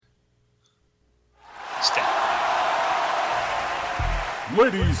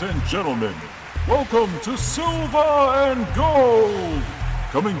Ladies and gentlemen, welcome to Silver and Gold!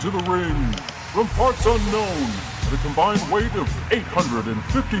 Coming to the ring from parts unknown at a combined weight of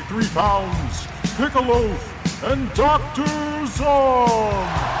 853 pounds, Piccoloth and Dr.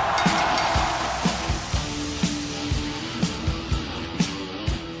 Zom!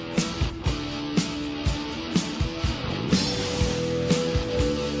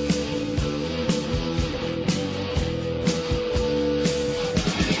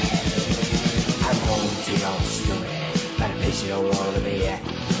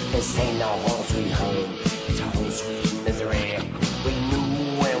 This ain't no home sweet home, it's a home sweet misery. We knew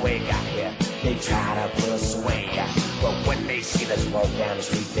when we got here, they tried to put us away. But when they see us walk down the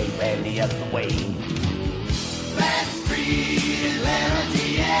street, they ran the other way. That's free Atlanta,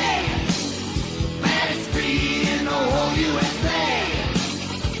 TA. That's free in the whole USA.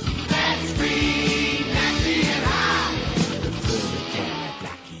 That's free, nasty and hot. The further down that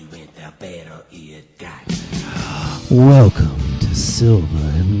block you went, the better it got. Welcome to Silver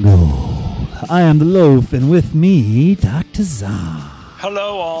and Gold. I am the Loaf, and with me, Dr. Zom.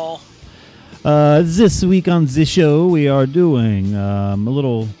 Hello, all. This week on the show, we are doing a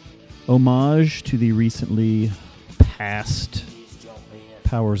little homage to the recently passed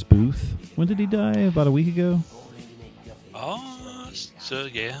Powers Booth. When did he die? About a week ago? Oh, so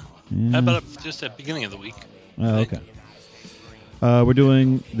yeah. Yeah. How about just at the beginning of the week? Oh, okay. We're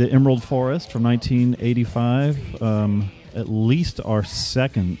doing The Emerald Forest from 1985. At least our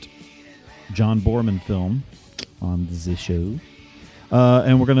second John Boorman film on this show.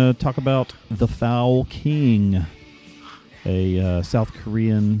 And we're going to talk about The Foul King, a South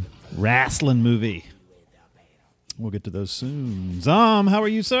Korean wrestling movie. We'll get to those soon. Zom, how are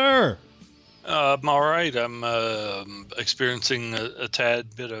you, sir? I'm all right. I'm experiencing a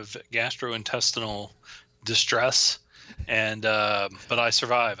tad bit of gastrointestinal distress, and but I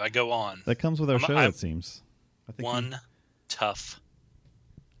survive. I go on. That comes with our show, it seems. I think one tough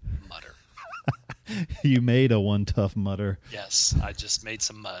mutter. You made a one tough mutter. Yes, I just made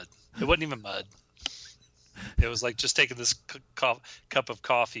some mud. It wasn't even mud. It was like just taking this cup of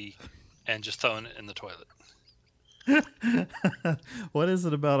coffee and just throwing it in the toilet. What is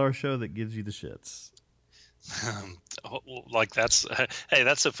it about our show that gives you the shits? Like that's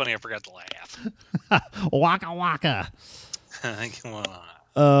so funny. I forgot to laugh. Waka waka. Come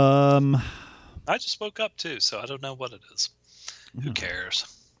on. I just woke up too, so I don't know what it is. Who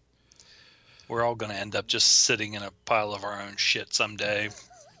cares? We're all going to end up just sitting in a pile of our own shit someday,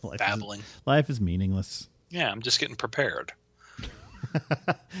 babbling. Life is meaningless. Yeah, I'm just getting prepared.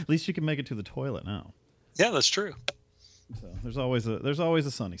 At least you can make it to the toilet now. Yeah, that's true. So there's always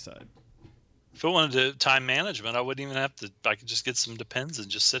a sunny side. If I wanted to time management, I wouldn't even have to. I could just get some Depends and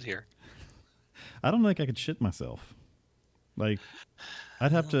just sit here. I don't think I could shit myself. Like,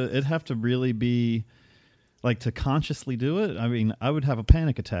 it'd have to really be, like, to consciously do it. I mean, I would have a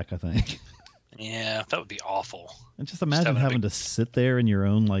panic attack, I think. Yeah, that would be awful. And just imagine having to sit there in your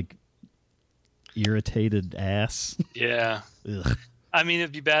own, like, irritated ass. Yeah. Ugh. I mean,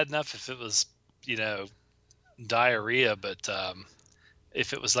 it'd be bad enough if it was, diarrhea, but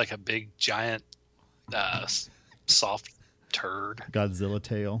if it was like a big, giant, soft turd. Godzilla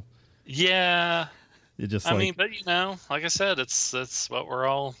tail. Yeah. It just I mean, but like I said, that's what we're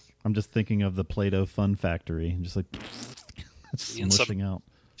all. I'm just thinking of the Play-Doh Fun Factory, just like smushing out.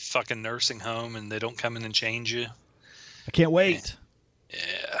 Fucking nursing home, and they don't come in and change you. I can't wait.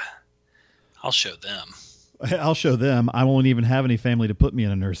 Yeah, I'll show them. I'll show them. I won't even have any family to put me in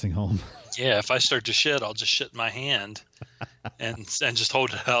a nursing home. Yeah, if I start to shit, I'll just shit in my hand and just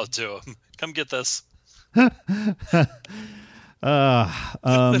hold it out to them. Come get this. Look what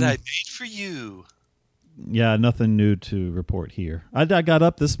I made for you. Yeah, nothing new to report here. I got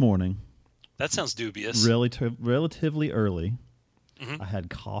up this morning. That sounds dubious. Relatively early. Mm-hmm. I had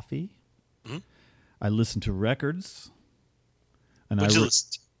coffee. Mm-hmm. I listened to records. And I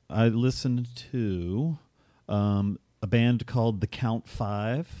listened to a band called The Count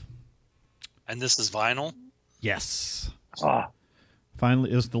Five. And this is vinyl? Yes.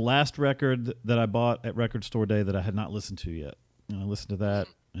 Finally, it was the last record that I bought at Record Store Day that I had not listened to yet. And I listened to that,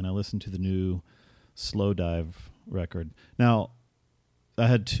 and I listened to the new Slow Dive record. Now, I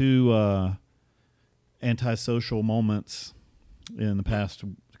had two antisocial moments in the past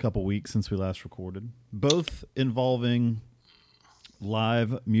couple weeks since we last recorded, both involving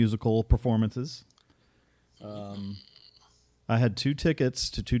live musical performances. I had 2 tickets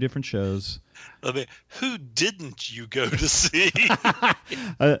to 2 different shows. I mean, who didn't you go to see?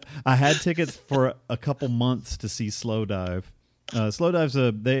 I had tickets for a couple months to see Slow Dive. Slow Dive's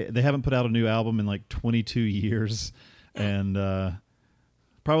they haven't put out a new album in like 22 years, and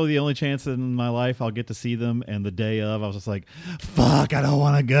Probably the only chance in my life I'll get to see them. And the day of, I was just like, fuck, I don't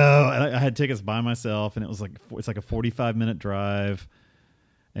want to go. And I had tickets by myself, and it's like a 45-minute drive.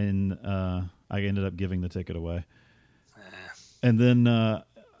 And I ended up giving the ticket away. And then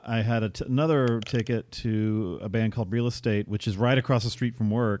I had another ticket to a band called Real Estate, which is right across the street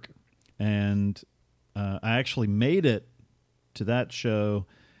from work. And I actually made it to that show,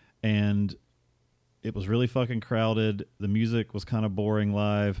 and it was really fucking crowded. The music was kind of boring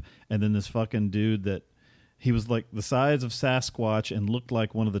live. And then this fucking dude that he was like the size of Sasquatch and looked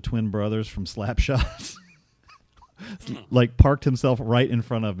like one of the twin brothers from Slapshot. Like parked himself right in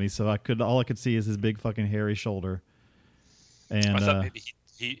front of me. So all I could see is his big fucking hairy shoulder. And I thought maybe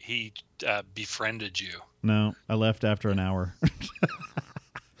he befriended you. No, I left after an hour.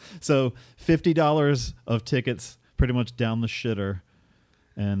 So $50 of tickets pretty much down the shitter.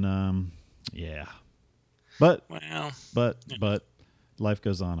 And yeah. But life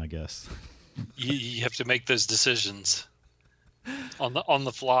goes on, I guess. You have to make those decisions on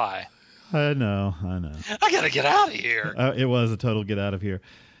the fly. I know. I gotta get out of here. It was a total get out of here.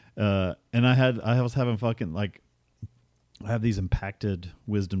 And I was having fucking like, I have these impacted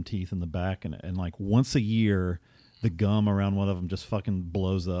wisdom teeth in the back, and like once a year, the gum around one of them just fucking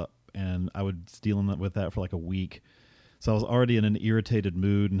blows up, and I would deal with that for like a week. So I was already in an irritated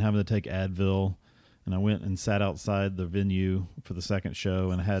mood and having to take Advil. And I went and sat outside the venue for the second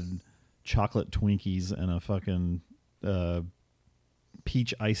show and had chocolate Twinkies and a fucking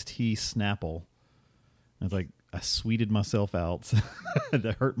peach iced tea Snapple. And it's like I sweeted myself out.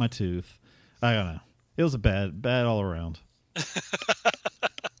 That hurt my tooth. I don't know. It was a bad all around.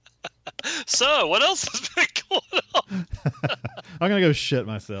 So, what else has been going on? I'm going to go shit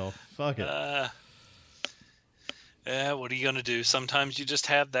myself. Fuck it. Yeah, what are you going to do? Sometimes you just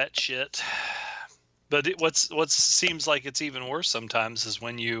have that shit. But what seems like it's even worse sometimes is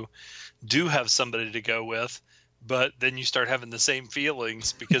when you do have somebody to go with, but then you start having the same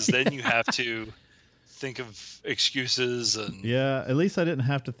feelings because then you have to think of excuses. And yeah, at least I didn't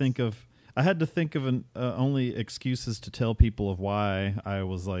have to think of. I had to think of only excuses to tell people of why I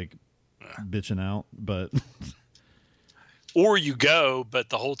was like bitching out, but or you go, but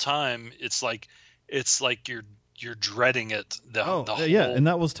the whole time it's like you're dreading it. Yeah, and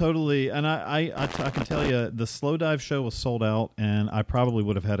that was totally. And I can tell you, the Slow Dive show was sold out, and I probably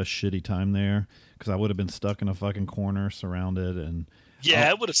would have had a shitty time there because I would have been stuck in a fucking corner, surrounded, and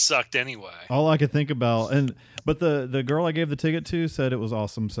it would have sucked anyway. All I could think about, but the girl I gave the ticket to said it was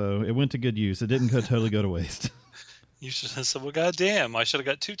awesome, so it went to good use. It didn't totally go to waste. You should have said, "Well, goddamn, I should have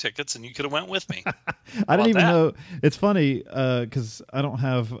got 2 tickets, and you could have went with me." I didn't even know. It's funny because I don't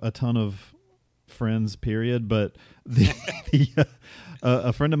have a ton of friends, period, but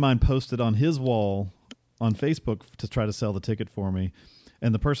a friend of mine posted on his wall on Facebook to try to sell the ticket for me,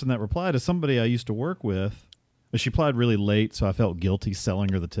 and the person that replied is somebody I used to work with. She replied really late, so I felt guilty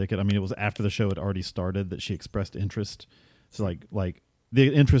selling her the ticket. I mean, it was after the show had already started that she expressed interest. So like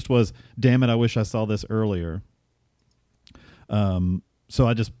the interest was, damn it, I wish I saw this earlier. So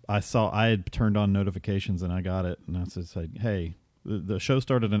I had turned on notifications and I got it, and I said, hey, the show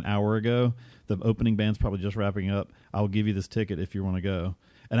started an hour ago. The opening band's probably just wrapping up. I'll give you this ticket if you want to go.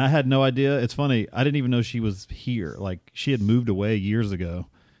 And I had no idea. It's funny. I didn't even know she was here. Like, she had moved away years ago,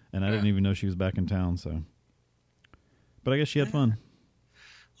 and I didn't even know she was back in town. So, but I guess she had fun.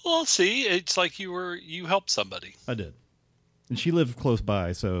 Well, see, it's like you helped somebody. I did. And she lived close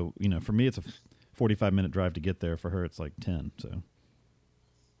by. So, for me, it's a 45-minute drive to get there. For her, it's like 10. So,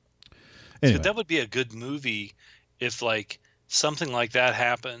 anyway. So that would be a good movie if, like, something like that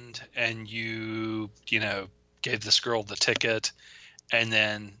happened and you gave this girl the ticket and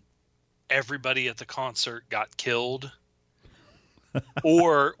then everybody at the concert got killed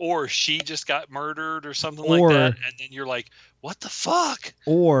or she just got murdered or something like that, and then you're like, what the fuck?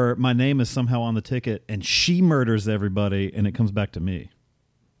 Or my name is somehow on the ticket and she murders everybody and it comes back to me.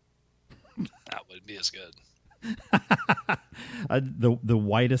 That would be as good. The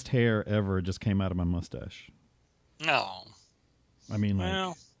whitest hair ever just came out of my mustache. No. I mean, like,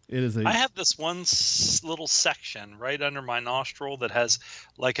 well, it is I have this one little section right under my nostril that has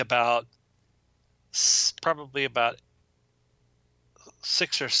like probably about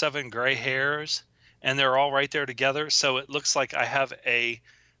 6 or 7 gray hairs, and they're all right there together. So it looks like I have a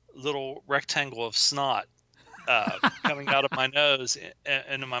little rectangle of snot coming out of my nose and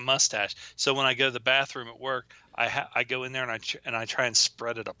into my mustache. So when I go to the bathroom at work, I go in there and I try and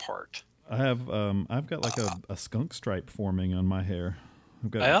spread it apart. I've got like a skunk stripe forming on my hair.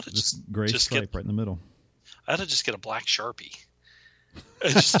 I've got this gray stripe right in the middle. I ought to just get a black Sharpie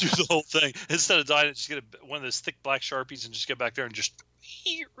and just do the whole thing. Instead of dyeing it, just get one of those thick black Sharpies and just get back there and just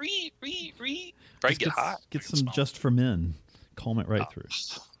Probably get hot. Get some Just for Men. Calm it right through.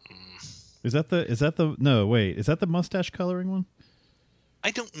 Is that the mustache coloring one?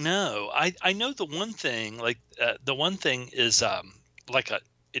 I don't know. I know the one thing, the one thing is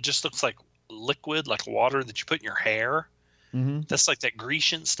it just looks like liquid, like water that you put in your hair. Mm-hmm. That's like that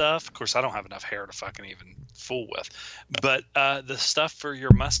Grecian stuff. Of course, I don't have enough hair to fucking even fool with. But the stuff for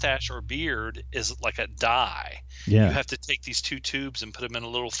your mustache or beard is like a dye. Yeah. You have to take these 2 tubes and put them in a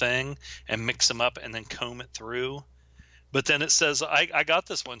little thing and mix them up and then comb it through. But then it says, I got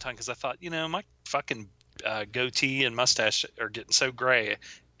this one time because I thought, my fucking goatee and mustache are getting so gray.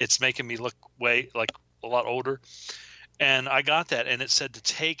 It's making me look like a lot older. And I got that, and it said to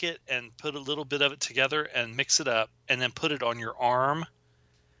take it and put a little bit of it together and mix it up, and then put it on your arm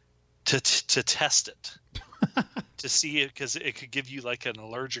to test it, to see it, because it could give you like an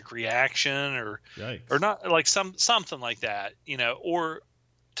allergic reaction or not, like something like that, or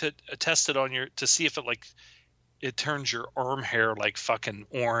to test it on to see if it turns your arm hair like fucking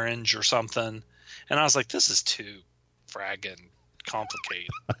orange or something. And I was like, this is too fragging complicated.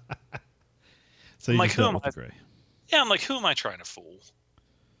 So you like, who am I? Yeah, I'm like, who am I trying to fool?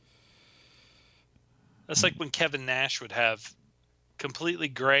 That's like when Kevin Nash would have completely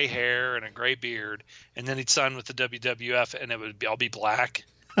gray hair and a gray beard, and then he'd sign with the WWF, and I'll be black.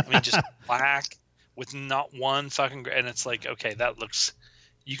 I mean, just black with not one fucking gray. And it's like, okay, that looks.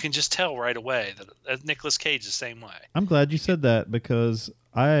 You can just tell right away that Nicolas Cage the same way. I'm glad you said that because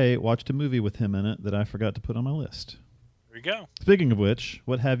I watched a movie with him in it that I forgot to put on my list. There you go. Speaking of which,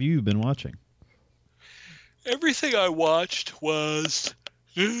 what have you been watching? Everything I watched was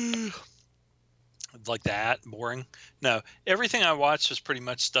like that, boring. No, everything I watched was pretty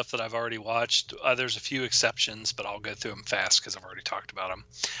much stuff that I've already watched. There's a few exceptions, but I'll go through them fast because I've already talked about them.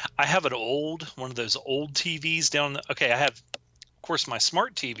 I have one of those old TVs down. I have, of course, my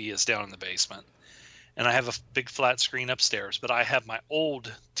smart TV is down in the basement, and I have a big flat screen upstairs. But I have my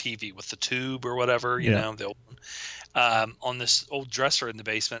old TV with the tube or whatever, you know, the old one. On this old dresser in the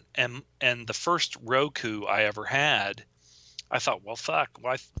basement, and the first Roku I ever had, I thought, well, fuck,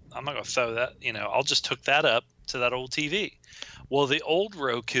 I'm not going to throw that, I'll just hook that up to that old TV. Well, the old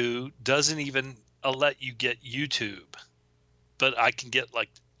Roku doesn't even let you get YouTube, but I can get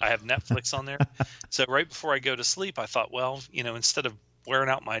I have Netflix on there. So right before I go to sleep, I thought, well, instead of wearing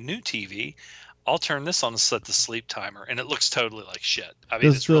out my new TV, I'll turn this on and set the sleep timer, and it looks totally like shit. I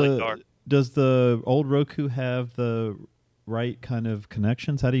mean, it's really dark. Does the old Roku have the right kind of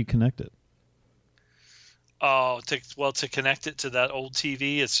connections? How do you connect it? Oh, to connect it to that old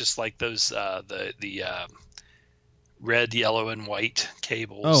TV, it's just like those the red, yellow, and white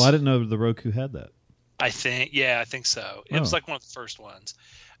cables. Oh, I didn't know the Roku had that. I think so. It was like one of the first ones,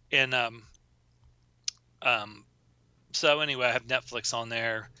 and so anyway, I have Netflix on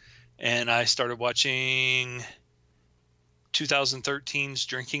there, and I started watching 2013's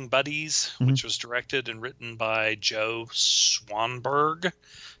Drinking Buddies, which was directed and written by Joe Swanberg,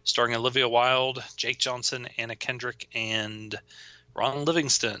 starring Olivia Wilde, Jake Johnson, Anna Kendrick, and Ron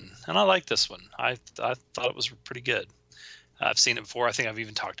Livingston. And I like this one. I thought it was pretty good. I've seen it before. I think I've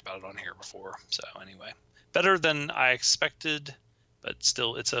even talked about it on here before. So anyway, better than I expected, but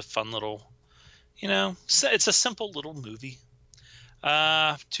still, it's a fun little, it's a simple little movie.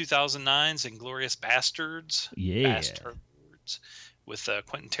 2009's Inglourious Bastards. Yeah. With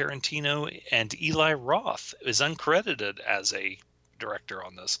Quentin Tarantino, and Eli Roth is uncredited as a director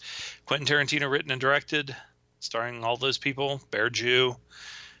on this. Quentin Tarantino written and directed, starring all those people: Bear Jew,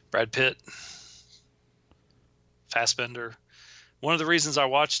 Brad Pitt, Fassbender. One of the reasons I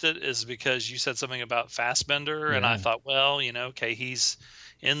watched it is because you said something about Fassbender, and I thought, well, okay, he's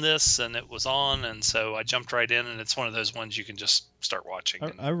in this, and it was on, and so I jumped right in, and it's one of those ones you can just start watching.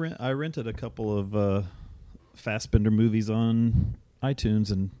 I rented a couple of Fassbender movies on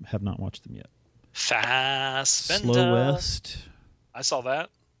iTunes and have not watched them yet. Fassbender. Slow West. I saw that.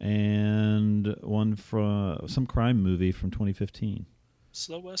 And one from some crime movie from 2015.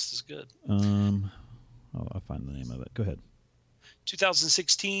 Slow West is good. I'll find the name of it. Go ahead.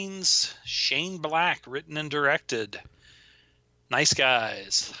 2016's Shane Black, written and directed. Nice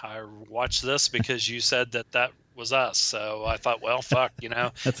Guys. I watched this because you said that was us, so I thought, well, fuck,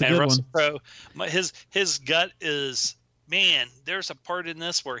 That's a and good Russell one. Crowe, his gut is, man, there's a part in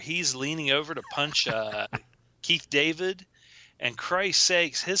this where he's leaning over to punch Keith David, and Christ's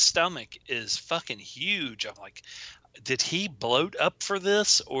sakes, his stomach is fucking huge. I'm like, did he bloat up for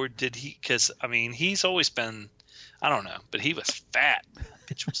this, or did he? Because he's always been, I don't know, but he was fat.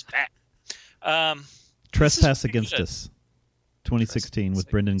 Bitch was fat. Trespass Against Us, 2016,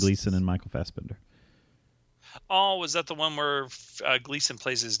 with Brendan Gleeson and Michael Fassbender. Oh, was that the one where Gleason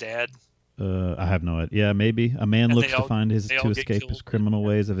plays his dad? I have no idea. Yeah, maybe. A man looks to escape his criminal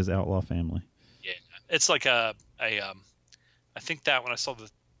ways of his outlaw family. Yeah, it's like I think that when I saw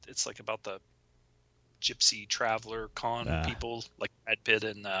it's like about the gypsy traveler con people, like Brad Pitt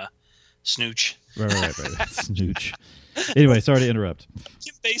and Snooch. Right. Snooch. Anyway, sorry to interrupt.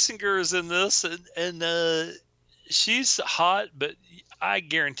 Kim Basinger is in this, and she's hot, but I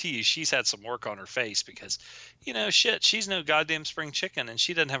guarantee you she's had some work on her face because, she's no goddamn spring chicken, and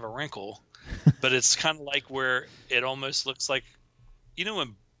she doesn't have a wrinkle. But it's kind of like where it almost looks like,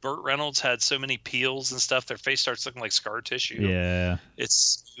 when Burt Reynolds had so many peels and stuff, their face starts looking like scar tissue. Yeah.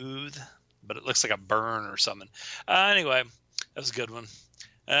 It's smooth, but it looks like a burn or something. Anyway, that was a good one.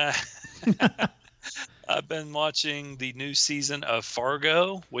 I've been watching the new season of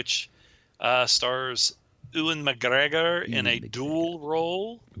Fargo, which stars Ewan McGregor in a dual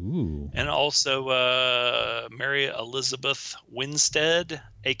role. Ooh. And also Mary Elizabeth Winstead,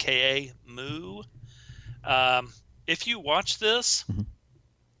 a.k.a. Moo. If you watch this,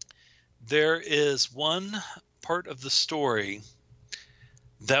 there is one part of the story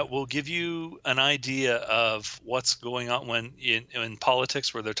that will give you an idea of what's going on when in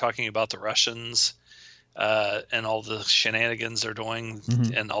politics, where they're talking about the Russians and all the shenanigans they're doing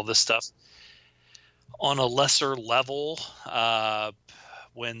and all this stuff. On a lesser level,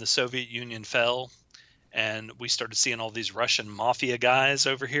 when the Soviet Union fell and we started seeing all these Russian mafia guys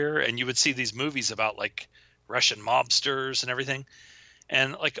over here, and you would see these movies about like Russian mobsters and everything.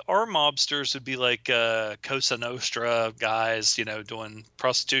 And like our mobsters would be like Cosa Nostra guys, doing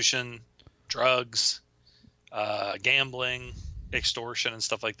prostitution, drugs, gambling, extortion, and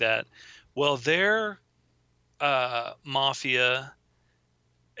stuff like that. Well, their mafia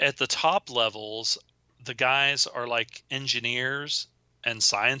at the top levels, the guys are like engineers and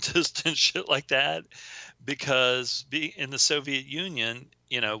scientists and shit like that, because in the Soviet Union,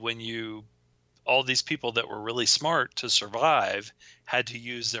 when all these people that were really smart to survive had to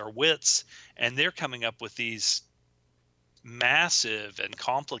use their wits, and they're coming up with these massive and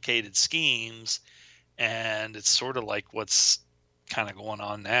complicated schemes, and it's sort of like what's kind of going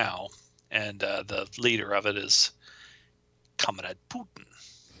on now, and the leader of it is coming at Putin.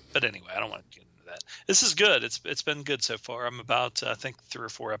 But anyway, I don't want to get into that. This is good. It's been good so far. I'm about I think 3 or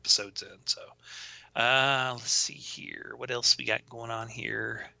 4 episodes in. So let's see here. What else we got going on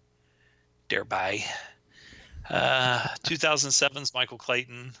here? Thereby, 2007's Michael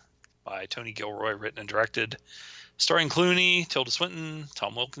Clayton by Tony Gilroy, written and directed, starring Clooney, Tilda Swinton,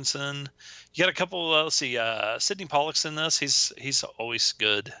 Tom Wilkinson. You got a couple. Let's see, Sidney Pollack's in this. He's always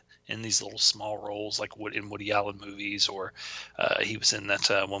good in these little small roles, like in Woody Allen movies, or he was in that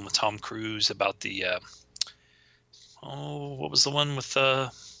one with Tom Cruise about the what was the one with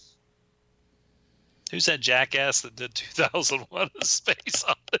who's that jackass that did 2001: A Space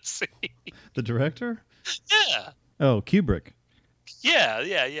Odyssey? The director? Yeah. Oh, Kubrick. Yeah,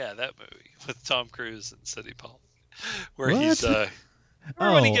 that movie with Tom Cruise and Sidney Pollack, where what? he's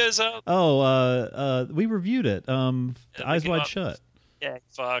when he goes out. We reviewed it. Eyes Wide Shut. Yeah,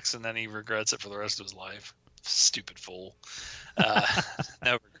 Fox, and then he regrets it for the rest of his life. Stupid fool.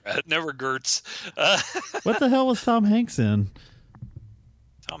 No regrets. What the hell was Tom Hanks in?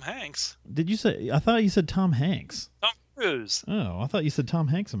 Tom Hanks. Did you say? I thought you said Tom Hanks. Tom Cruise. Oh, I thought you said Tom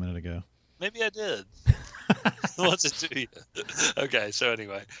Hanks a minute ago. Maybe I did. What's it to you? Okay, so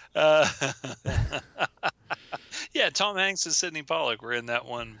anyway. Yeah, Tom Hanks and Sidney Pollack were in that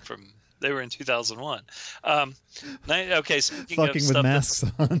one they were in 2001. Okay, speaking fucking of with masks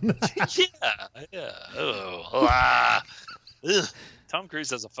on. Yeah. Tom Cruise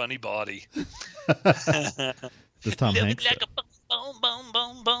has a funny body. Does Tom Hanks? Like a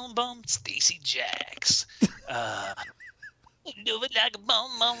boom, Stacey Jacks. Do it like a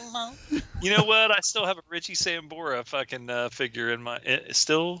boom. You know what? I still have a Richie Sambora fucking figure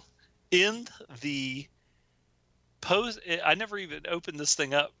still in the post. I never even opened this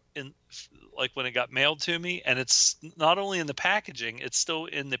thing up when it got mailed to me, and it's not only in the packaging, it's still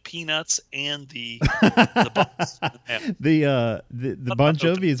in the peanuts and the box. The Bon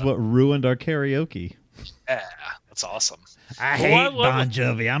Jovi is what ruined our karaoke. Yeah, that's awesome. I hate Bon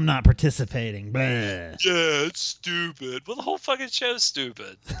Jovi. I'm not participating. Blah. Yeah, it's stupid. Well, the whole fucking show's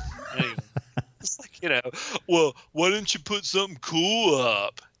stupid. Anyway, it's like, well, why don't you put something cool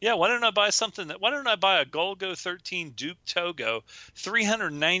up? Yeah, why don't I buy a Golgo 13 Duke Togo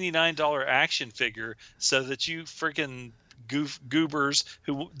 $399 action figure so that you freaking goobers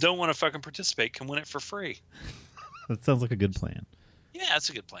who don't want to fucking participate can win it for free? That sounds like a good plan. Yeah, that's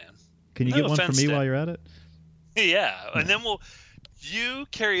a good plan. Can you get one for me while you're at it? Yeah, and then You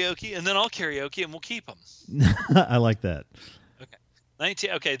karaoke, and then I'll karaoke, and we'll keep them. I like that.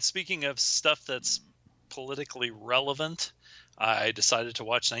 Okay. Speaking of stuff that's politically relevant, I decided to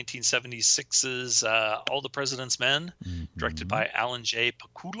watch 1976's All the President's Men, directed by Alan J.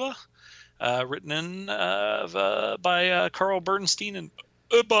 Pakula, written by Carl Bernstein and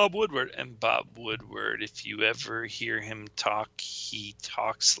Bob Woodward. And Bob Woodward, if you ever hear him talk, he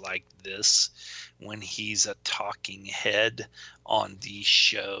talks like this when he's a talking head on these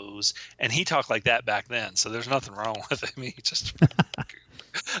shows. And he talked like that back then, so there's nothing wrong with him. He just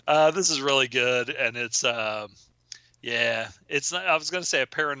this is really good, and it's it's not, I was going to say a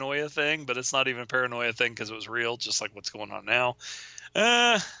paranoia thing, but it's not even a paranoia thing because it was real, just like what's going on now.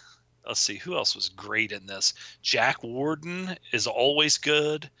 Let's see, who else was great in this? Jack Warden is always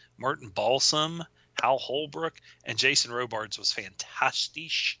good. Martin Balsam, Hal Holbrook, and Jason Robards was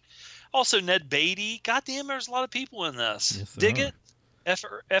fantastic. Also, Ned Beatty. Goddamn, there's a lot of people in this. Yes, Dig it? F.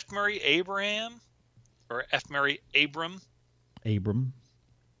 Murray Abraham, or F. Murray Abram.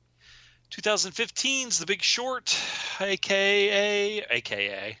 2015's The Big Short, aka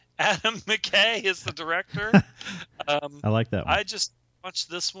Adam McKay is the director. I like that one. I just watched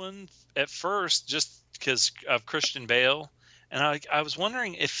this one at first just because of Christian Bale, and I was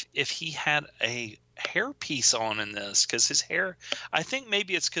wondering if he had a hairpiece on in this, because his hair, I think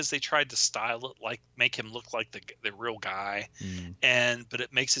maybe it's because they tried to style it like make him look like the real guy, but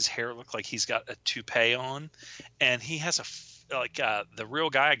it makes his hair look like he's got a toupee on, and he has the real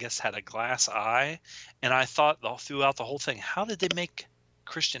guy, I guess, had a glass eye, and I thought throughout the whole thing, how did they make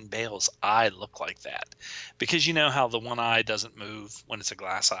Christian Bale's eye look like that? Because you know how the one eye doesn't move when it's a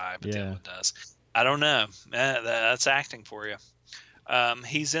glass eye, but the other one does. I don't know. That's acting for you.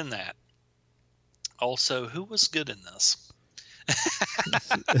 He's in that. Also, who was good in this?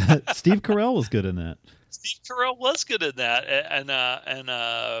 Steve Carell was good in that. Steve Carell was good in that,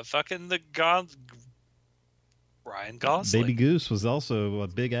 and fucking the god Ryan Gosling. Baby Goose was also a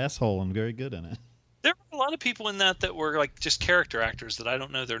big asshole and very good in it. There were a lot of people in that were like just character actors that I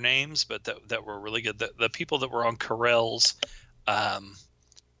don't know their names, but that were really good. The people that were on Carell's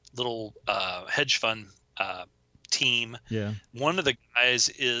little hedge fund team. Yeah. One of the guys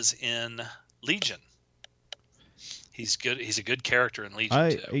is in Legion. He's good. He's a good character in Legion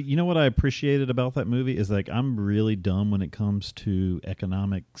too. You know what I appreciated about that movie is like I'm really dumb when it comes to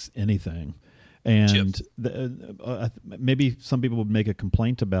economics, anything. And maybe some people would make a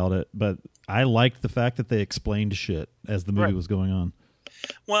complaint about it, but I liked the fact that they explained shit as the movie was going on.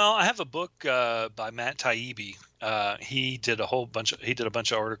 Well, I have a book by Matt Taibbi. He did a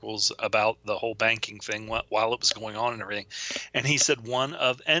bunch of articles about the whole banking thing while it was going on and everything. And he said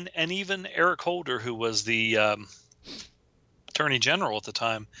and even Eric Holder, who was the Attorney General at the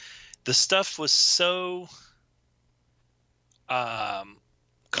time, the stuff was so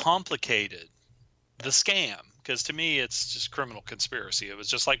complicated. The scam, because to me it's just criminal conspiracy. It was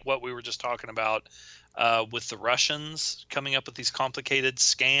just like what we were just talking about with the Russians coming up with these complicated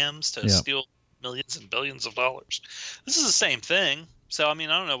scams to steal millions and billions of dollars. This is the same thing. So I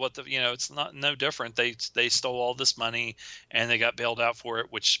mean, I don't know what it's no different. They stole all this money and they got bailed out for it,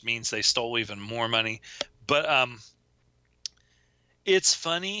 which means they stole even more money. But it's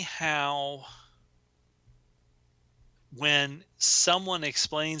funny how when someone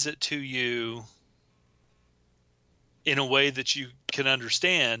explains it to you in a way that you can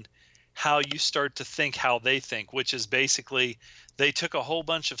understand, how you start to think how they think, which is basically they took a whole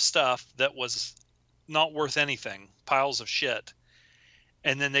bunch of stuff that was not worth anything, piles of shit,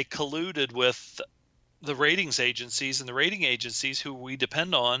 and then they colluded with the ratings agencies, and the rating agencies who we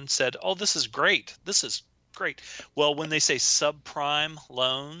depend on said, oh, this is great. This is great. Well, when they say subprime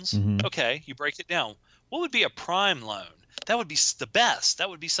loans, okay, you break it down. What would be a prime loan? That would be the best.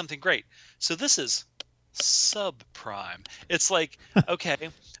 That would be something great. So this is subprime. It's like, okay,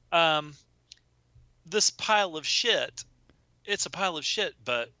 this pile of shit, it's a pile of shit,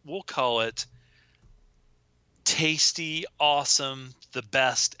 but we'll call it tasty, awesome, the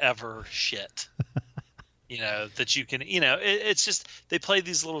best ever shit. That you can, it's just, they play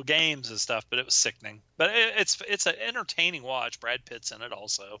these little games and stuff, but it was sickening. But it's an entertaining watch. Brad Pitt's in it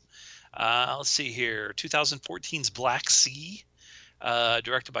also. Let's see here. 2014's Black Sea.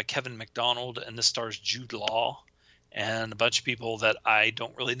 Directed by Kevin McDonald, and this stars Jude Law and a bunch of people that I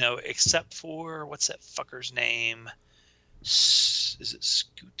don't really know except for, what's that fucker's name? Is it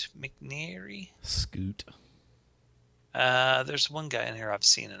Scoot McNairy? Scoot. There's one guy in here I've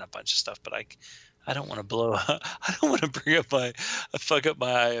seen in a bunch of stuff, but I don't want to blow up. I don't want to fuck up my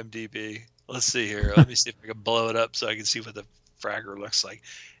IMDb. Let's see here. Let me see if I can blow it up so I can see what the fragger looks like.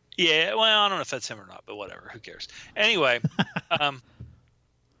 Yeah, well, I don't know if that's him or not, but whatever. Who cares? Anyway,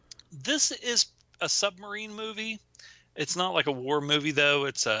 This is a submarine movie. It's not like a war movie, though.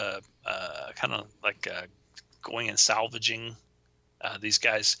 It's a kind of like going and salvaging. These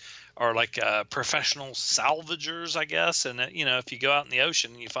guys are like professional salvagers, I guess. And, if you go out in the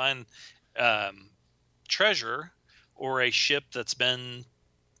ocean and you find treasure or a ship that's been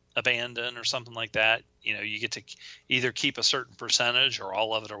abandoned or something like that, you get to either keep a certain percentage or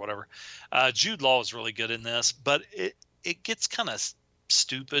all of it or whatever. Jude Law is really good in this, but it gets kind of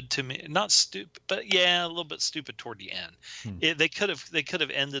stupid to me. Not stupid, but yeah, a little bit stupid toward the end. They could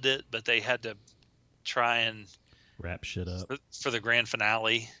have ended it, but they had to try and wrap shit up for the grand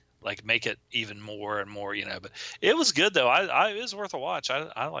finale, like make it even more and more, But it was good though. It was worth a watch.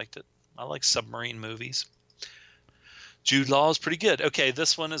 I liked it. I like submarine movies. Jude Law is pretty good. Okay,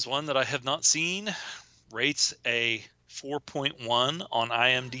 this one is one that I have not seen. Rates a 4.1 on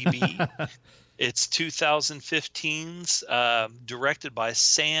IMDb. It's 2015's, directed by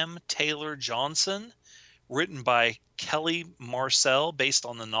Sam Taylor Johnson, written by Kelly Marcel, based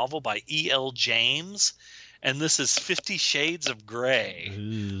on the novel by E.L. James. And this is 50 Shades of Grey,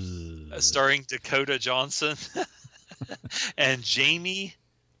 starring Dakota Johnson and Jamie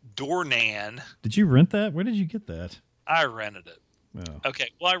Dornan. Did you rent that? Where did you get that? I rented it. Oh. Okay.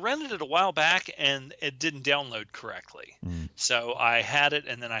 Well, I rented it a while back and it didn't download correctly. So I had it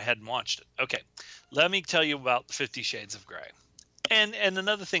and then I hadn't watched it. Okay. Let me tell you about 50 Shades of Grey. And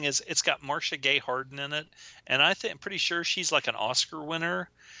another thing is it's got Marcia Gay Harden in it. And I'm pretty sure she's like an Oscar winner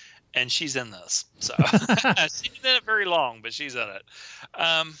and she's in this. So she's in it very long, but she's in it.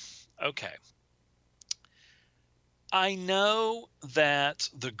 Okay. I know that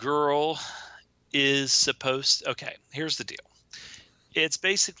the girl is supposed... Okay, here's the deal. It's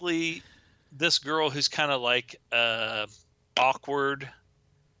basically this girl who's kind of like a awkward,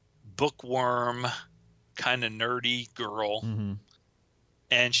 bookworm, kind of nerdy girl. Mm-hmm.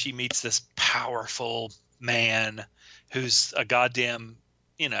 And she meets this powerful man who's a goddamn,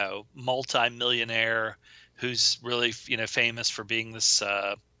 multi-millionaire who's really, famous for being this,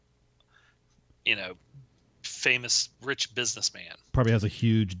 famous rich businessman. Probably has a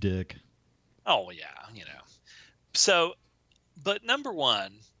huge dick. Oh, yeah, So, but number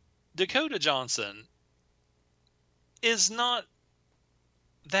one, Dakota Johnson is not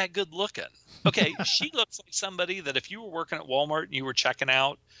that good looking. Okay, she looks like somebody that if you were working at Walmart and you were checking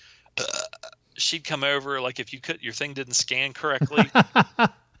out, she'd come over, like if your thing didn't scan correctly, you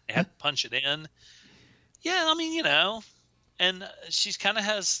had to punch it in. Yeah, I mean, and she's kind of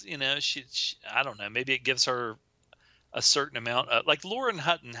has, she I don't know, maybe it gives her a certain amount of, like Lauren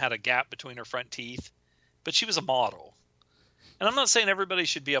Hutton had a gap between her front teeth, but she was a model. And I'm not saying everybody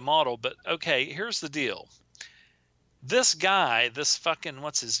should be a model, but okay, here's the deal. This guy, this fucking,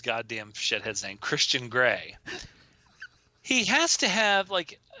 what's his goddamn shithead's name? Christian Grey. He has to have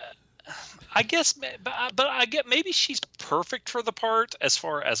I guess, but I get maybe she's perfect for the part as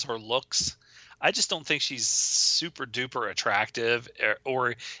far as her looks. I just don't think she's super duper attractive,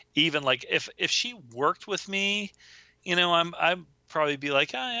 or even like if she worked with me, I'd probably be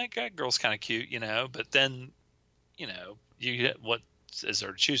like, oh, that girl's kind of cute, but then, you get what is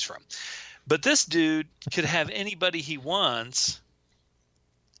there to choose from. But this dude could have anybody he wants,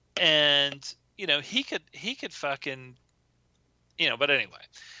 and, he could fucking, but anyway.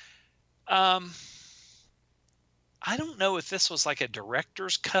 I don't know if this was like a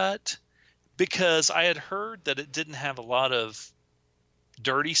director's cut, because I had heard that it didn't have a lot of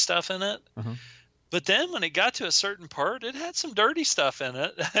dirty stuff in it. Uh-huh. But then when it got to a certain part, it had some dirty stuff in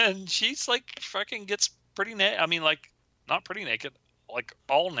it. And she's like fucking gets pretty naked. I mean, like not pretty naked, like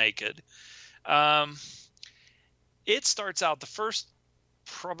all naked. It starts out the first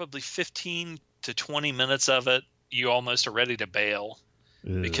probably 15 to 20 minutes of it. You almost are ready to bail.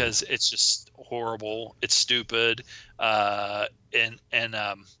 Ew. Because it's just horrible. It's stupid.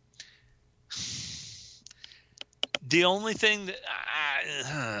 The only thing that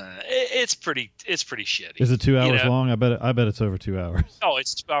it's pretty shitty. Is it 2 hours long? I bet it's over 2 hours. Oh,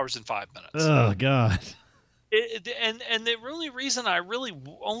 it's 2 hours and 5 minutes. Oh God. And the only reason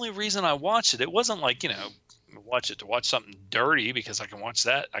I watched it wasn't like watch it to watch something dirty, because I can watch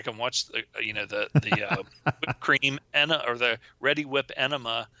that. I can watch the whipped cream or the Ready Whip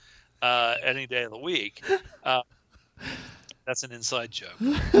enema any day of the week. That's an inside joke.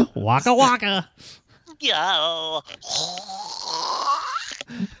 Waka waka. Yeah.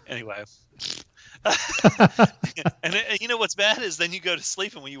 Anyway. And what's bad is then you go to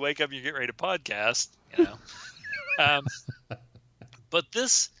sleep, and when you wake up and you get ready to podcast, but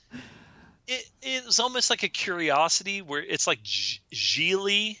this, it was almost like a curiosity where it's like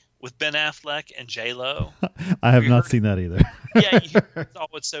Gigli with Ben Affleck and J-Lo. I have not seen that either. Yeah, you hear, oh,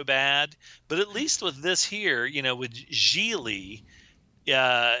 it's so bad. But at least with this here, with Gigli,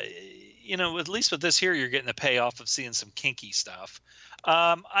 at least with this here, you're getting the payoff of seeing some kinky stuff.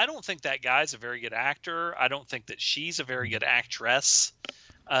 I don't think that guy's a very good actor. I don't think that she's a very good actress.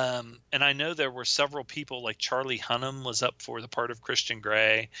 And I know there were several people, like Charlie Hunnam was up for the part of Christian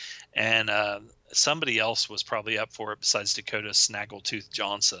Grey, and somebody else was probably up for it besides Dakota Snaggletooth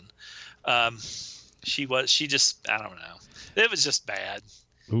Johnson. She just, I don't know. It was just bad.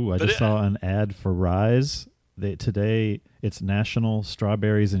 Ooh, I just saw an ad for Rise. Today it's National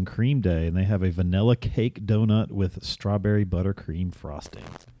Strawberries and Cream Day, and they have a vanilla cake donut with strawberry buttercream frosting.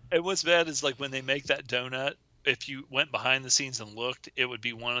 And what's bad is like when they make that donut, if you went behind the scenes and looked, it would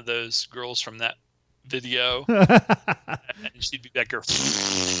be one of those girls from that video. And she'd be back there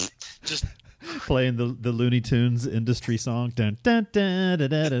just playing the Looney Tunes industry song, dun, dun, dun, dun,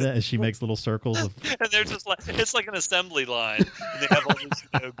 dun, dun, dun, as she makes little circles. And they're just like, it's like an assembly line. And they have all these,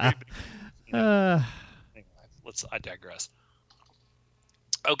 great, anyway, I digress.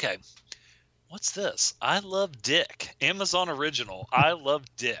 Okay. What's this? I Love Dick. Amazon original. I Love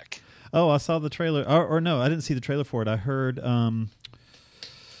Dick. Oh, I saw the trailer. Or no, I didn't see the trailer for it. I heard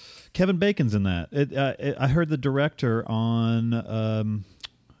Kevin Bacon's in that. I heard the director on,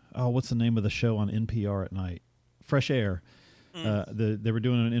 what's the name of the show on NPR at night? Fresh Air. They were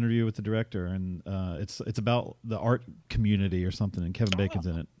doing an interview with the director, and it's about the art community or something, and Kevin Bacon's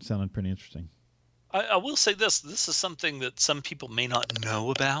in it. Sounded pretty interesting. I will say this. This is something that some people may not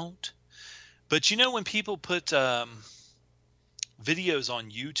know about. But when people put videos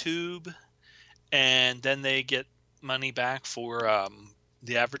on YouTube and then they get money back for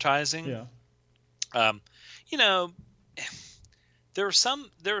the advertising. Yeah. There are some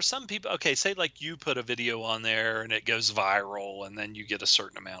people, okay, say like you put a video on there and it goes viral and then you get a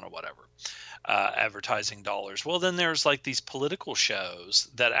certain amount of whatever, advertising dollars. Well, then there's like these political shows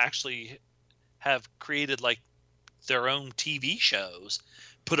that actually have created like their own TV shows,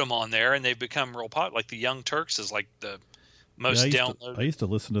 put them on there, and they've become real popular. Like the Young Turks is like the most downloaded. I used to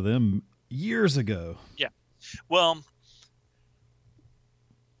listen to them years ago. Yeah. Well,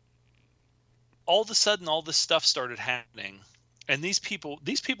 all of a sudden, all this stuff started happening, and these people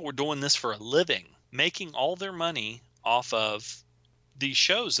were doing this for a living, making all their money off of these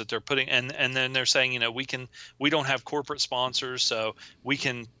shows that they're putting, and then they're saying, we don't have corporate sponsors, so we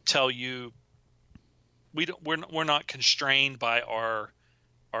can tell you we're not constrained by our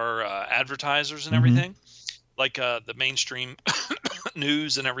advertisers and everything, like the mainstream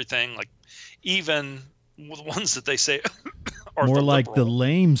news and everything, like even the ones that they say are more like liberal, the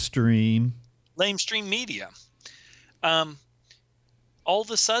lamestream media. All of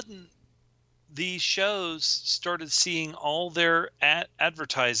a sudden, these shows started seeing all their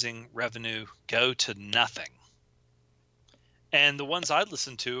advertising revenue go to nothing. And the ones I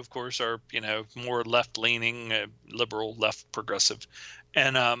listen to, of course, are, more left-leaning, liberal, left progressive.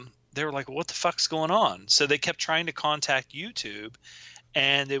 And they were like, what the fuck's going on? So they kept trying to contact YouTube,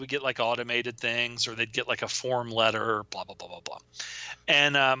 and they would get like automated things, or they'd get like a form letter, blah, blah, blah, blah, blah.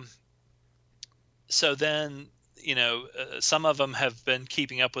 And so then, some of them have been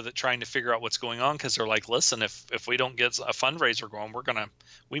keeping up with it, trying to figure out what's going on, because they're like, listen, if we don't get a fundraiser going,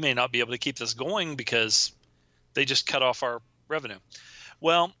 we may not be able to keep this going because they just cut off our revenue.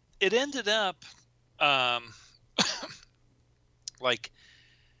 Well, it ended up like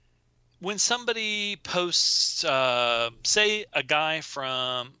when somebody posts, say a guy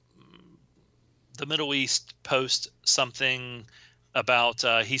from the Middle East posts something about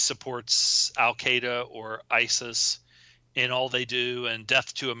he supports Al-Qaeda or ISIS in all they do and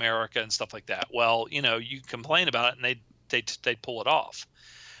death to America and stuff like that. Well, you complain about it and they'd pull it off.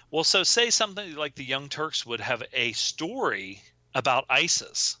 Well, so say something like the Young Turks would have a story about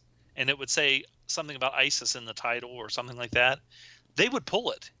ISIS, and it would say something about ISIS in the title or something like that. They would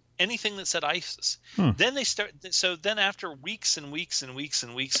pull it. Anything that said ISIS. Then they start. So then after weeks and weeks and weeks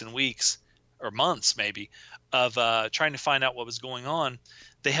and weeks and weeks, or months maybe, of trying to find out what was going on,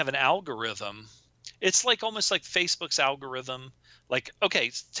 they have an algorithm. It's like almost like Facebook's algorithm. Like,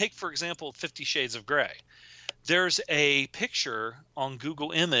 okay, take for example 50 Shades of Grey. There's a picture on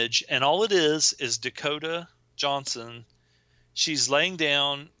Google Image, and all it is Dakota Johnson. She's laying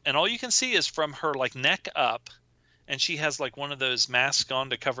down, and all you can see is from her like neck up, and she has like one of those masks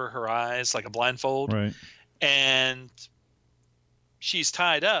on to cover her eyes, like a blindfold. Right. And she's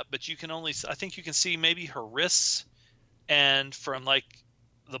tied up, but I think you can see maybe her wrists and from like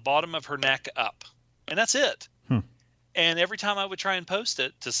the bottom of her neck up, and that's it. And every time I would try and post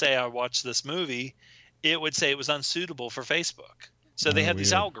it to say I watched this movie, it would say it was unsuitable for Facebook. So they had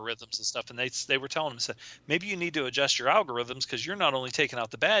these algorithms and stuff, and they were telling him, said, maybe you need to adjust your algorithms because you're not only taking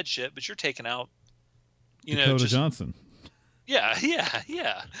out the bad shit, but you're taking out, Dakota Johnson. Yeah.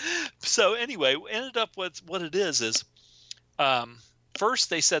 So anyway, ended up with what it is first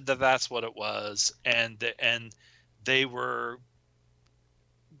they said that that's what it was, and they wanted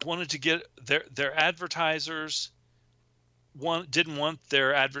to get their advertisers didn't want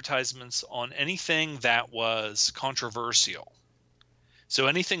their advertisements on anything that was controversial. So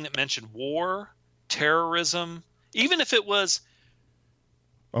anything that mentioned war, terrorism, even if it was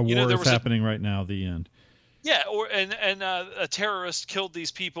a war is happening right now, the end. Yeah, and a terrorist killed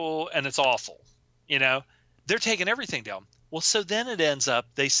these people and it's awful. They're taking everything down. Well, so then it ends up,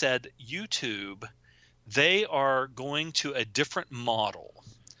 they said YouTube, they are going to a different model.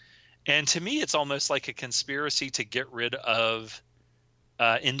 And to me, it's almost like a conspiracy to get rid of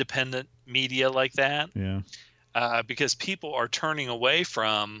independent media like that. Yeah. Because people are turning away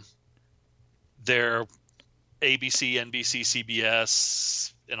from their ABC, NBC,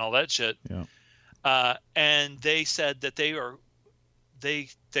 CBS, and all that shit. Yeah. And they said that they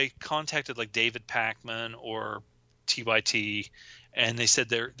contacted like David Pakman or TYT, and they said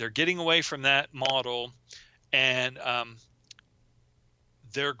they're getting away from that model, and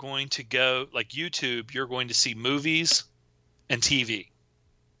they're going to go like YouTube. You're going to see movies and TV,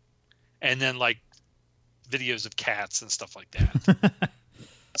 and then like videos of cats and stuff like that.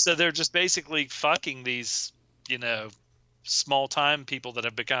 So they're just basically fucking these, small time people that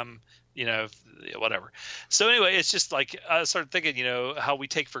have become, whatever. So anyway, it's just like I started thinking, how we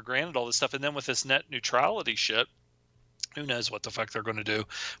take for granted all this stuff, and then with this net neutrality shit, who knows what the fuck they're going to do?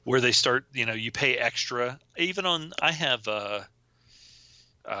 Where they start, you pay extra. Even on, I have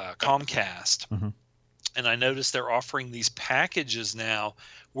Comcast, mm-hmm. and I noticed they're offering these packages now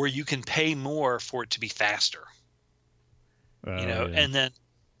where you can pay more for it to be faster. Yeah. And then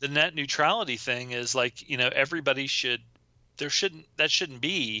the net neutrality thing is like, everybody that shouldn't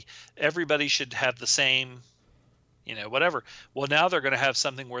be. Everybody should have the same, whatever. Well, now they're going to have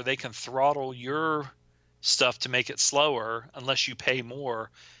something where they can throttle your stuff to make it slower unless you pay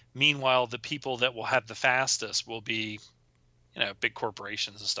more. Meanwhile, the people that will have the fastest will be, big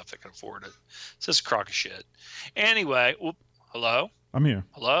corporations and stuff that can afford it. So it's a crock of shit. Anyway, hello? I'm here.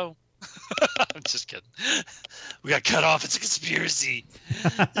 Hello? I'm just kidding. We got cut off. It's a conspiracy.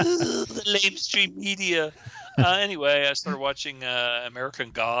 The lamestream media. Anyway, I started watching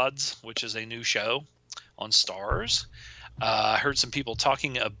American Gods, which is a new show on Starz. I heard some people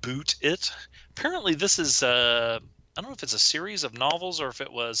talking about it. Apparently, this is I don't know if it's a series of novels or if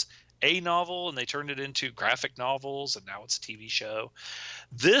it was a novel and they turned it into graphic novels and now it's a TV show.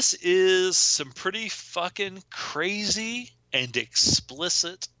 This is some pretty fucking crazy and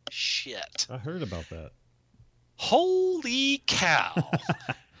explicit shit. I heard about that. Holy cow.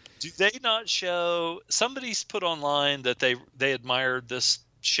 Do they not show? Somebody's put online that they admired this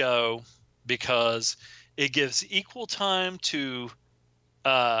show because it gives equal time to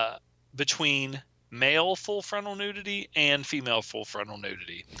between male full frontal nudity and female full frontal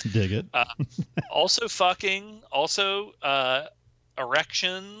nudity. Dig it. Also fucking, also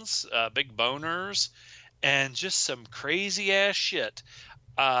erections, big boners, and just some crazy ass shit.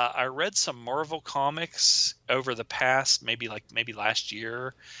 I read some Marvel comics over the past maybe last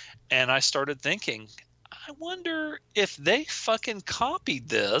year, and I started thinking, I wonder if they fucking copied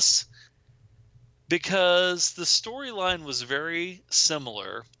this because the storyline was very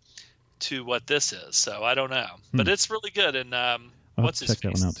similar to what this is. So I don't know, but it's really good. And what's his check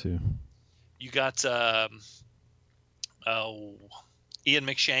that one out too. You got Ian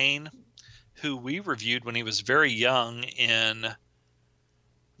McShane, who we reviewed when he was very young in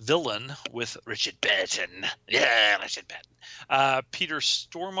Villain with Richard Burton. Yeah, Richard Burton. Peter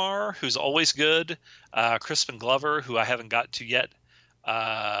Stormare, who's always good. Crispin Glover, who I haven't got to yet.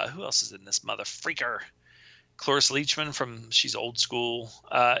 Who else is in this mother freaker? Cloris Leachman from She's Old School.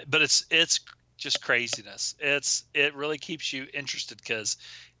 But it's just craziness. It really keeps you interested because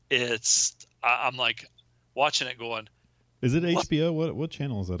I'm like watching it going. Is it HBO? What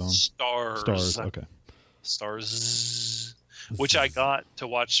channel is that on? Starz. Okay. Starz. Which I got to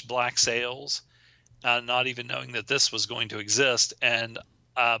watch Black Sails, not even knowing that this was going to exist. And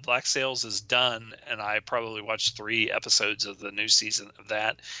Black Sails is done, and I probably watched 3 episodes of the new season of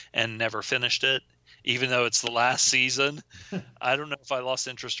that and never finished it, even though it's the last season. I don't know if I lost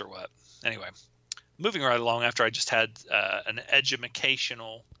interest or what. Anyway, moving right along after I just had an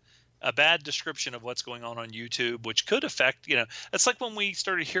educational, a bad description of what's going on YouTube, which could affect, it's like when we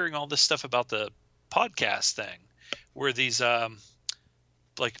started hearing all this stuff about the podcast thing, where these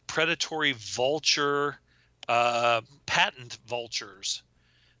like predatory vulture patent vultures.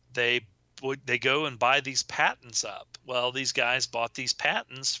 They go and buy these patents up. Well, these guys bought these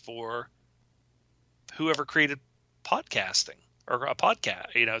patents for whoever created podcasting or a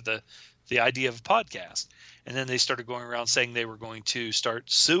podcast, the idea of a podcast. And then they started going around saying they were going to start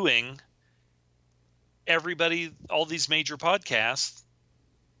suing everybody, all these major podcasts,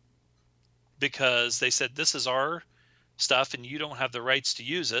 because they said, this is our stuff and you don't have the rights to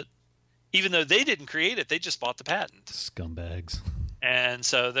use it. Even though they didn't create it, they just bought the patent. Scumbags. And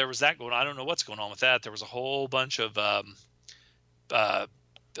so there was that going on. I don't know what's going on with that. There was a whole bunch of the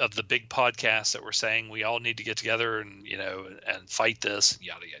big podcasts that were saying we all need to get together and fight this,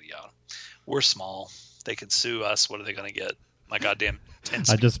 yada yada yada. We're small. They could sue us. What are they going to get? My goddamn 10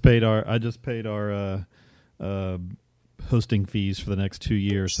 I just paid our hosting fees for the next 2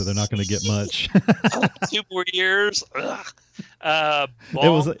 years, so they're not going to get much. 2 more years.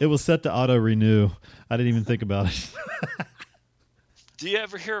 It was set to auto renew. I didn't even think about it. Do you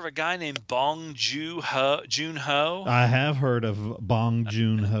ever hear of a guy named Bong Joon-ho? I have heard of Bong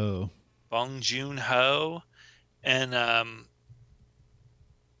Joon-ho. Bong Joon-ho, and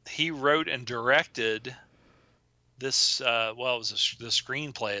he wrote and directed this. It was the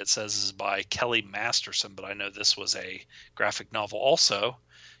screenplay. It says is by Kelly Masterson, but I know this was a graphic novel also.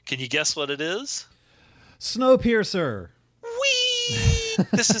 Can you guess what it is? Snowpiercer. Whee!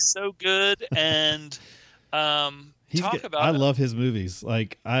 This is so good, and I love his movies.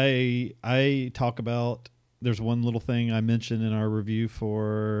 Like I talk about. There's one little thing I mentioned in our review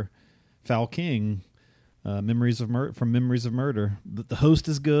for Foul King, Memories of Murder. The Host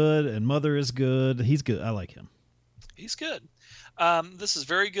is good, and Mother is good. He's good. I like him. He's good. This is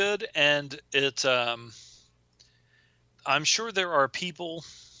very good, and it. I'm sure there are people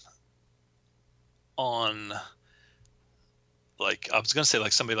on. Like I was going to say,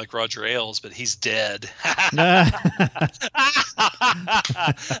 like somebody like Roger Ailes, but he's dead.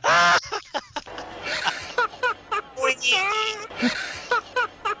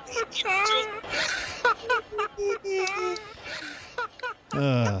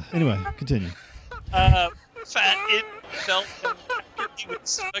 Anyway, continue. It felt he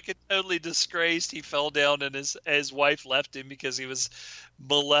was fucking totally disgraced. He fell down, and his wife left him because he was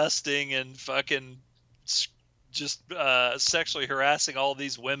molesting and fucking just sexually harassing all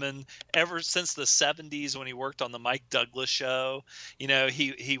these women ever since the 70s when he worked on the Mike Douglas show.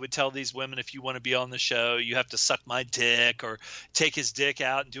 He would tell these women, if you want to be on the show, you have to suck my dick or take his dick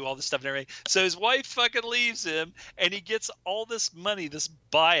out and do all this stuff and everything. So his wife fucking leaves him, and he gets all this money, this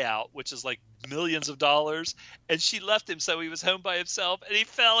buyout, which is like millions of dollars, and she left him, so he was home by himself, and he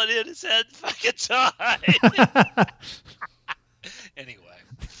fell and hit his head and fucking died. Anyway,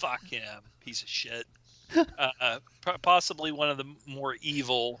 fuck him. Piece of shit. Possibly one of the more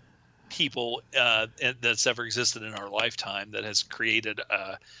evil people that's ever existed in our lifetime, that has created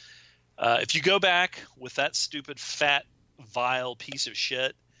if you go back with that stupid, fat, vile piece of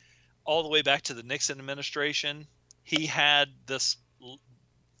shit all the way back to the Nixon administration, he had this.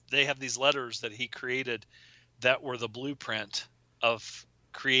 They have these letters that he created that were the blueprint of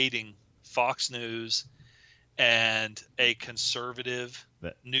creating Fox News and a conservative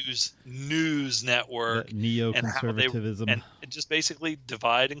news network, neoconservatism, and just basically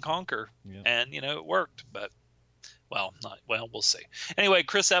divide and conquer. Yep. And it worked, but we'll see. Anyway,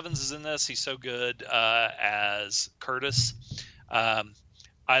 Chris Evans is in this. He's so good as Curtis.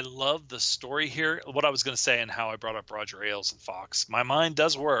 I love the story here. What I was going to say and how I brought up Roger Ailes and Fox. My mind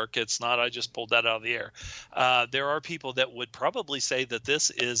does work. It's not I just pulled that out of the air. There are people that would probably say that this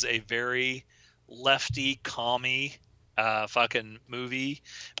is a very lefty, commie fucking movie,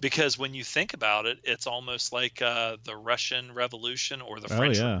 because when you think about it, it's almost like the Russian Revolution or the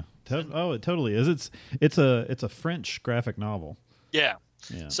French. Oh yeah, it totally is. It's a French graphic novel. Yeah.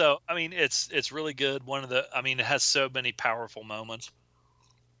 So I mean, it's really good. It has so many powerful moments.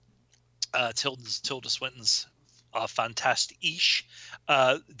 Tilda Swinton's fantastic-ish.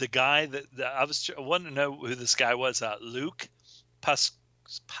 The guy that I wanted to know who this guy was. Luke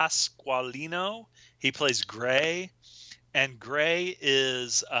Pasqualino. He plays Gray. And Gray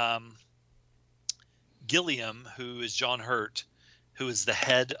is Gilliam, who is John Hurt, who is the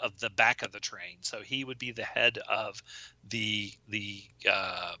head of the back of the train. So he would be the head of the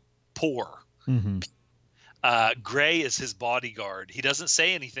poor. Mm-hmm. Gray is his bodyguard. He doesn't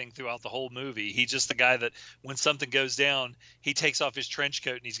say anything throughout the whole movie. He's just the guy that when something goes down, he takes off his trench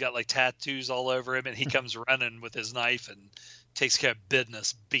coat and he's got like tattoos all over him, and he comes running with his knife and takes care of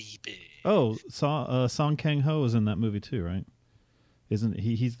business, baby. Oh, Song Kang-ho is in that movie too, right? Isn't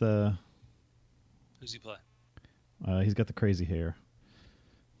he? He's the... Who's he play? He's got the crazy hair.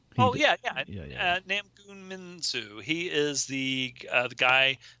 Yeah. Namgoon Minsu. He is the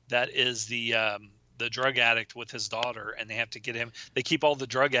guy that is the drug addict with his daughter, and they have to get him. They keep all the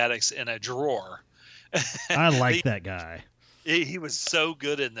drug addicts in a drawer. I like that guy. He was so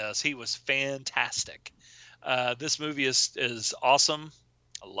good in this. He was fantastic. This movie is awesome.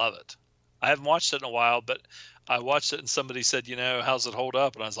 I love it. I haven't watched it in a while, but I watched it and somebody said, how's it hold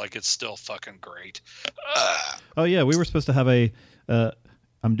up? And I was like, it's still fucking great. Oh, yeah. We were supposed to have a,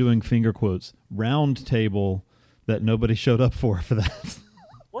 I'm doing finger quotes, round table that nobody showed up for that.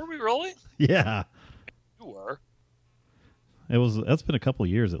 Were we really? Yeah. You were. That's been a couple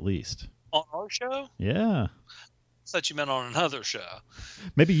years at least. On our show? Yeah. I thought you meant on another show.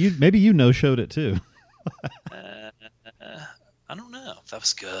 Maybe you no-showed it too. I don't know. That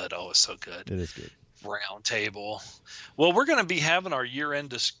was good. Oh, it was so good. It is good. Round table. Well, we're going to be having our year-end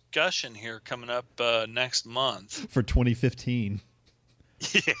discussion here coming up next month. For 2015.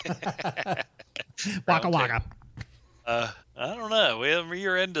 Yeah. Waka waka. I don't know. We have a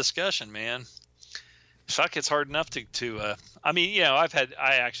year-end discussion, man. Fuck, it's hard enough to I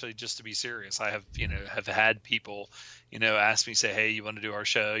actually, just to be serious, I have had people, ask me, say, hey, you want to do our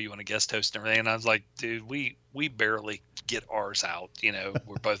show? You want to guest host and everything? And I was like, dude, we barely get ours out.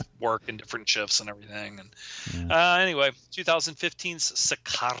 We're both working different shifts and everything. And anyway, 2015's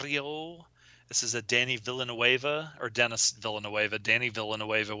Sicario. This is a Dennis Villanueva. Danny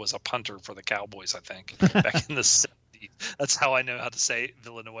Villanueva was a punter for the Cowboys, I think, back in the 70s. That's how I know how to say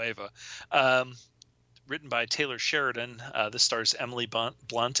Villanueva. Written by Taylor Sheridan. This stars Emily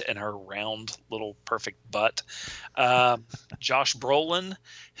Blunt and her round little perfect butt. Josh Brolin,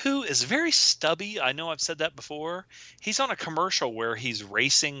 who is very stubby. I know I've said that before. He's on a commercial where he's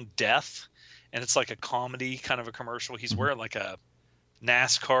racing death, and it's like a comedy kind of a commercial. He's wearing like a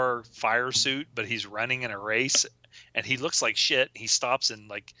NASCAR fire suit, but he's running in a race, and he looks like shit. He stops and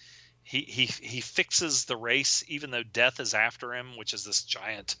like he fixes the race, even though death is after him, which is this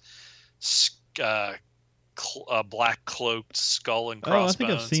giant black cloaked skull and crossbones. Oh, I think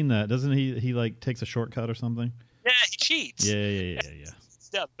I've seen that. Doesn't he like takes a shortcut or something? Yeah, he cheats. Yeah.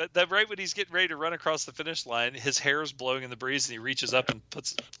 But right when he's getting ready to run across the finish line, his hair's blowing in the breeze, and he reaches up and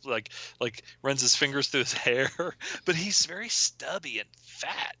puts like runs his fingers through his hair. But he's very stubby and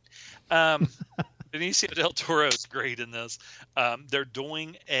fat. Benicio del Toro is great in this. They're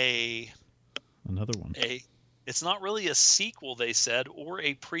doing another one. It's not really a sequel, they said, or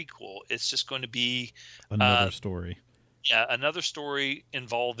a prequel. It's just going to be another story. Yeah, another story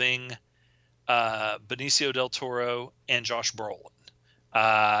involving Benicio del Toro and Josh Brolin.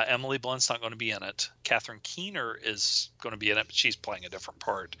 Emily Blunt's not going to be in it. Catherine Keener is going to be in it, but she's playing a different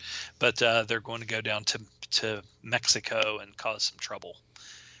part. But they're going to go down to Mexico and cause some trouble.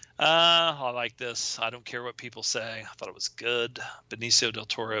 I like this. I don't care what people say. I thought it was good. Benicio del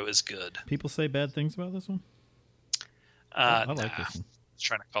Toro is good. People say bad things about this one? I like this one. It's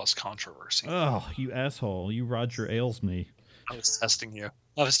trying to cause controversy. Oh, you asshole. You Roger Ailes me. I was testing you.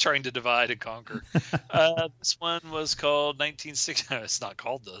 I was trying to divide and conquer. This one was called 1960. No, it's not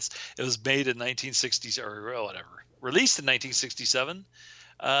called this. It was made in 1960 or whatever. Released in 1967.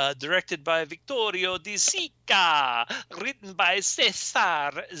 Directed by Vittorio De Sica. Written by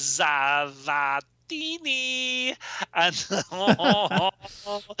Cesar Zavattini. And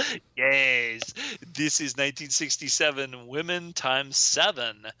yes, this is 1967 Women x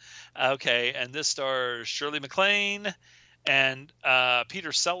 7. Okay, and this stars Shirley MacLaine and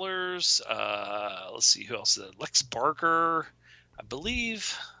Peter Sellers. Let's see who else is it. Lex Barker, I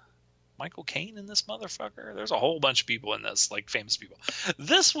believe. Michael Caine in this motherfucker. There's a whole bunch of people in this, like famous people.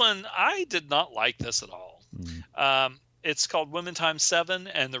 This one, I did not like this at all. It's called Women x 7,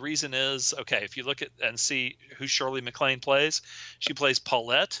 and the reason is, okay, if you look at and see who Shirley MacLaine plays, she plays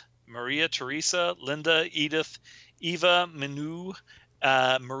Paulette, Maria Teresa, Linda, Edith, Eva, Manu,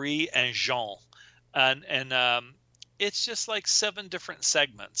 Marie, and Jean. And it's just like 7 different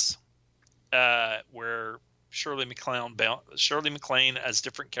segments where Shirley MacLaine as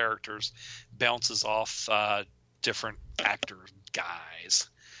different characters bounces off different actor guys.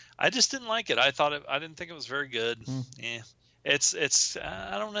 I just didn't like it. I didn't think it was very good. Yeah, it's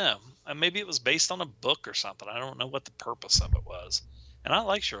I don't know. Maybe it was based on a book or something. I don't know what the purpose of it was. And I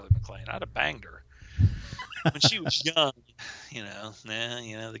like Shirley MacLaine. I'd have banged her when she was young.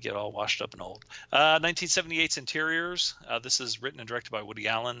 They get all washed up and old. 1978's Interiors. This is written and directed by Woody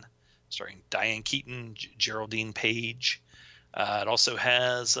Allen, starring Diane Keaton, Geraldine Page. It also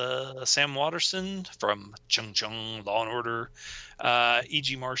has Sam Waterston from Chung Chung, Law and Order.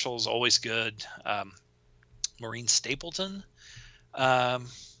 E.G. Marshall is always good. Maureen Stapleton. I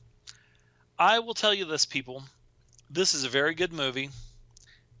will tell you this, people. This is a very good movie.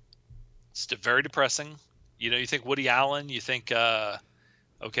 It's very depressing. You think Woody Allen. You think,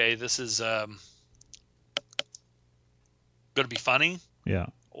 okay, this is going to be funny. Yeah.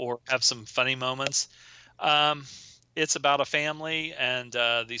 Or have some funny moments. It's about a family and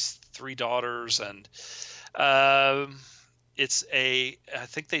these 3 daughters, and I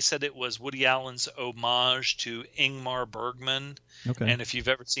think they said it was Woody Allen's homage to Ingmar Bergman. Okay. And if you've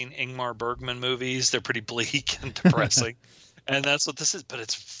ever seen Ingmar Bergman movies, they're pretty bleak and depressing. And that's what this is, but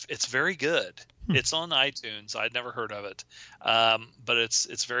it's very good. It's on iTunes. I'd never heard of it, but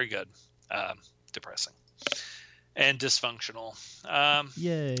it's very good. Depressing and dysfunctional.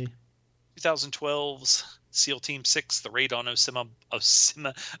 Yay! 2012's SEAL Team 6: The Raid on Osama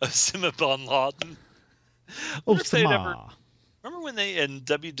bin Laden. Remember when they in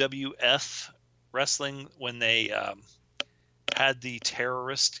WWF wrestling when they had the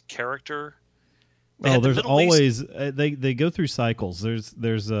terrorist character? There's always they go through cycles.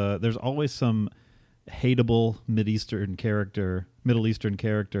 There's always some hateable Middle Eastern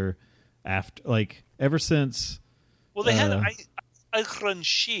character after, like, ever since. Well, they had Iron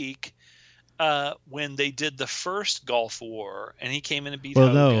Sheik when they did the first Gulf War, and he came in and beat.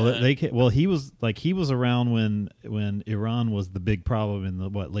 He was around when Iran was the big problem in the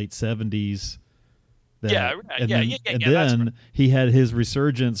late 70s. Then he had his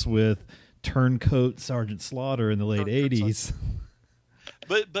resurgence with Turncoat Sergeant Slaughter in the late 80s.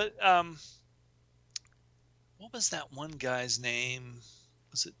 But what was that one guy's name?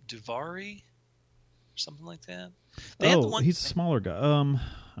 Was it Duvari or something like that? He's a smaller guy.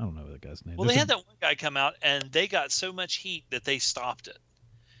 I don't know that guy's name. Well, they had that one guy come out, and they got so much heat that they stopped it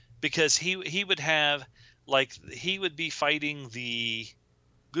because he would be fighting the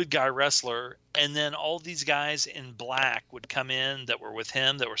good guy wrestler, and then all these guys in black would come in that were with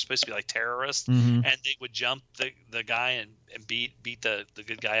him that were supposed to be like terrorists, and they would jump the guy and beat the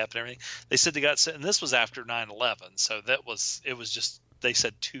good guy up and everything. They said they got, and this was after 9/11, so it was just, they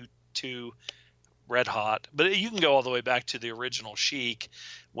said too red hot. But you can go all the way back to the original Sheik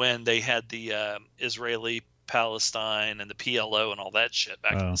when they had the Israeli Palestine and the PLO and all that shit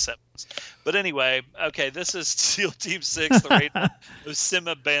back in the 70s. But anyway, okay, this is SEAL Team 6, the raid on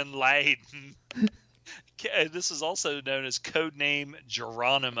Osama bin Laden. This is also known as Codename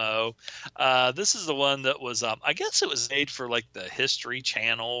Geronimo. This is the one that was, I guess it was made for like the History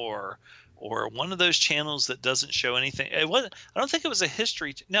Channel or one of those channels that doesn't show anything. I don't think it was a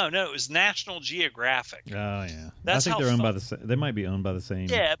History. No, it was National Geographic. Oh yeah, I think they're owned by the. They might be owned by the same.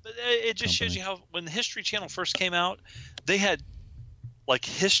 Yeah, but it just shows you how when the History Channel first came out, they had like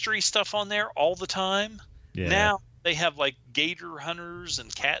history stuff on there all the time. Yeah. Now they have like gator hunters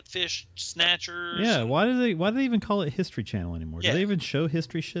and catfish snatchers. Yeah, why do they even call it History Channel anymore? Yeah. Do they even show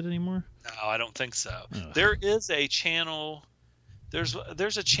history shit anymore? No, I don't think so. Ugh. There is a channel. There's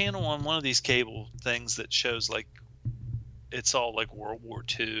a channel on one of these cable things that shows like it's all like World War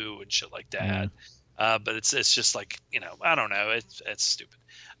II and shit like that. But it's just like, I don't know. It's stupid.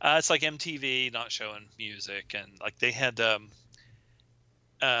 It's like MTV not showing music, and like they had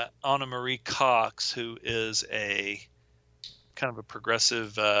Anna Marie Cox, who is a kind of a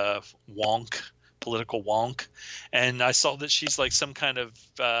progressive political wonk, and I saw that she's like some kind of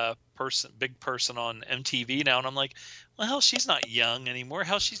big person on MTV now, and I'm like, well, hell, she's not young anymore.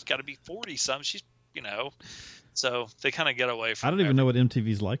 Hell, she's got to be 40-something. She's, so they kind of get away from. I don't even know what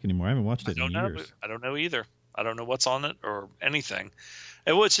MTV's like anymore. I haven't watched it in years. I don't know either. I don't know what's on it or anything.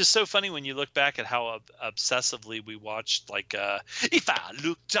 And what's just so funny when you look back at how obsessively we watched, like, if I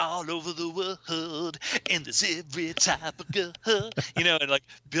looked all over the world and there's every type of girl, and like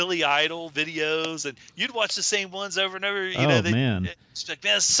Billy Idol videos, and you'd watch the same ones over and over. Man. It's like,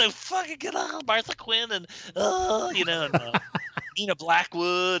 man, it's so fucking good. Martha Quinn and, Nina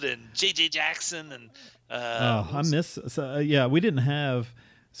Blackwood and J.J. Jackson. And I miss. We didn't have.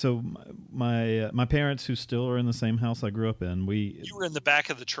 So my parents, who still are in the same house I grew up in, you were in the back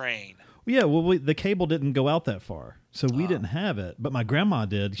of the train. Yeah, well, the cable didn't go out that far, so we didn't have it. But my grandma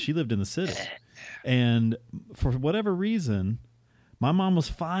did. She lived in the city, and for whatever reason, my mom was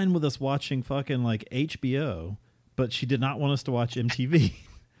fine with us watching fucking like HBO, but she did not want us to watch MTV.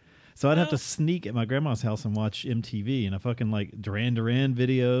 So I'd have to sneak at my grandma's house and watch MTV, and I fucking like Duran Duran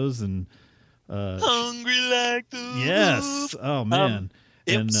videos and Hungry Like the Wolf. Yes. Oh man.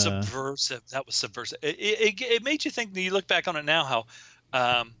 It was subversive. That was subversive. It made you think. You look back on it now,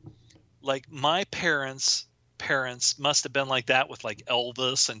 how, like my parents must have been like that with like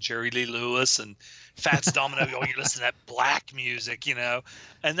Elvis and Jerry Lee Lewis and Fats Domino. Oh, you listen to that black music,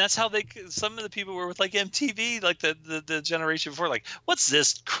 and that's how some of the people were with like MTV, like the generation before. Like, what's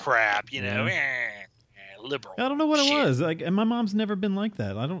this crap, liberal. I don't know what it was. Like, and my mom's never been like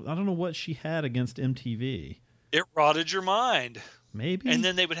that. I don't know what she had against MTV. It rotted your mind. Maybe. And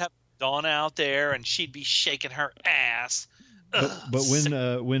then they would have Donna out there, and she'd be shaking her ass. But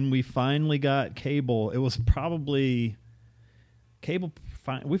when we finally got cable, it was probably cable.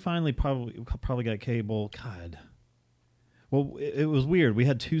 We finally probably got cable. God. Well, it was weird. We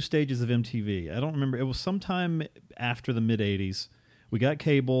had 2 stages of MTV. I don't remember. It was sometime after the mid-'80s. We got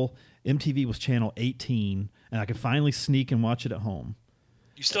cable. MTV was channel 18, and I could finally sneak and watch it at home.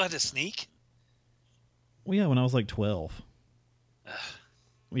 You still had to sneak? Well, yeah, when I was like 12.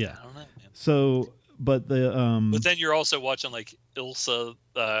 Yeah. I don't know, man. So, but the But then you're also watching like Ilsa.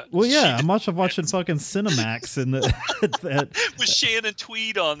 Well, yeah, I'm watching fucking Cinemax and with Shannon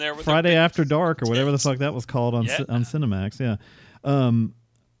Tweed on there. With Friday After Dark or whatever the fuck that was called on Cinemax. Yeah.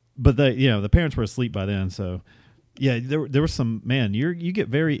 But the parents were asleep by then, so yeah, there was some, man. You get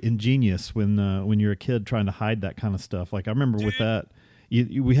very ingenious when you're a kid trying to hide that kind of stuff. Like I remember with that,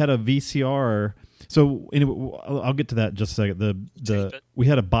 we had a VCR. So anyway, I'll get to that in just a second. We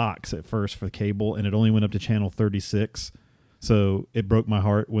had a box at first for the cable, and it only went up to channel 36. So it broke my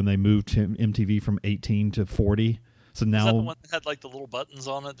heart when they moved to MTV from 18 to 40. So now, was that the one that had like the little buttons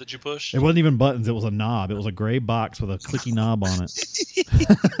on it that you push? It wasn't even buttons. It was a knob. It was a gray box with a clicky knob on it.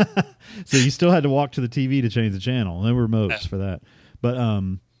 So you still had to walk to the TV to change the channel. There were remotes for that.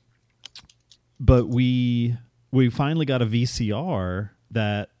 But we finally got a VCR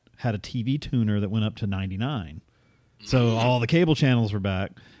that had a TV tuner that went up to 99. So all the cable channels were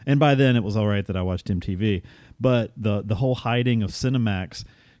back. And by then it was all right that I watched MTV. But the whole hiding of Cinemax,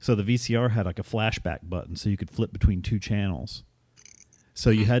 so the VCR had like a flashback button so you could flip between 2 channels.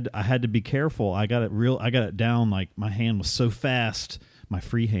 So I had to be careful. I got it down, like my hand was so fast, my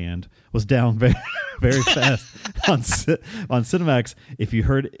free hand was down very very fast on Cinemax. If you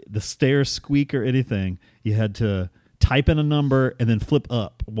heard the stairs squeak or anything, you had to type in a number and then flip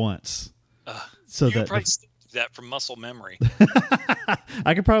up once. You could probably still do that from muscle memory.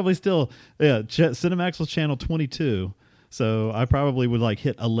 I could probably still, Cinemax was channel 22, so I probably would like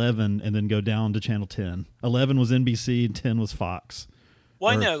hit 11 and then go down to channel 10. 11 was NBC and 10 was Fox.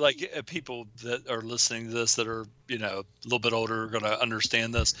 Well, I know, like people that are listening to this that are, a little bit older are going to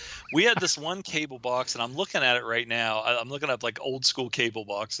understand this. We had this one cable box, and I'm looking at it right now. I'm looking up like old school cable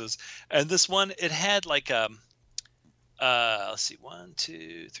boxes, and this one, it had like let's see, 1,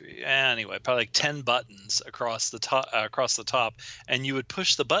 2, 3. Anyway, probably like 10 buttons across the top, and you would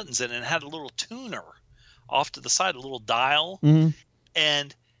push the buttons in, and it had a little tuner off to the side, a little dial,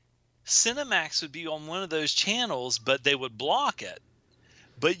 and Cinemax would be on one of those channels, but they would block it.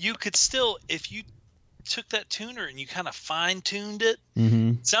 But you could still, if you took that tuner and you kind of fine-tuned it,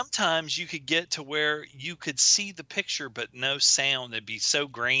 sometimes you could get to where you could see the picture but no sound. It'd be so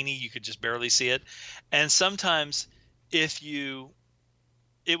grainy you could just barely see it. And sometimes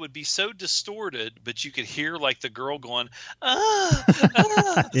it would be so distorted, but you could hear like the girl going,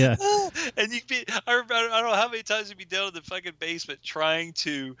 yeah. And I don't know how many times you'd be down in the fucking basement trying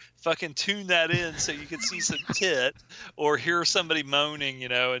to fucking tune that in so you could see some tit or hear somebody moaning,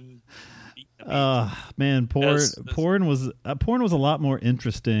 and. Man, porn was a lot more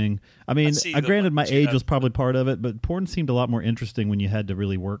interesting. I mean, granted, my age was probably part of it, but porn seemed a lot more interesting when you had to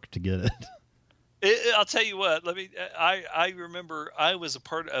really work to get it. I'll tell you what. I remember I was a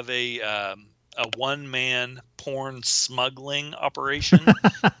part of a one-man porn smuggling operation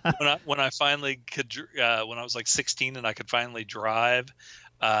when I finally could. When I was like 16 and I could finally drive.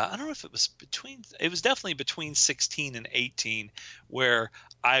 I don't know if it was definitely between 16 and 18, where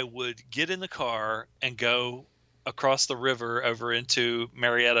I would get in the car and go across the river over into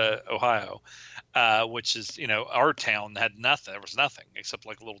Marietta, Ohio, which is, our town had nothing. There was nothing except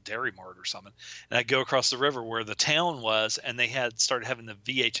like a little Dairy Mart or something. And I'd go across the river where the town was, and they had started having the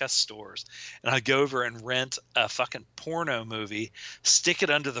VHS stores. And I'd go over and rent a fucking porno movie, stick it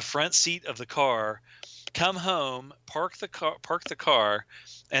under the front seat of the car, come home, park the car,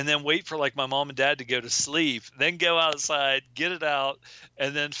 and then wait for like my mom and dad to go to sleep, then go outside, get it out,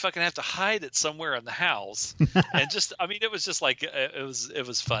 and then fucking have to hide it somewhere in the house. And it was just like it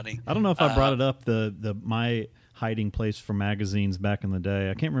was funny. I don't know if I brought it up, my hiding place for magazines back in the day.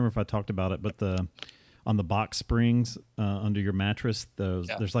 I can't remember if I talked about it, but on the box springs under your mattress,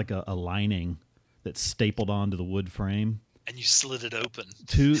 there's like a lining that's stapled onto the wood frame. And you slid it open.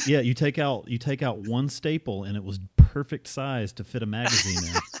 You take out one staple, and it was perfect size to fit a magazine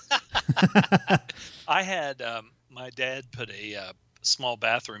in. I had my dad put a small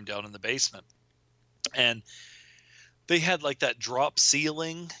bathroom down in the basement, and they had like that drop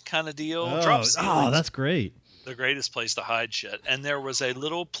ceiling kind of deal. That's great. The greatest place to hide shit. And there was a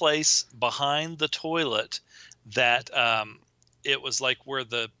little place behind the toilet that it was like where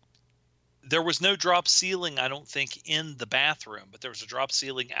there was no drop ceiling, I don't think, in the bathroom, but there was a drop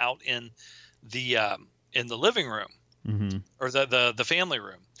ceiling out in the living room or the family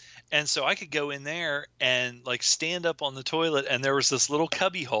room. And so I could go in there and like stand up on the toilet, and there was this little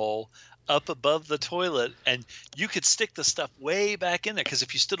cubby hole up above the toilet, and you could stick the stuff way back in there, because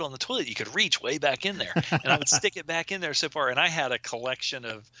if you stood on the toilet, you could reach way back in there. And I would stick it back in there so far, and I had a collection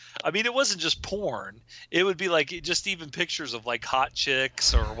of, I mean, it wasn't just porn. It would be like just even pictures of like hot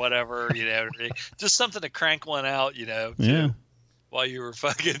chicks or whatever, you know, just something to crank one out, you know, while you were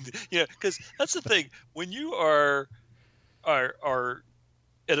fucking, you know, because that's the thing. When you are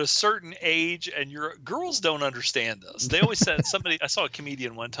at a certain age, and your girls don't understand this. They always said, I saw a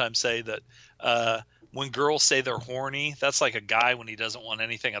comedian one time say that when girls say they're horny, that's like a guy when he doesn't want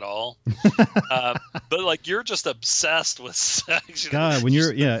anything at all. But like, you're just obsessed with sex. God, when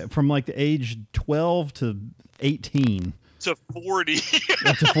you're from like the age 12 to 18 to 40.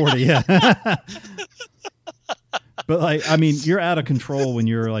 To 40, yeah. But like, I mean, you're out of control when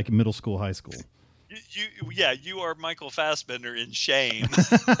you're like middle school, high school. You are Michael Fassbender in Shame,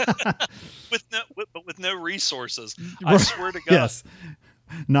 with no resources. I swear to God, yes,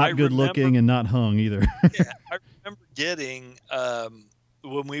 not good looking and not hung either. Yeah, I remember getting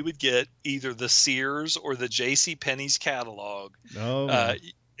when we would get either the Sears or the J.C. Penney's catalog. Oh,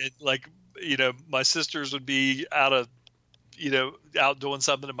 like, you know, my sisters would be out doing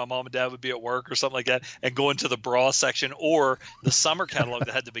something, and my mom and dad would be at work or something like that, and go into the bra section or the summer catalog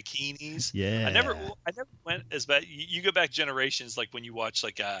that had the bikinis. Yeah, I never went as bad. You go back generations, like when you watch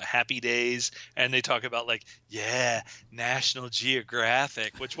like Happy Days, and they talk about like National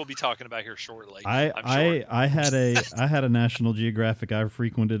Geographic, which we'll be talking about here shortly. I had a National Geographic I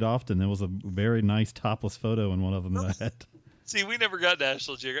frequented often. There was a very nice topless photo in one of them that I had. See, we never got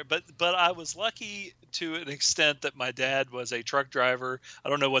National Geographic, but I was lucky to an extent that my dad was a truck driver. I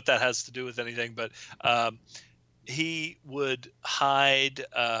don't know what that has to do with anything, but he would hide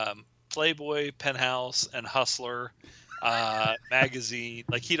Playboy, Penthouse, and Hustler magazine.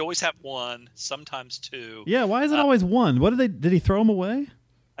 Like, he'd always have one, sometimes two. Yeah, why is it always one? What did he throw them away?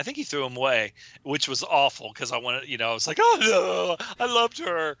 I think he threw them away, which was awful because I wanted, you know, I was like, oh no, I loved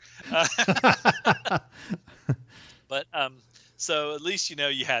her. But so at least, you know,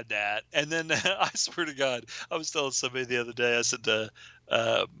 you had that. And then I swear to God, I was telling somebody the other day, I said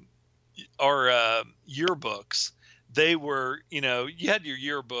our yearbooks, they were, you know, you had your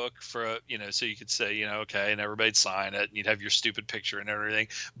yearbook for, you know, so you could say, you know, okay, and everybody'd sign it, and you'd have your stupid picture and everything.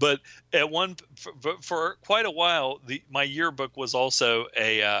 But for quite a while, my yearbook was also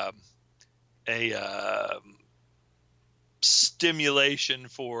a stimulation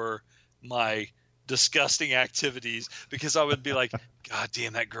for my disgusting activities, because I would be like, God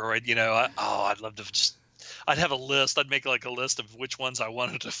damn that girl, you know, I'd love to just, I'd have a list. I'd make like a list of which ones I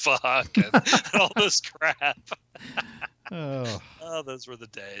wanted to fuck and all this crap. Oh, those were the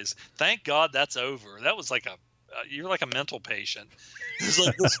days. Thank God that's over. That was like you're like a mental patient. It's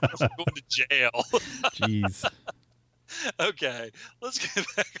like this going to jail. Jeez. Okay, let's get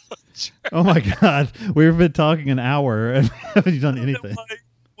back on track. Oh my God, we've been talking an hour and haven't done anything.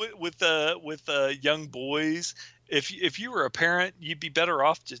 With young boys, if you were a parent, you'd be better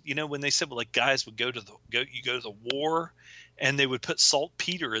off just, you know, when they said, well, like, guys would go to the war, and they would put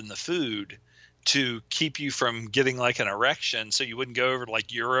saltpeter in the food to keep you from getting like an erection, so you wouldn't go over to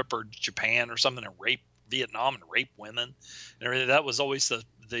like Europe or Japan or something and rape Vietnam and rape women and everything. That was always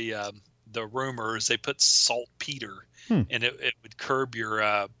the rumors. They put saltpeter and it would curb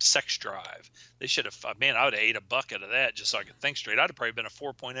your sex drive. They should have, man, I would have ate a bucket of that just so I could think straight. I'd have probably been a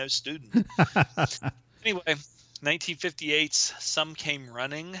 4.0 student. Anyway, 1958's Some Came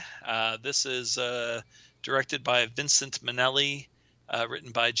Running. This is directed by Vincent Minnelli,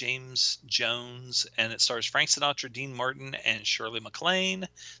 written by James Jones, and it stars Frank Sinatra, Dean Martin, and Shirley MacLaine.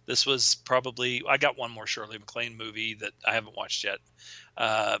 This was probably, I got one more Shirley MacLaine movie that I haven't watched yet,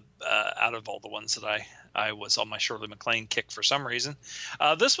 out of all the ones that I was on my Shirley MacLaine kick for some reason.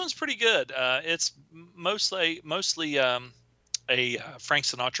 This one's pretty good. It's mostly a Frank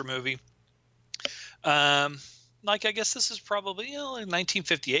Sinatra movie. Like, I guess this is probably, you know, in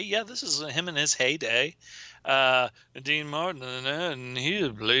 1958. Yeah, this is him in his heyday. Dean Martin, and he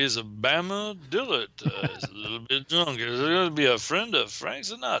plays a Bama Dillard. He's a little bit drunk. He's going to be a friend of Frank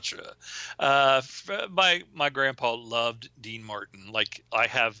Sinatra. My grandpa loved Dean Martin. Like, I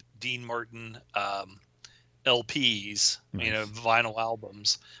have Dean Martin LPs, nice. You know, vinyl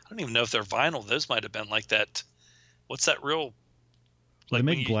albums. I don't even know if they're vinyl. Those might have been like that. What's that real? Like,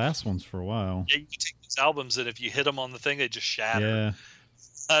 they made glass ones for a while. Yeah, you can take the these albums that if you hit them on the thing, they just shatter. Yeah.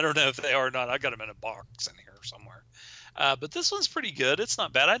 I don't know if they are or not. I got them in a box in here somewhere. But this one's pretty good. It's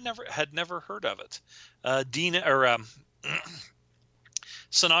not bad. I had never heard of it.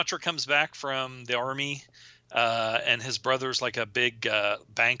 Sinatra comes back from the army, and his brother's like a big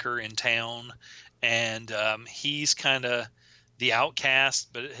banker in town, and he's kind of the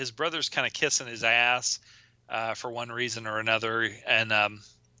outcast, but his brother's kind of kissing his ass for one reason or another, and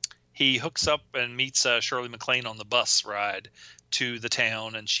he hooks up and meets Shirley MacLaine on the bus ride to the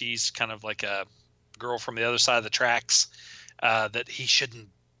town, and she's kind of like a girl from the other side of the tracks that he shouldn't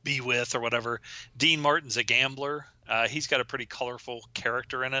be with or whatever. Dean Martin's a gambler. He's got a pretty colorful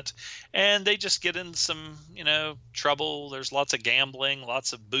character in it, and they just get in some, trouble. There's lots of gambling,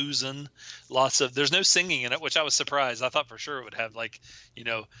 lots of boozing, there's no singing in it, which I was surprised. I thought for sure it would have what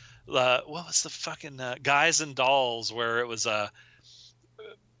was the fucking Guys and Dolls, where it was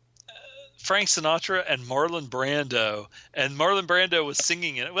Frank Sinatra and Marlon Brando was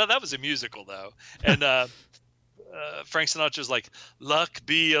singing in it. Well, that was a musical though. And Frank Sinatra's like, "Luck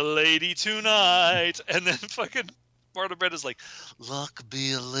be a lady tonight." And then fucking Marlon Brando's like, "Luck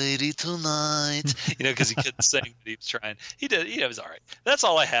be a lady tonight." Because he couldn't sing, but he was trying. He did. It was all right. That's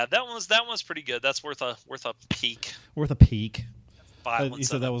all I had. That one's pretty good. That's worth a peek. Worth a peek. You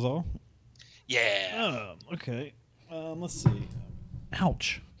said that was all? Yeah. Oh, okay. Let's see.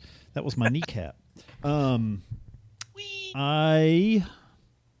 Ouch. That was my kneecap. I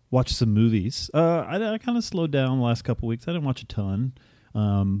watched some movies. I kind of slowed down the last couple weeks. I didn't watch a ton,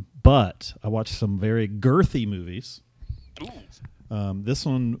 but I watched some very girthy movies. This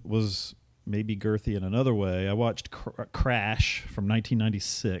one was maybe girthy in another way. I watched Crash from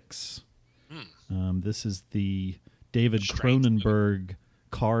 1996. This is the David Cronenberg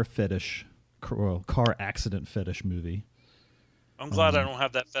car accident fetish movie. I'm glad I don't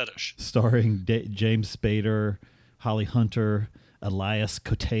have that fetish. Starring James Spader, Holly Hunter, Elias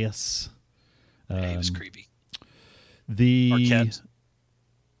Koteas. He was creepy. Arquette.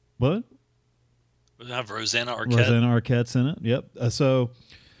 What? We have Rosanna Arquette. Rosanna Arquette's in it. Yep.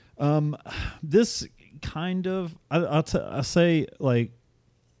 This kind of, I'll say, like,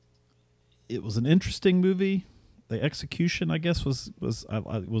 it was an interesting movie. The execution, I guess, was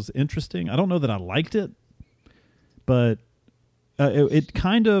interesting. I don't know that I liked it, but it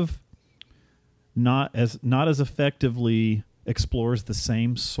kind of not as effectively explores the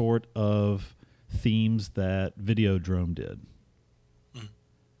same sort of themes that Videodrome did.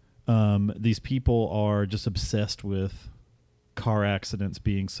 These people are just obsessed with car accidents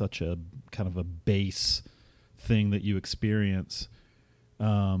being such a kind of a base thing that you experience.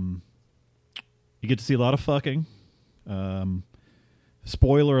 You get to see a lot of fucking.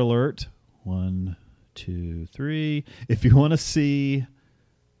 Spoiler alert. 1, 2, 3. If you want to see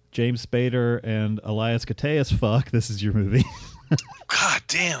James Spader and Elias Koteas fuck, this is your movie. God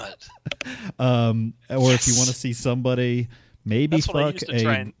damn it. Or if you want to see somebody maybe fuck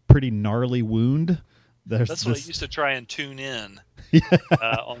a pretty gnarly wound. That's what I used to try and tune in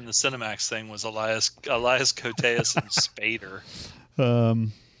on the Cinemax thing, was Elias Koteas and Spader.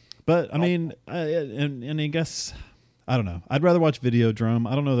 But I mean, and I guess, I don't know. I'd rather watch Videodrome.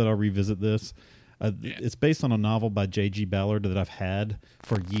 I don't know that I'll revisit this. It's based on a novel by J.G. Ballard that I've had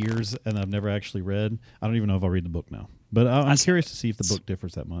for years and I've never actually read. I don't even know if I'll read the book now. But I'm curious to see if the book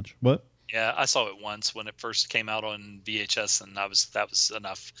differs that much. What? Yeah, I saw it once when it first came out on VHS, and that was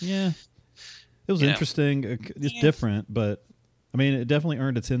enough. Yeah, it was interesting. It's different, but I mean, it definitely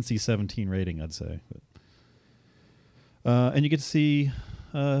earned its NC-17 rating, I'd say. But, and you get to see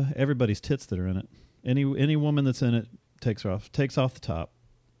everybody's tits that are in it. Any woman that's in it takes off the top.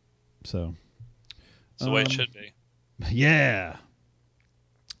 So it's the way it should be. Yeah.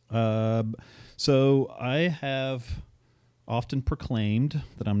 So I have often proclaimed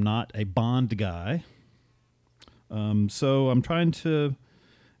that I'm not a Bond guy. So I'm trying to,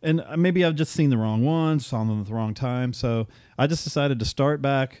 and maybe I've just seen the wrong ones, saw them at the wrong time. So I just decided to start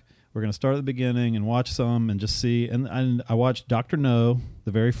back. We're going to start at the beginning and watch some and just see. And I watched Dr. No,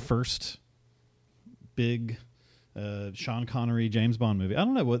 the very first big Sean Connery James Bond movie. I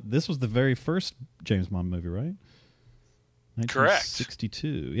don't know this was the very first James Bond movie, right? Correct.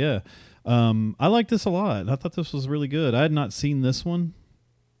 1962. Yeah. I like this a lot. I thought this was really good. I had not seen this one.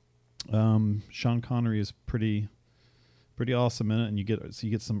 Sean Connery is pretty awesome in it, and you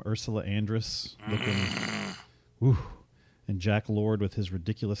get some Ursula Andress looking, woo, and Jack Lord with his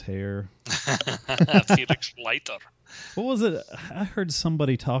ridiculous hair. Felix Leiter. What was it? I heard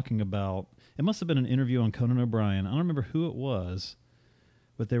somebody talking about. It must have been an interview on Conan O'Brien. I don't remember who it was,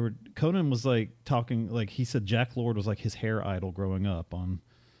 but Conan was like talking, like he said Jack Lord was like his hair idol growing up on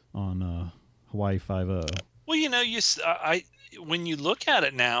Hawaii 5-0. Well, when you look at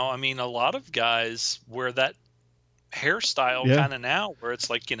it now, I mean, a lot of guys wear that hairstyle kind of now, where it's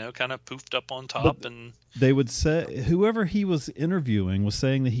like, kind of poofed up on top, and they would say whoever he was interviewing was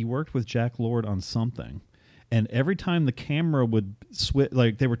saying that he worked with Jack Lord on something, and every time the camera would switch,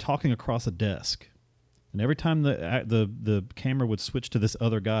 like they were talking across a desk, and every time the camera would switch to this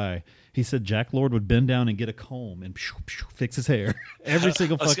other guy, he said Jack Lord would bend down and get a comb and fix his hair every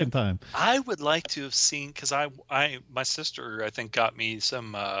single fucking time. I would like to have seen, because my sister, I think, got me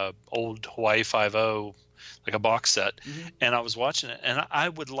some old Hawaii 5-0, like a box set, and I was watching it, and I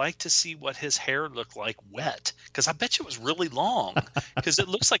would like to see what his hair looked like wet, because I bet you it was really long, because it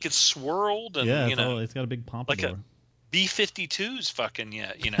looks like it's swirled, and it's got a big pompadour, like a B-52's fucking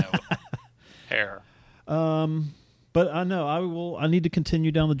hair. But I know I need to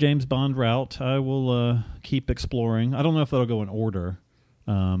continue down the James Bond route. I will keep exploring. I don't know if that'll go in order,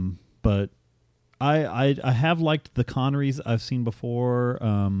 but I have liked the Connerys I've seen before.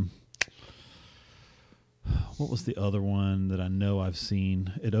 What was the other one that I know I've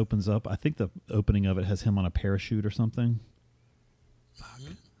seen? It opens up. I think the opening of it has him on a parachute or something.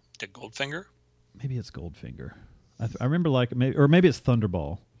 The Goldfinger? Maybe it's Goldfinger. I remember maybe it's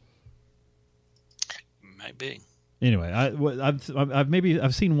Thunderball. Might be. Anyway,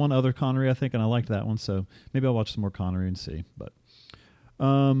 I've seen one other Connery, I think, and I liked that one. So maybe I'll watch some more Connery and see. But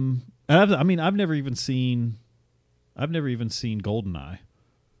I've never even seen Goldeneye.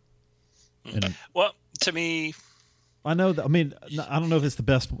 Well, to me, I know that. I mean, I don't know if it's the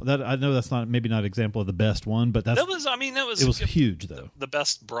best. I know that's not maybe not an example of the best one, but it was huge though. The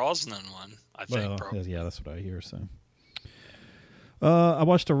best Brosnan one, I think. Well, yeah, that's what I hear. So, I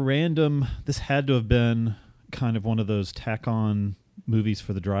watched a random. This had to have been kind of one of those tack-on movies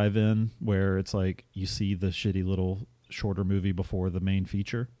for the drive-in, where it's like you see the shitty little shorter movie before the main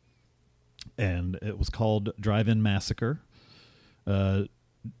feature, and it was called Drive-In Massacre.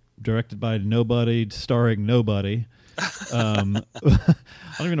 Directed by nobody, starring nobody. I don't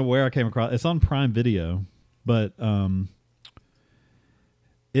even know where I came across. It's on Prime Video, but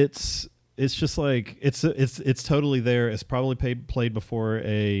it's just like it's totally there. It's probably played before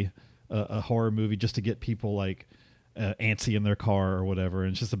a horror movie just to get people like antsy in their car or whatever.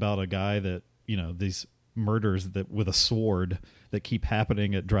 And it's just about a guy that these murders that with a sword that keep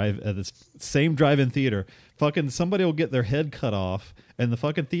happening at this same drive-in theater. Fucking somebody will get their head cut off, and the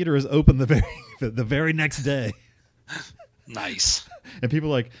fucking theater is open the very next day. Nice. And people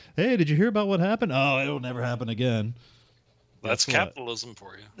are like, hey, did you hear about what happened? Oh, it'll never happen again. That's capitalism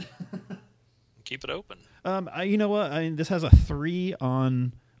for you. Keep it open. You know what? I mean, this has a 3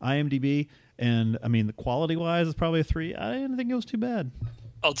 on IMDb, and I mean, the quality-wise, it's probably a 3. I didn't think it was too bad.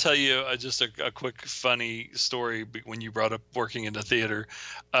 I'll tell you just a quick funny story when you brought up working in the theater.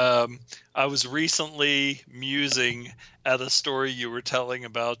 I was recently musing at a story you were telling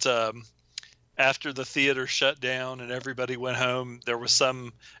about after the theater shut down and everybody went home. There was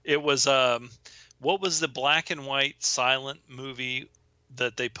what was the black and white silent movie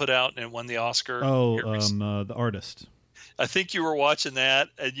that they put out and won the Oscar? The Artist. I think you were watching that,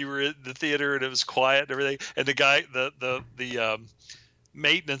 and you were in the theater, and it was quiet and everything. And the guy, the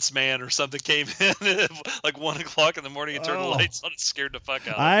maintenance man or something came in at like 1 o'clock in the morning and turned the lights on and scared the fuck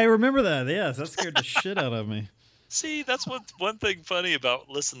out of me. I remember that. Yes, that scared the shit out of me. See, that's one thing funny about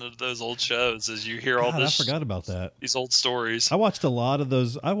listening to those old shows is you hear all this. I forgot about that. These old stories. I watched a lot of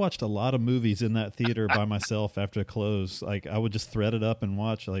those. I watched a lot of movies in that theater by myself after it closed. Like I would just thread it up and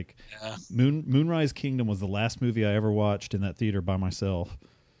watch. Like Moonrise Kingdom was the last movie I ever watched in that theater by myself.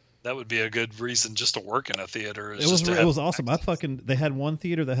 That would be a good reason just to work in a theater. It was awesome. They had one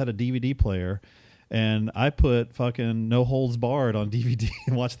theater that had a DVD player, and I put fucking No Holds Barred on DVD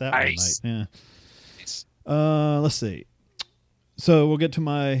and watched that one night. Yeah. Nice. Let's see. So we'll get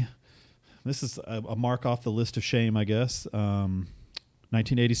to this is a mark off the list of shame, I guess.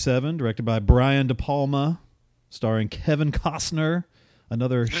 1987, directed by Brian De Palma, starring Kevin Costner,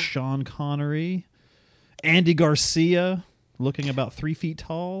 another Sean Connery, Andy Garcia, looking about 3 feet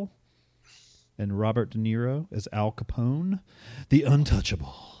tall, and Robert De Niro as Al Capone, The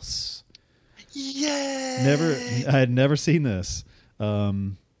Untouchables. Yay! I had never seen this,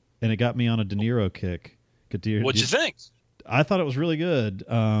 and it got me on a De Niro kick. What'd you think? I thought it was really good.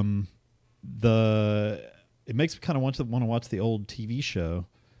 It makes me kind of want to watch the old TV show.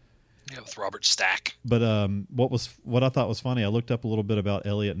 Yeah, with Robert Stack. But what I thought was funny, I looked up a little bit about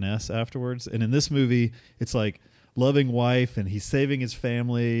Elliot Ness afterwards, and in this movie, it's like loving wife, and he's saving his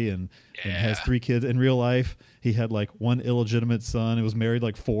family, and has 3 kids. In real life, he had like 1 illegitimate son. He was married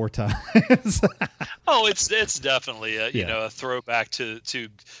like 4 times. Oh, it's definitely a throwback to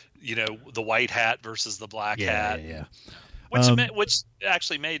the white hat versus the black hat. Yeah. Which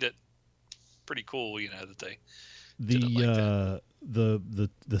actually made it pretty cool, that they did it like that.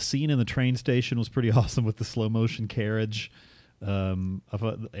 The scene in the train station was pretty awesome with the slow motion carriage. I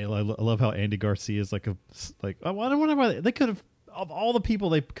love how Andy Garcia is I wonder why they could have, of all the people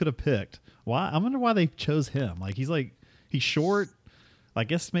they could have picked. Why? I wonder why they chose him. He's short. I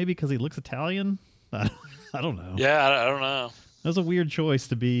guess maybe because he looks Italian. I don't know. Yeah, I don't know. That was a weird choice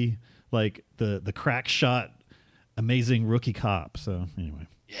to be like the crack shot, amazing rookie cop. So anyway.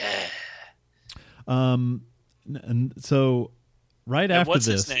 Yeah. And so after what's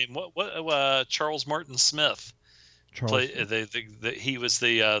this, his name? What Charles Martin Smith. He was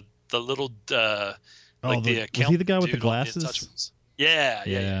the little the accountant. Was he the guy with the glasses?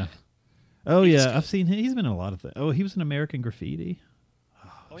 Yeah. Oh yeah, I've seen him. He's been in a lot of things. Oh, he was in American Graffiti.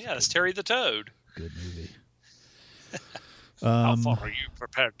 Oh yeah, that's Terry the Toad. Good movie. How far are you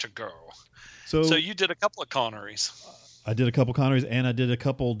prepared to go? So you did a couple of Connerys. I did a couple Connerys, and I did a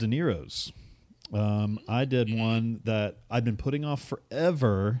couple De Niros. I did one that I've been putting off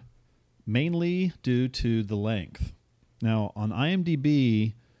forever, mainly due to the length. Now, on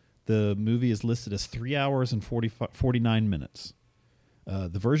IMDb, the movie is listed as 3 hours and 49 minutes.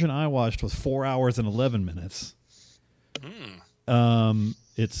 The version I watched was 4 hours and 11 minutes.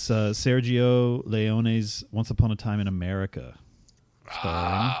 It's Sergio Leone's Once Upon a Time in America,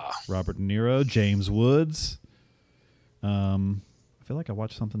 starring Robert De Niro, James Woods. I feel like I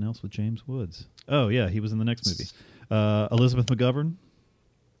watched something else with James Woods. Oh, yeah, he was in the next movie. Elizabeth McGovern.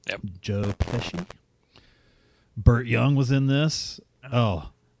 Yep. Joe Pesci. Burt Young was in this. Oh,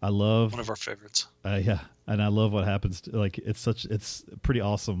 I love... One of our favorites. Yeah, and I love what happens. It's pretty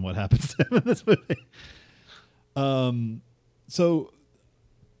awesome what happens to him in this movie. So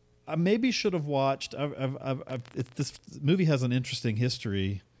I maybe should have watched... this movie has an interesting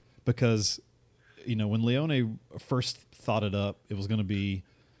history because... when Leone first thought it up, it was going to be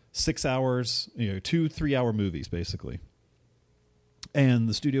 6 hours, 2 3-hour movies, basically. And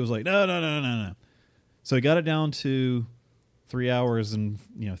the studio was like, no. So he got it down to 3 hours and,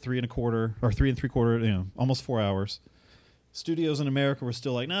 3 1/4 or 3 3/4, almost 4 hours. Studios in America were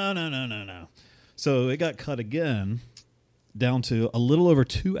still like, no. So it got cut again down to a little over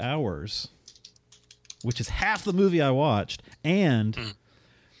 2 hours, which is half the movie I watched. And...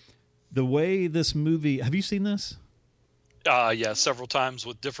 the way this movie... Have you seen this? Yeah, several times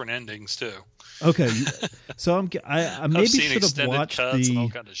with different endings, too. Okay. So I maybe should have watched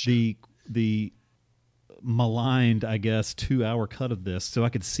the maligned, I guess, 2 hour cut of this so I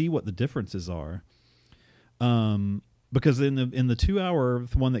could see what the differences are. Because in the 2 hour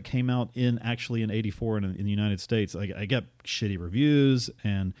one that came out in 84 in the United States, I got shitty reviews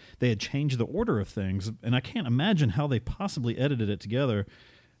and they had changed the order of things. And I can't imagine how they possibly edited it together.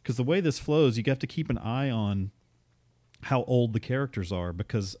 Because the way this flows, you have to keep an eye on how old the characters are,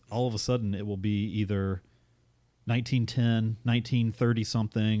 because all of a sudden it will be either 1910,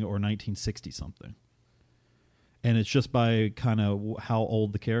 1930-something, or 1960-something. And it's just by kind of how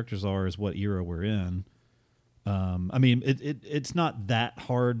old the characters are is what era we're in. It's not that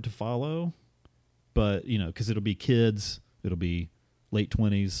hard to follow, but, because it'll be kids, it'll be late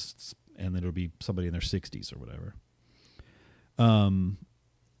 20s, and then it'll be somebody in their 60s or whatever.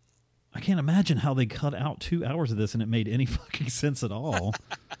 I can't imagine how they cut out 2 hours of this and it made any fucking sense at all.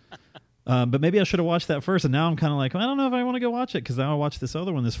 But maybe I should have watched that first. And now I'm kind of like, I don't know if I want to go watch it, because now I watched this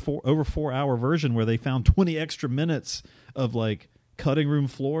other one, this over 4 hour version where they found 20 extra minutes of cutting room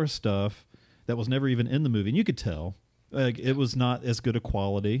floor stuff that was never even in the movie. And you could tell it was not as good a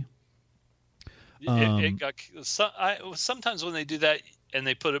quality. Sometimes when they do that and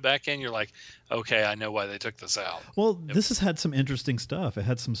they put it back in, you're like, okay, I know why they took this out. Well, this has had some interesting stuff. It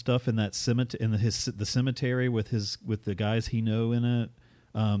had some stuff in that the cemetery with the guys he know in it.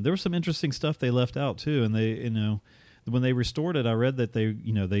 There was some interesting stuff they left out too. And they, when they restored it, I read that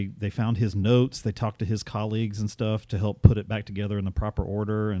they found his notes. They talked to his colleagues and stuff to help put it back together in the proper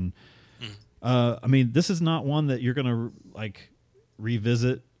order. And this is not one that you're going to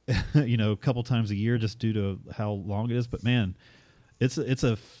revisit a couple times a year just due to how long it is. But man, it's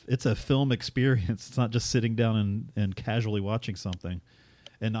a film experience. It's not just sitting down and casually watching something.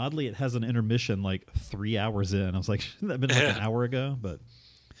 And oddly, it has an intermission 3 hours in. I was like, shouldn't that have been an hour ago? But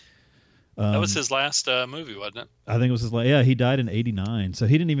that was his last movie, wasn't it? I think it was his last. Yeah, he died in 1989, so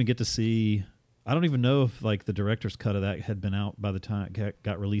he didn't even get to see. I don't even know if the director's cut of that had been out by the time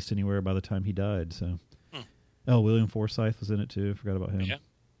got released anywhere by the time he died. So, William Forsythe was in it too. Forgot about him. Yeah.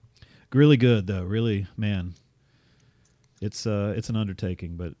 Really good though. Really, man. It's an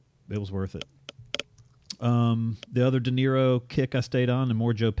undertaking, but it was worth it. The other De Niro kick I stayed on, and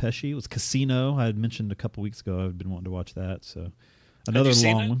more Joe Pesci, was Casino. I had mentioned a couple weeks ago. I've been wanting to watch that. So another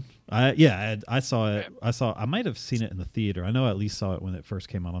long one. I saw it. I might have seen it in the theater. I know I at least saw it when it first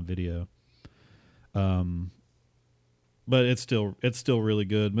came out on video. But it's still really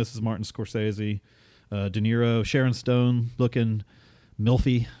good. Mrs. Martin Scorsese, De Niro, Sharon Stone looking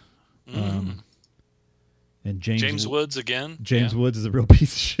milfy. And James Woods again. James Woods is a real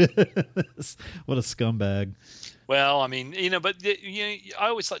piece of shit. What a scumbag. Well, I mean, but I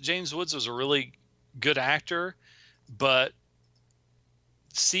always thought James Woods was a really good actor, but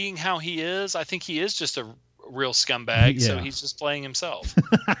seeing how he is, I think he is just a real scumbag. Yeah. So he's just playing himself.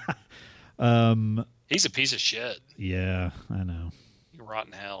 He's a piece of shit. Yeah, I know. You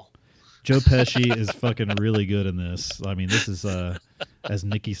rotten hell. Joe Pesci is fucking really good in this. I mean, this is as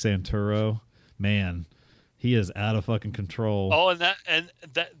Nicky Santoro. Man, he is out of fucking control. Oh, and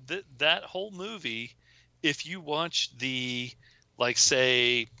that whole movie, if you watch the, like,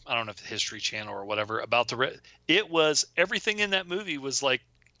 say, I don't know if the History Channel or whatever about it was, everything in that movie was like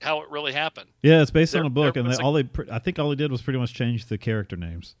how it really happened. Yeah, it's based on a book, and I think all they did was pretty much change the character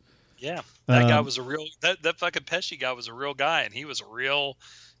names. Yeah, that guy was a real that fucking Pesci guy was a real guy, and he was a real,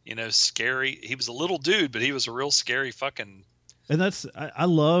 scary. He was a little dude, but he was a real scary fucking. And that's I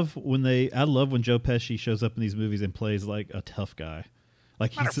love when Joe Pesci shows up in these movies and plays like a tough guy,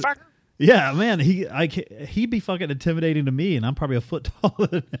 like motherfucker. Yeah, man, he'd be fucking intimidating to me, and I'm probably a foot taller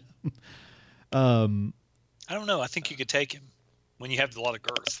than him. I don't know. I think you could take him when you have a lot of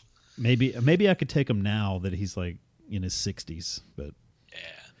girth. Maybe I could take him now that he's like in his 60s, but yeah.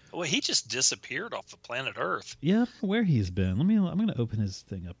 Well, he just disappeared off the planet Earth. Yeah, I don't know where he's been. I'm going to open his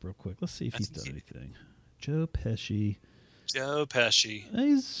thing up real quick. Let's see if he's done anything. Joe Pesci.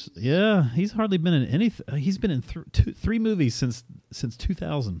 He's hardly been in anything. He's been in three movies since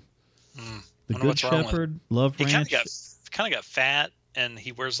 2000. The Good Shepherd, Love Ranch. He kind of got fat, and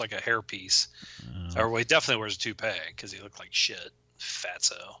he wears like a hairpiece. Or he definitely wears a toupee because he looked like shit.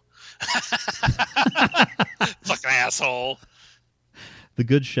 Fatso. Fucking asshole. The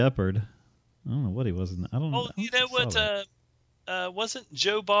Good Shepherd. I don't know what he was in. I don't know. Oh, you know what? Wasn't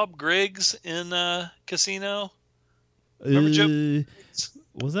Joe Bob Griggs in Casino? Remember Joe?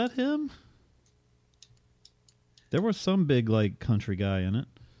 Was that him? There was some big like country guy in it.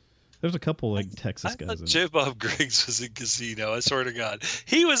 There's a couple like Texas guys in it. Joe Bob Griggs was in Casino. I swear to God,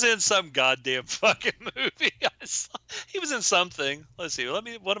 he was in some goddamn fucking movie. He was in something. Let's see.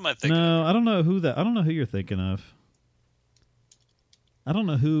 What am I thinking? No, I don't know who you're thinking of. I don't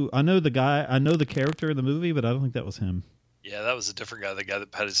know who. I know the guy. I know the character in the movie, but I don't think that was him. Yeah, that was a different guy. The guy that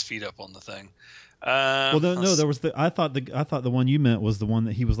had his feet up on the thing. There was the. I thought the one you meant was the one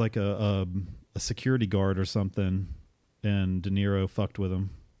that he was like a security guard or something, and De Niro fucked with him.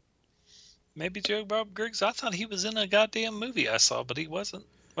 Maybe Joe Bob Griggs. I thought he was in a goddamn movie I saw, but he wasn't.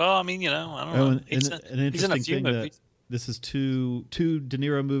 Well, I mean, I don't know. He's in a few movies. This is two De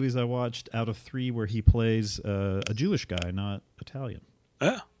Niro movies I watched out of 3 where he plays a Jewish guy, not Italian.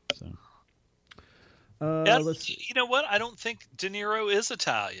 Yeah. So. You know what? I don't think De Niro is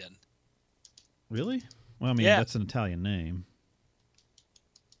Italian. Really? Well, I mean, that's an Italian name.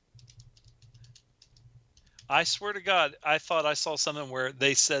 I swear to God, I thought I saw something where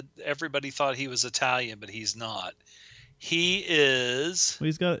they said everybody thought he was Italian, but he's not. He is.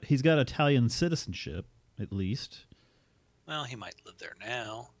 Well, he's got Italian citizenship, at least. Well, he might live there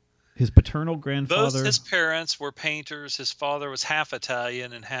now. His paternal grandfather. Both his parents were painters. His father was half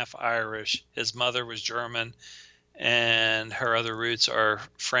Italian and half Irish. His mother was German, and her other roots are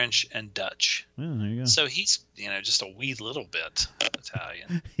French and Dutch. Oh, there you go. So he's just a wee little bit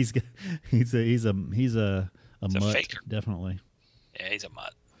Italian. he's a mutt, faker. Definitely. Yeah, he's a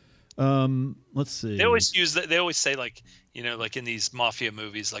mutt. Let's see. They always use that. They always say like in these mafia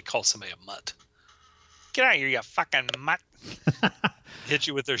movies, like call somebody a mutt. Get out of here, you fucking mutt. Hit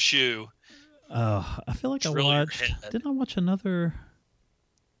you with their shoe. I feel like didn't I watch another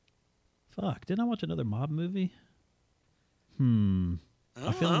mob movie? I'm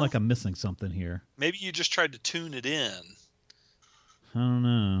feeling like I'm missing something here. Maybe you just tried to tune it in. I don't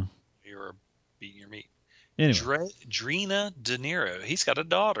know. You were beating your meat. Anyway. Drina De Niro. He's got a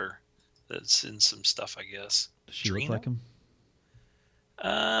daughter that's in some stuff, I guess. Does she look like him?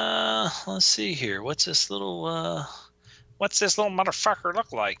 Let's see here. What's this little motherfucker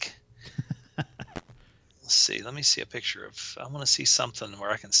look like? Let's see. Let me see a picture of. I want to see something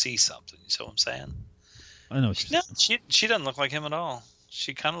where I can see something. You see what I'm saying? I know what you're saying. She doesn't look like him at all.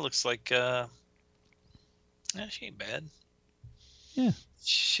 She kind of looks like. She ain't bad. Yeah.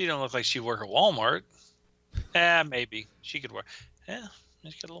 She don't look like she'd work at Walmart. Maybe she could work. Yeah,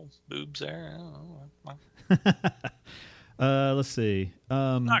 He's got little boobs there. Let's see.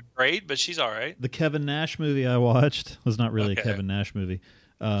 Not great, but she's all right. The Kevin Nash movie I watched was not really a Kevin Nash movie.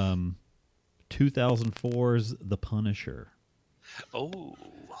 2004's The Punisher. Oh.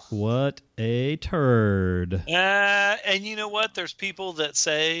 What a turd. And you know what? There's people that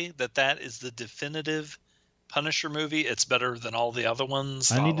say that is the definitive Punisher movie. It's better than all the other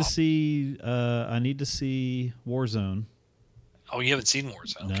ones. I need to see Warzone. Oh, you haven't seen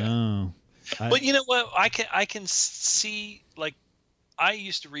Warzone? No. Okay. But you know what? I can see, like, I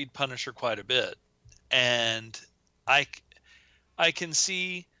used to read Punisher quite a bit, and I can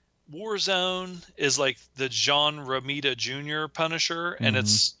see Warzone is like the John Romita Jr. Punisher, and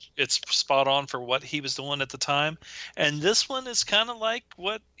it's spot on for what he was doing at the time. And this one is kind of like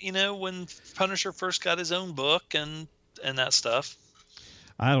what, when Punisher first got his own book and that stuff.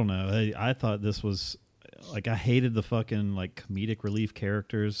 I don't know. I thought this was like, I hated the fucking like comedic relief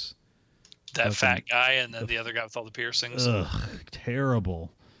characters. That fat guy and then the other guy with all the piercings. Ugh,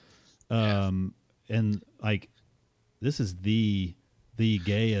 terrible. And like, this is the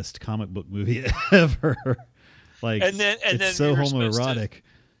gayest comic book movie ever. Like, and then it's so homoerotic.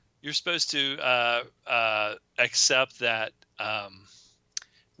 You're supposed to accept that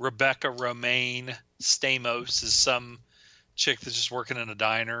Rebecca Romaine Stamos is some chick that's just working in a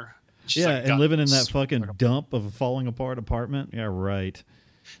diner. She's and living in that fucking dump of a falling apart apartment. Yeah, right.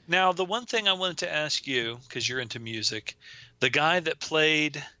 Now, the one thing I wanted to ask you, because you're into music, the guy that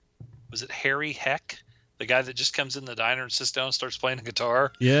played, was it Harry Heck? The guy that just comes in the diner and sits down and starts playing a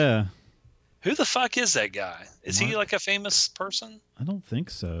guitar? Yeah. Who the fuck is that guy? Is he like a famous person? I don't think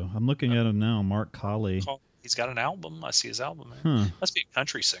so. I'm looking at him now, Mark Colley. He's got an album. I see his album. Huh. Must be a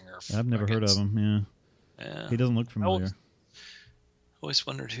country singer. I've never heard of him, yeah. He doesn't look familiar. Always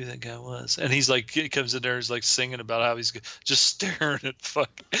wondered who that guy was. And he's like, he comes in there, he's like singing about how he's just staring at fuck.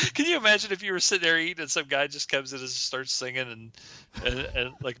 Can you imagine if you were sitting there eating and some guy just comes in and starts singing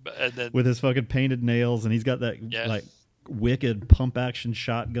and then with his fucking painted nails, and he's got that like wicked pump action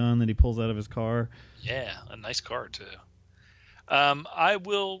shotgun that he pulls out of his car. Yeah, a nice car too. I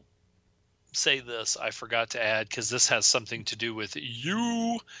will say this, I forgot to add, because this has something to do with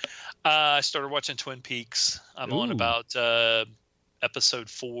you. I started watching Twin Peaks. I'm on about episode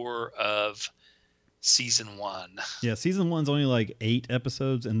 4 of season 1. Yeah, season 1's only like 8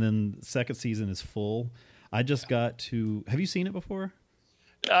 episodes, and then the second season is full. I just got to. Have you seen it before?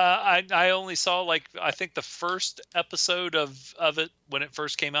 I only saw I think the first episode of it when it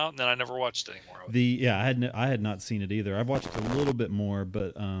first came out, and then I never watched it anymore. I had not seen it either. I've watched a little bit more,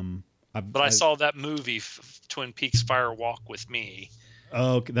 but I saw that movie Twin Peaks Fire Walk with Me.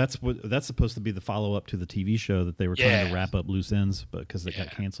 Oh, that's supposed to be the follow-up to the TV show that they were trying to wrap up loose ends, but because it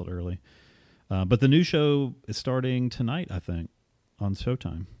got canceled early. But the new show is starting tonight, I think, on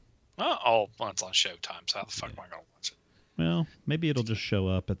Showtime. Well, it's on Showtime, so how the fuck am I going to watch it? Well, maybe it'll just show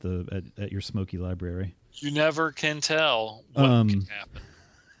up at your smoky library. You never can tell what can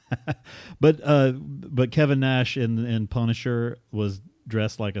happen. But Kevin Nash in Punisher was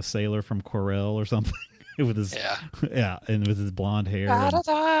dressed like a sailor from Corel or something. With his and with his blonde hair.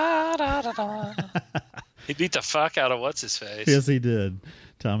 He beat the fuck out of what's his face. Yes, he did.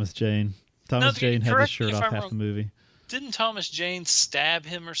 Thomas Jane. Thomas Jane had his shirt off half the movie. Didn't Thomas Jane stab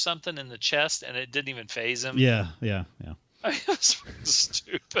him or something in the chest, and it didn't even faze him? Yeah. It was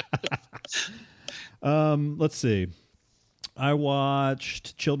stupid. Let's see. I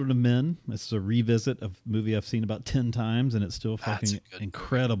watched Children of Men. This is a revisit of a movie I've seen about 10 times, and it's still fucking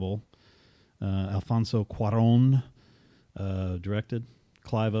incredible. Alfonso Cuarón directed.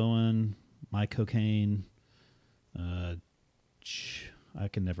 Clive Owen, Mike Cocaine. I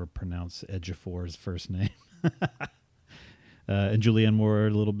can never pronounce Ejiofor's first name. And Julianne Moore a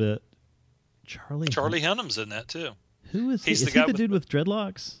little bit. Charlie Hunnam's in that too. Who is he? Is he the dude with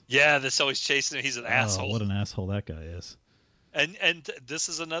dreadlocks? Yeah, that's always chasing him. He's an asshole. What an asshole that guy is. And this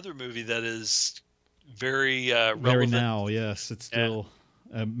is another movie that is very relevant. Very now, yes. It's still...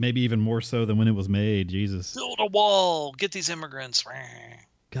 maybe even more so than when it was made. Jesus. Build a wall. Get these immigrants.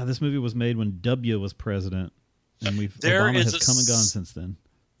 God, this movie was made when W was president, and Obama has come and gone since then.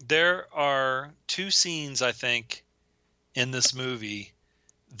 There are 2 scenes, I think, in this movie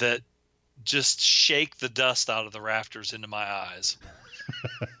that just shake the dust out of the rafters into my eyes.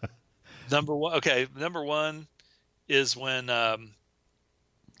 Number one is when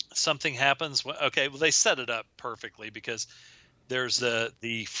something happens. They set it up perfectly because there's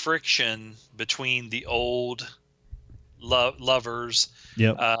the friction between the old lovers.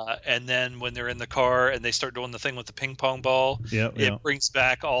 Yep. And then when they're in the car and they start doing the thing with the ping pong ball, it brings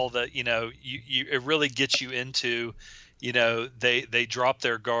back all the, it really gets you into, they drop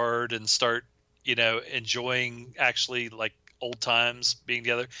their guard and start, enjoying actually like old times being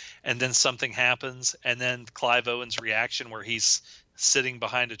together, and then something happens, and then Clive Owen's reaction where he's sitting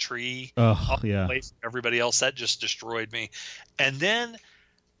behind a tree, yeah, away from everybody else, that just destroyed me. And then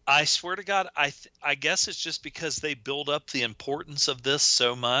I swear to God, I guess it's just because they build up the importance of this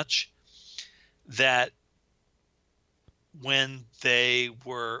so much that when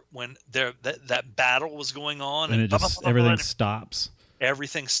that battle was going on, and everything stops.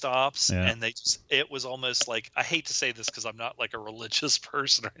 Everything stops, and it was almost like, I hate to say this because I'm not like a religious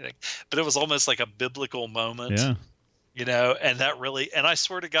person or anything, but it was almost like a biblical moment. Yeah. And that really, and I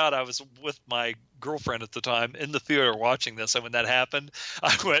swear to God, I was with my girlfriend at the time in the theater watching this, and when that happened,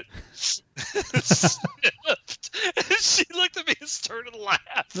 I went, and she looked at me and started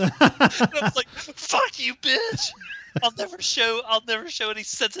laughing. And I was like, "Fuck you, bitch! I'll never show any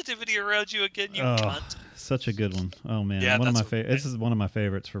sensitivity around you again, you cunt." Such a good one. Oh man, This is one of my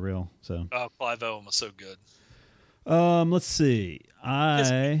favorites for real. So. Clive Owen was so good. Let's see.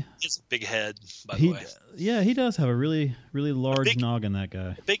 He's a big head, by the way. Yeah, he does have a really, really large noggin. That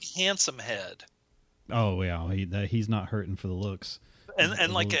guy. A big, handsome head. Oh yeah, he's not hurting for the looks.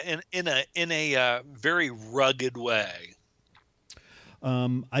 And like in a very rugged way.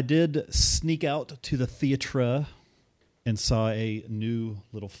 I did sneak out to the theatre and saw a new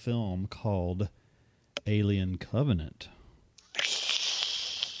little film called Alien Covenant.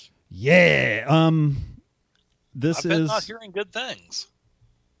 Yeah. I've been not hearing good things.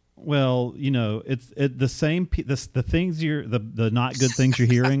 Well, it's the same. The things the not good things you're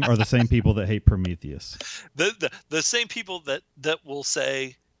hearing are the same people that hate Prometheus. The same people that will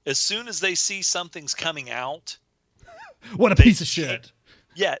say as soon as they see something's coming out, what a piece of shit.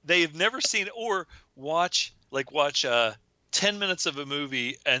 Yeah, they've never seen it, or watch 10 minutes of a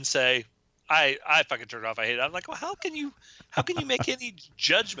movie and say, I fucking turned it off. I hate it. I'm like, well, how can you make any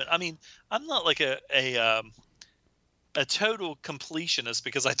judgment? I mean, I'm not like a total completionist,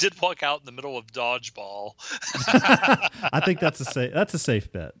 because I did walk out in the middle of Dodgeball. I think that's a safe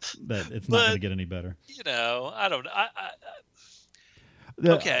bet that it's not going to get any better. I don't.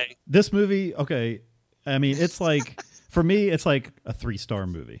 Okay. This movie. Okay. I mean, it's like, for me, it's like a 3-star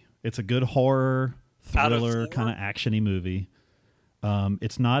movie. It's a good horror thriller kind of actiony movie.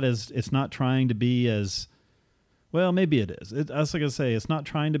 It's not trying to be as, well, maybe it is. I was going to say, it's not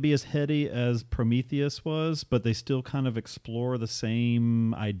trying to be as heady as Prometheus was, but they still kind of explore the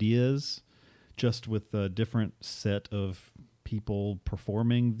same ideas, just with a different set of people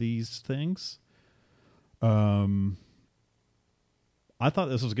performing these things. I thought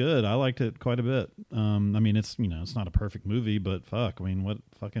this was good. I liked it quite a bit. I mean, it's not a perfect movie, but fuck, I mean, what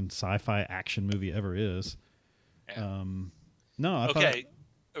fucking sci-fi action movie ever is? Yeah. No, I okay.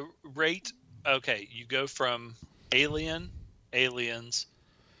 Rate. Okay, you go from Aliens, Alien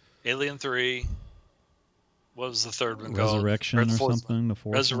 3. What was the third one called? Resurrection or something. The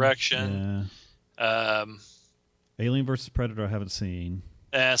fourth. Resurrection. Yeah. Alien versus Predator. I haven't seen.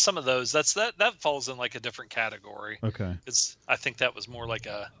 Some of those. That falls in like a different category. Okay. I think that was more like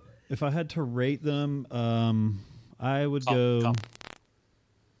a. If I had to rate them, I would go.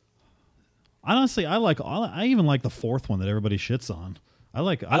 Honestly, I even like the fourth one that everybody shits on. I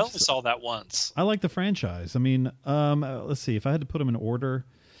only saw that once. I like the franchise. I mean, let's see. If I had to put them in order,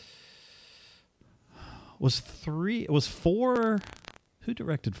 was 4? Who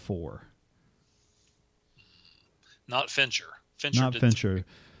directed 4? Not Fincher. Not Fincher.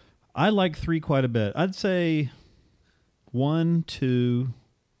 I like 3 quite a bit. I'd say 1, 2.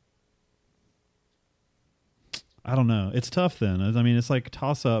 I don't know. It's tough then. I mean, it's like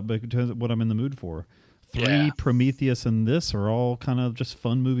toss up, but it depends on what I'm in the mood for. 3, Prometheus, and this are all kind of just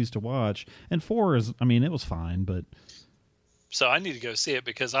fun movies to watch. And 4 is, I mean, it was fine, but. So I need to go see it,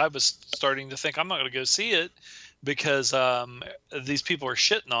 because I was starting to think I'm not going to go see it because these people are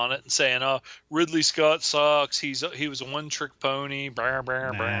shitting on it and saying, "Oh, Ridley Scott sucks. He was a one-trick pony." Blah,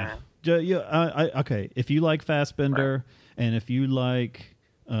 blah, blah. Okay, if you like Fassbender and if you like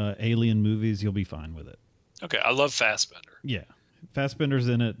alien movies, you'll be fine with it. Okay, I love Fassbender. Yeah, Fassbender's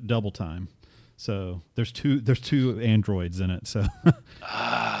in it double time. So there's two androids in it. So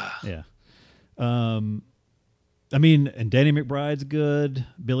yeah. I mean, and Danny McBride's good.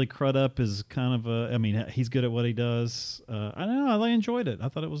 Billy Crudup is kind of he's good at what he does. I don't know. I enjoyed it. I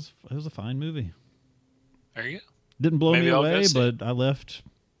thought it was a fine movie. There you go. Didn't blow me away, but I left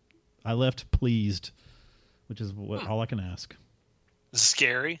pleased, which is all I can ask.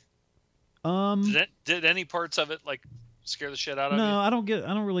 Scary. Did any parts of it like scare the shit out of you? No, I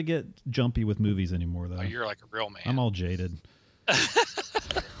don't really get jumpy with movies anymore, though. Oh, you're like a real man. I'm all jaded.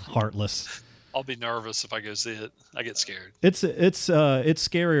 Heartless. I'll be nervous if I go see it. I get scared. It's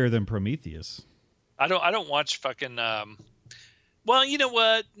scarier than Prometheus. I don't watch fucking. Well, you know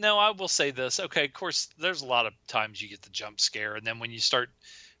what? No, I will say this. Okay, of course, there's a lot of times you get the jump scare, and then when you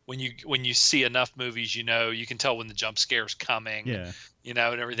see enough movies, you can tell when the jump scare's coming. Yeah. And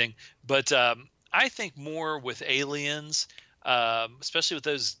everything. But I think more with aliens, especially with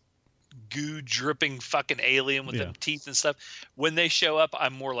those goo dripping fucking alien with them teeth and stuff. When they show up,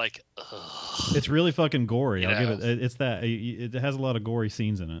 I'm more like, ugh. It's really fucking gory. I'll give it. It's that. It has a lot of gory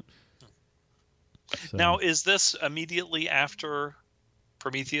scenes in it. So, now, is this immediately after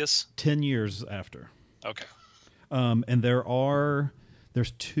Prometheus? 10 years after. Okay. And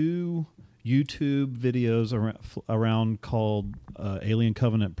there's 2 YouTube videos around called Alien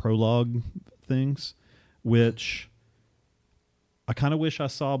Covenant prologue things, which I kind of wish I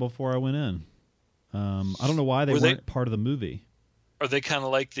saw before I went in. I don't know why they weren't part of the movie. Are they kind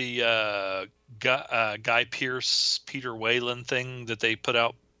of like the Guy Pearce, Peter Whalen thing that they put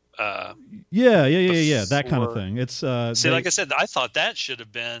out? Yeah. That kind of thing. It's like I said, I thought that should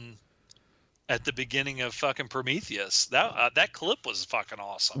have been at the beginning of fucking Prometheus. That clip was fucking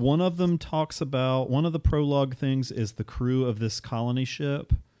awesome. One of them talks about one of the prologue things is the crew of this colony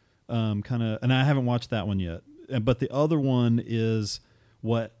ship, and I haven't watched that one yet. But the other one is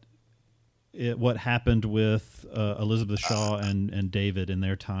what happened with Elizabeth Shaw and David in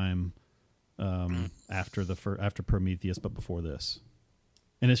their time after Prometheus, but before this.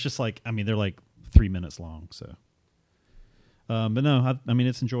 And it's just like, they're like 3 minutes long. So, but no,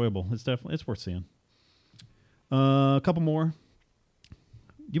 it's enjoyable. It's worth seeing. A couple more.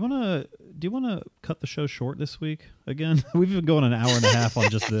 Do you want to cut the show short this week again? We've been going an hour and a half on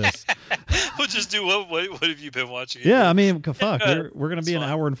just this. We'll just do what have you been watching? Yeah, fuck. We're going to be an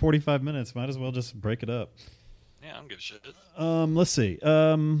hour and 45 minutes. Might as well just break it up. Yeah, I don't give a shit. Let's see.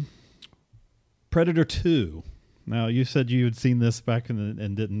 Predator 2. Now, you said you had seen this back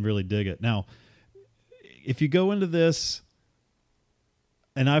and didn't really dig it. Now, if you go into this,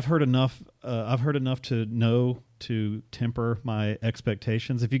 and I've heard enough to know to temper my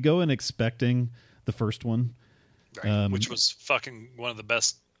expectations. If you go in expecting the first one, right, which was fucking one of the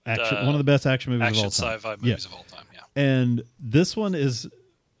best one of the best action movies of all time, sci-fi movies of all time. Yeah, and this one is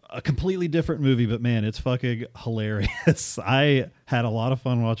a completely different movie, but man, it's fucking hilarious. I had a lot of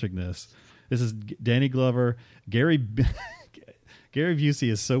fun watching this. This is Danny Glover. Gary Busey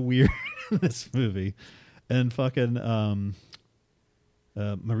is so weird in this movie. And fucking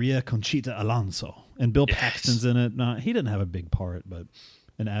Maria Conchita Alonso. And Bill Paxton's in it. He didn't have a big part,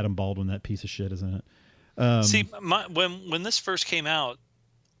 and Adam Baldwin, that piece of shit, is in it. See, when this first came out,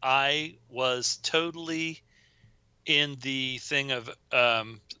 I was totally in the thing of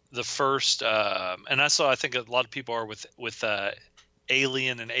the first, and I think a lot of people are with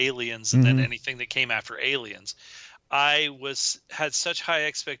Alien and Aliens, and then anything that came after Aliens. I had such high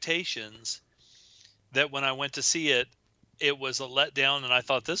expectations that when I went to see it, it was a letdown, and I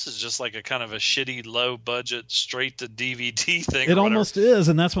thought this is just like a kind of a shitty, low budget, straight to DVD thing. It almost is,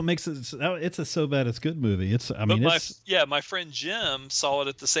 and that's what makes it. It's a so bad it's good movie. My friend Jim saw it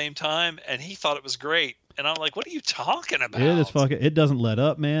at the same time, and he thought it was great, and I'm like, "What are you talking about?" It is fucking. It doesn't let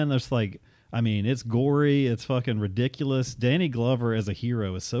up, man. There's like. It's gory. It's fucking ridiculous. Danny Glover as a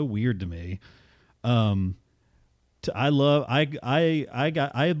hero is so weird to me. I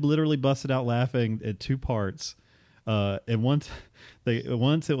literally busted out laughing at 2 parts. And once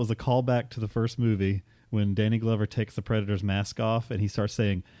it was a callback to the first movie when Danny Glover takes the Predator's mask off and he starts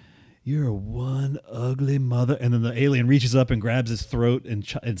saying, "You're one ugly mother," and then the alien reaches up and grabs his throat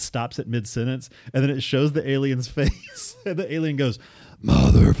and stops at mid sentence, and then it shows the alien's face, and the alien goes,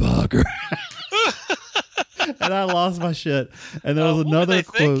 "Motherfucker." And I lost my shit. And there was another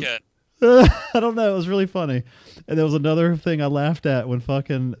quote. I don't know. It was really funny. And there was another thing I laughed at when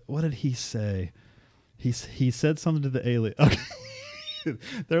fucking, what did he say? He said something to the alien. Okay.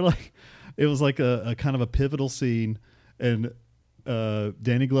 They're like, it was like a kind of a pivotal scene, and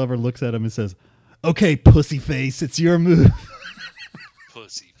Danny Glover looks at him and says, "Okay, pussy face, it's your move."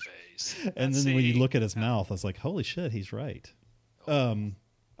 Pussy face. And then when you look at his mouth, I was like, holy shit, he's right.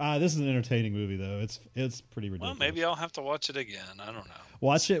 This is an entertaining movie, though. It's pretty ridiculous. Well, maybe I'll have to watch it again. I don't know.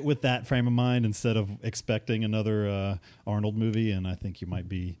 Watch it with that frame of mind instead of expecting another Arnold movie, and I think you might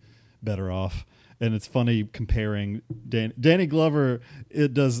be better off. And it's funny comparing Danny Glover.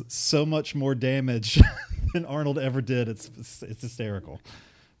 It does so much more damage than Arnold ever did. It's hysterical.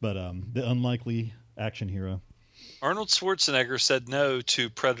 But the unlikely action hero. Arnold Schwarzenegger said no to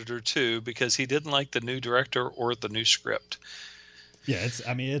Predator 2 because he didn't like the new director or the new script. Yeah,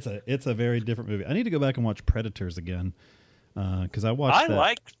 it's a very different movie. I need to go back and watch Predators again. because I watched. I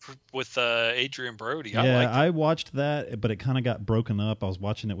liked with Adrian Brody. I watched that, but it kind of got broken up. I was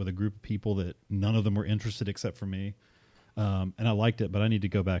watching it with a group of people that none of them were interested except for me, and I liked it, but I need to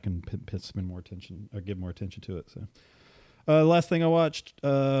go back and spend more attention or give more attention to it. So, the last thing I watched,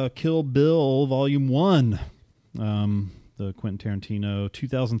 Kill Bill Volume 1, the Quentin Tarantino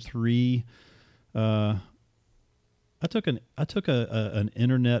 2003. I took an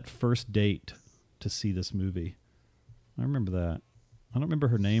internet first date to see this movie. I remember that. I don't remember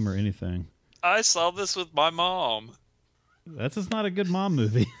her name or anything. I saw this with my mom. That's just not a good mom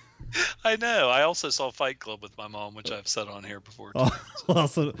movie. I know. I also saw Fight Club with my mom, which I've said on here before.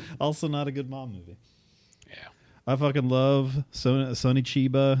 Also not a good mom movie. Yeah. I fucking love Sonny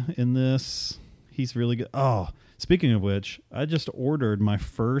Chiba in this. He's really good. Oh, speaking of which, I just ordered my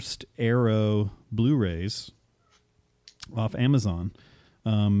first Arrow Blu-rays off Amazon.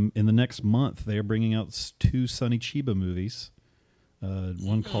 In the next month, they are bringing out 2 Sonny Chiba movies.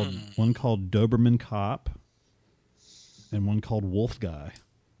 One called Doberman Cop, and one called Wolf Guy.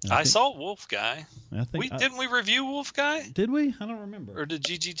 I saw Wolf Guy. Didn't we review Wolf Guy? Did we? I don't remember. Or did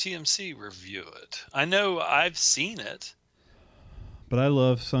GGTMC review it? I know I've seen it. But I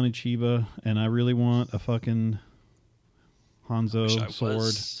love Sonny Chiba, and I really want a fucking Hanzo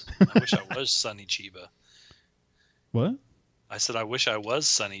sword. I wish I was Sonny Chiba. What? I said I wish I was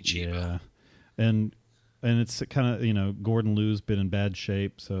Sonny Chiba. Yeah, and it's kind of Gordon Liu's been in bad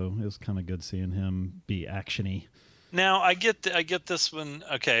shape, so it was kind of good seeing him be actiony. Now I get this one,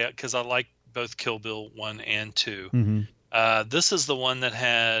 okay, because I like both Kill Bill 1 and 2. Mm-hmm. This is the one that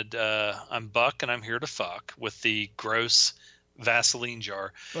had I'm Buck and I'm here to fuck with the gross Vaseline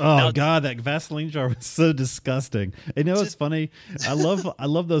jar. Oh God, that Vaseline jar was so disgusting. And it's funny. I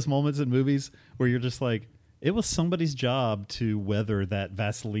love those moments in movies where you're just like, it was somebody's job to weather that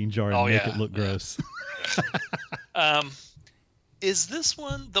Vaseline jar and make it look gross. Is this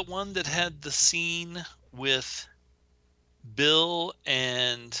one the one that had the scene with Bill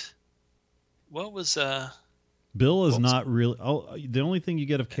and what was Bill is not really. Oh, the only thing you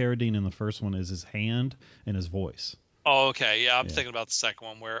get of Carradine in the first one is his hand and his voice. Oh, okay. Yeah, I'm thinking about the second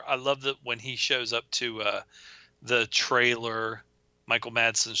one where I love that when he shows up to the trailer, Michael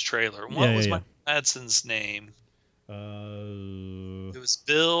Madsen's trailer. What was Michael Madsen's name? It was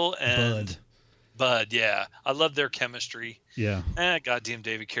Bill and Bud. Yeah, I love their chemistry. Yeah. Goddamn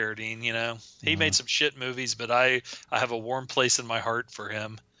David Carradine. He made some shit movies, but I have a warm place in my heart for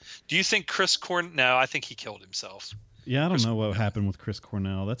him. Do you think Chris Cornell? No, I think he killed himself. Yeah, I don't know what happened with Chris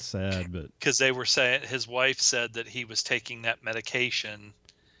Cornell. That's sad, but because they were saying his wife said that he was taking that medication.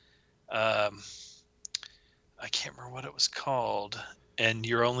 I can't remember what it was called, and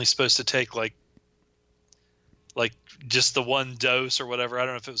you're only supposed to take like just the one dose or whatever. I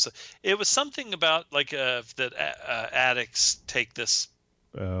don't know if it was something about that addicts take this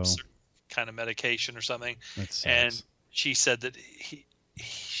kind of medication or something. And she said that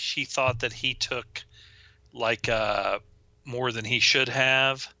she thought that he took more than he should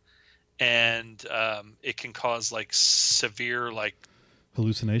have, and it can cause severe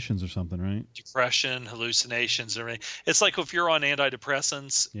hallucinations or something, right? Depression, hallucinations, and everything. It's like if you're on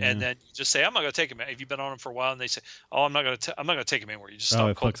antidepressants and then you just say, "I'm not going to take them." If you've been on them for a while, and they say, "Oh, I'm not going to take them anymore," you just stop.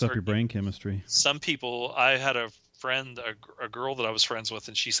 It fucks up your brain chemistry. Some people, I had a friend, a girl that I was friends with,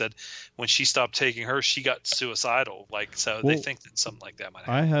 and she said when she stopped taking hers, she got suicidal. They think that something like that might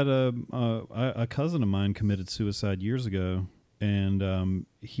happen. I had a cousin of mine committed suicide years ago, and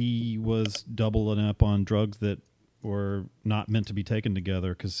he was doubling up on drugs that were not meant to be taken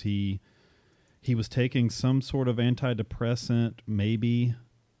together because he was taking some sort of antidepressant, maybe.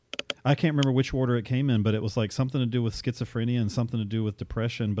 I can't remember which order it came in, but it was something to do with schizophrenia and something to do with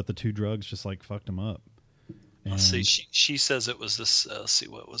depression, but the two drugs just fucked him up. And let's see, she says it was this, let's see,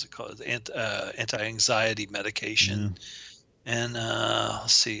 what was it called? Anti-anxiety medication. Yeah. And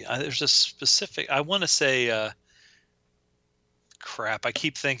let's see, there's a specific, I want to say, crap, I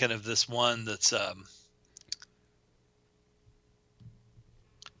keep thinking of this one that's,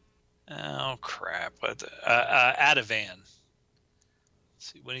 oh crap! Ativan.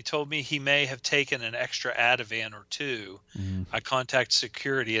 See, when he told me he may have taken an extra Ativan or two, I contacted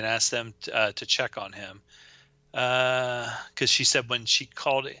security and asked them to check on him. Because she said when she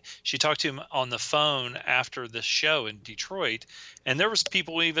talked to him on the phone after the show in Detroit, and there was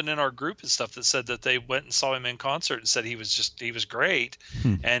people even in our group and stuff that said that they went and saw him in concert and said he was great,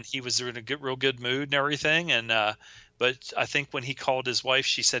 and he was in a real good mood and everything, and. But I think when he called his wife,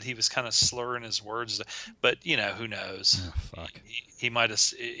 she said he was kind of slurring his words. But who knows? Oh, fuck. He might have.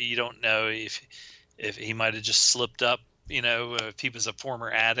 You don't know if he might have just slipped up. If he was a former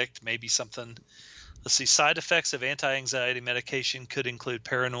addict, maybe something Let's see. Side effects of anti-anxiety medication could include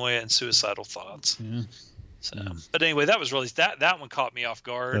paranoia and suicidal thoughts. Yeah. So, but anyway, that was really that one caught me off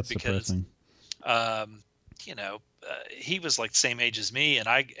guard. That's because, depressing. He was like the same age as me,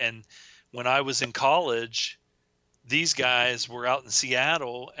 and when I was in college, these guys were out in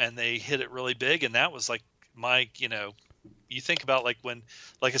Seattle and they hit it really big, and that was like you think about like when,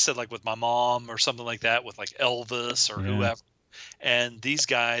 like I said, like with my mom or something like that, with like Elvis or whoever. And these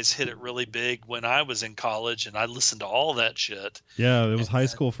guys hit it really big when I was in college, and I listened to all that shit. Yeah, it was high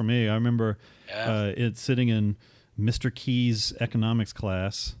school for me. I remember it sitting in Mr. Key's economics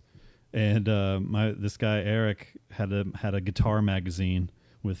class, and this guy Eric had a guitar magazine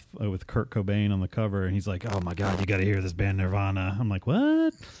with Kurt Cobain on the cover, and he's like, "Oh my God, you got to hear this band Nirvana." I'm like,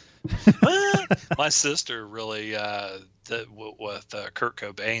 "What?" My sister really with Kurt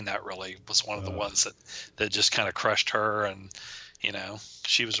Cobain, that really was one of the ones that just kind of crushed her, and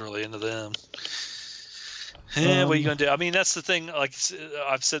she was really into them. What are you gonna do? I mean, that's the thing. Like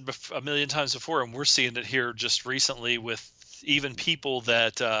I've said a million times before, and we're seeing it here just recently with even people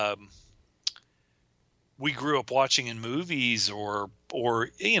that we grew up watching in movies or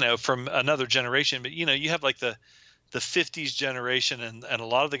from another generation. But you have like the 50s generation and a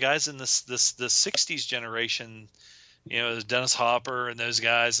lot of the guys in the 60s generation, Dennis Hopper and those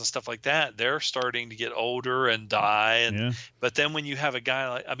guys and stuff like that, they're starting to get older and die. But then when you have a guy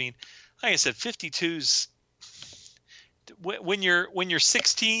like I said, 52's when you're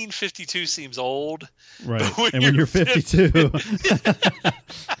 16, 52 seems old. Right. And when you're 52,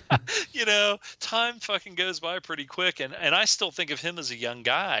 time fucking goes by pretty quick. And I still think of him as a young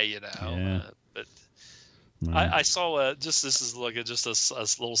guy, but I saw this is like a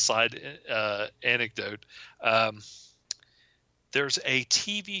little side anecdote. There's a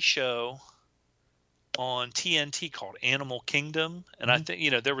TV show on TNT called Animal Kingdom, and I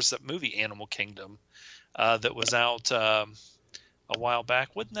think there was that movie Animal Kingdom that was out a while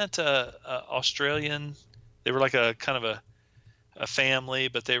back. Wasn't that Australian? They were like a kind of a family,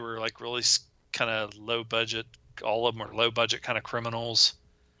 but they were like really kind of low budget. All of them were low budget kind of criminals.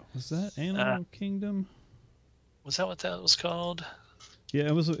 Was that Animal Kingdom? Was that what that was called? Yeah,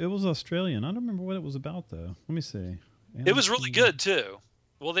 it was Australian. I don't remember what it was about though. Let me see. It was really good too.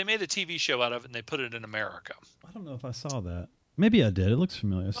 Well, they made a TV show out of it and they put it in America. I don't know if I saw that. Maybe I did. It looks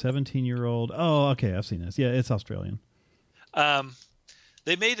familiar. 17-year-old. Oh, okay. I've seen this. Yeah, it's Australian.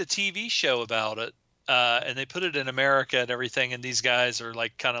 They made a TV show about it, and they put it in America and everything. And these guys are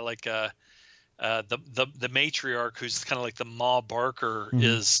like kind of like the matriarch, who's kind of like the Ma Barker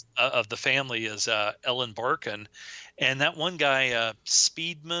is of the family, is Ellen Barkin, and that one guy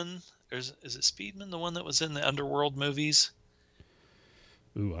Speedman. Is it Speedman, the one that was in the Underworld movies?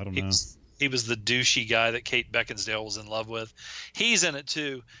 Ooh, I don't know. He was the douchey guy that Kate Beckinsale was in love with. He's in it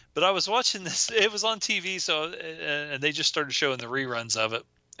too. But I was watching this. It was on TV, and they just started showing the reruns of it.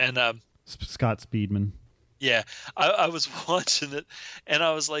 And Scott Speedman. Yeah, I was watching it, and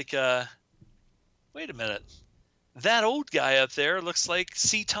I was like, wait a minute. That old guy up there looks like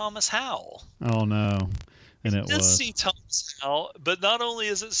C. Thomas Howell. Oh, no. And it was C. Thomas Howell, but not only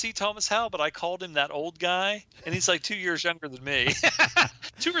is it C. Thomas Howell, but I called him that old guy, and he's like 2 years younger than me.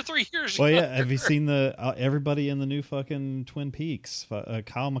 2 or 3 years well, younger. Yeah, have you seen the everybody in the new fucking Twin Peaks?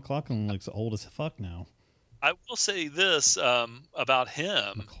 Kyle MacLachlan looks old as fuck now. I will say this about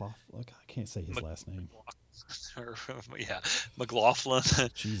him. I can't say his last name. Yeah, McLaughlin.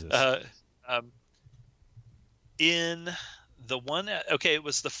 Jesus. In the one, it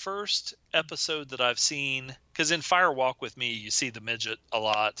was the first episode that I've seen, because in Fire Walk with Me, you see the midget a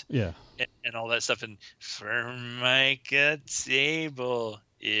lot. Yeah. And all that stuff. And Formica table,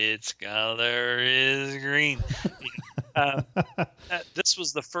 its color is green. This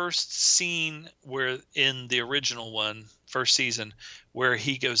was the first scene where, in the original one, first season, where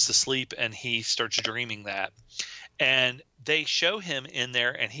he goes to sleep and he starts dreaming that. And they show him in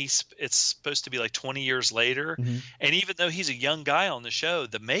there, and it's supposed to be like 20 years later. Mm-hmm. And even though he's a young guy on the show,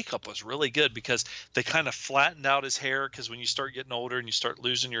 the makeup was really good because they kind of flattened out his hair, because when you start getting older and you start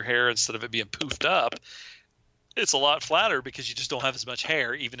losing your hair, instead of it being poofed up, it's a lot flatter because you just don't have as much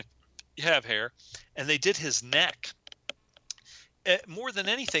hair, even if you have hair. And they did his neck. More than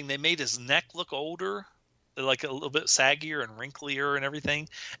anything, they made his neck look older, like a little bit saggier and wrinklier and everything,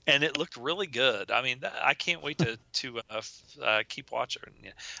 and it looked really good. I mean, I can't wait to keep watching.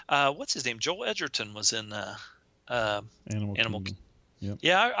 What's his name? Joel Edgerton was in Animal Kingdom. Yep.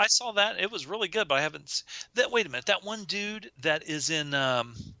 Yeah, I saw that. It was really good, but I haven't. Wait a minute, that one dude that is in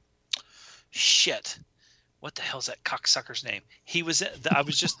shit. What the hell's that cocksucker's name? He was.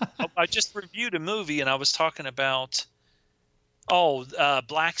 I just reviewed a movie, and I was talking about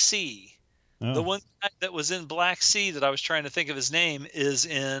Black Sea. Oh. The one guy that was in Black Sea that I was trying to think of his name is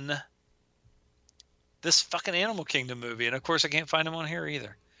in this fucking Animal Kingdom movie, and of course I can't find him on here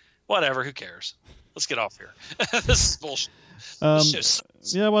either. Whatever, who cares? Let's get off here. This is bullshit.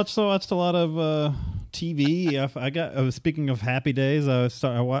 Yeah, I watched a lot of TV. Speaking of Happy Days, I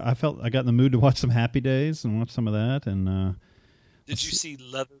felt I got in the mood to watch some Happy Days and watch some of that. And did you see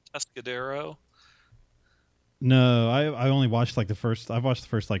Leather Tuscadero? No, I only watched I've watched the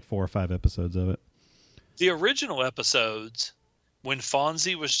first 4 or 5 episodes of it. The original episodes, when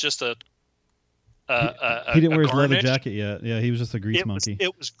Fonzie was just he didn't wear his leather jacket yet. Yeah, he was just a grease monkey.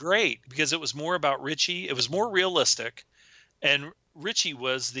 It was great because it was more about Richie. It was more realistic, and Richie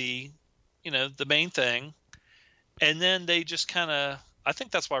was the main thing. And then they just kind of, I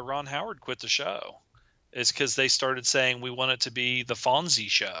think that's why Ron Howard quit the show, is because they started saying we want it to be the Fonzie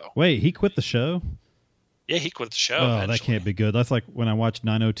show. Wait, he quit the show? Yeah, he quit the show. Oh, eventually. That can't be good. That's like when I watched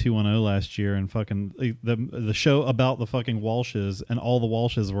 90210 last year, and fucking the show about the fucking Walshes, and all the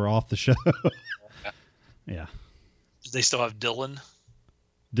Walshes were off the show. Yeah. Did they still have Dylan?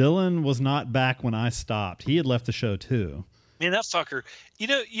 Dylan was not back when I stopped. He had left the show too. Man, that fucker. You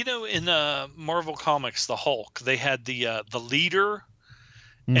know, in Marvel Comics, the Hulk, they had the leader,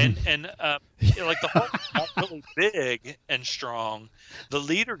 and like the Hulk got really big and strong. The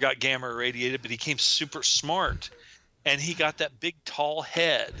leader got gamma irradiated, but he became super smart, and he got that big tall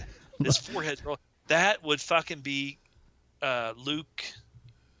head. His forehead, that would fucking be Luke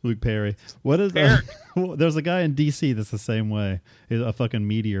Perry. What is that? There's a guy in DC that's the same way. A fucking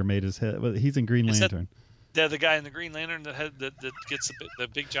meteor made his head. He's in Green Lantern. The guy in the Green Lantern that gets the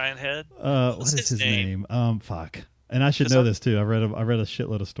big giant head. What is his name? Fuck. And I should know this too. I read a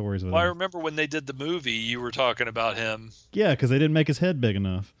shitload of stories with him. I remember when they did the movie, you were talking about him. Yeah, because they didn't make his head big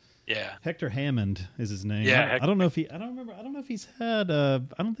enough. Yeah. Hector Hammond is his name. Yeah. I don't know if he. I don't remember. I don't know if he's had. I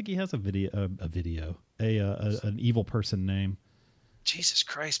don't think he has an evil person name. Jesus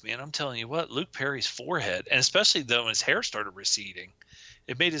Christ, man! I'm telling you what, Luke Perry's forehead, and especially though when his hair started receding,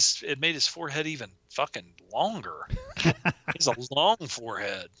 it made his forehead even fucking longer. He's a long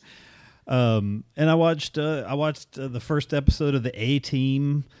forehead. And I watched the first episode of the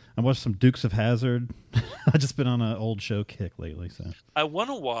A-Team. I watched some Dukes of Hazzard. I've just been on an old show kick lately. So I want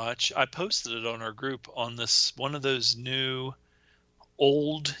to watch. I posted it on our group on this one of those new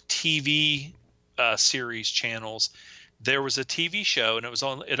old TV series channels. There was a TV show, and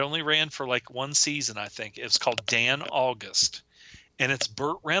it only ran for like one season, I think. It's called Dan August, and it's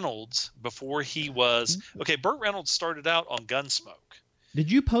Burt Reynolds before he was okay. Burt Reynolds started out on Gunsmoke.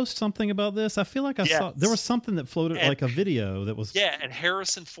 Did you post something about this? I feel like I saw there was something that floated, like a video that was. Yeah, and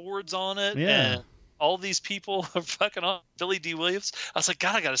Harrison Ford's on it. Yeah. And all these people are fucking on. Billy D. Williams. I was like,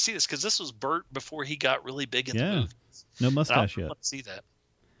 God, I got to see this because this was Burt before he got really big in the movies. No mustache yet. I want to see that.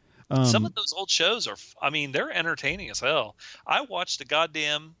 Some of those old shows they're entertaining as hell. I watched a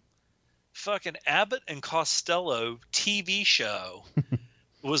goddamn fucking Abbott and Costello TV show.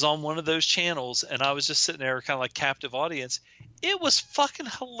 Was on one of those channels, and I was just sitting there kind of like captive audience. It was fucking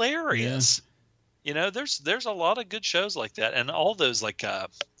hilarious. Yeah. There's a lot of good shows like that, and all those like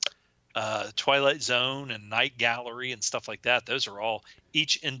Twilight Zone and Night Gallery and stuff like that. Those are all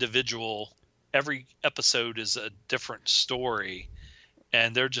each individual. Every episode is a different story.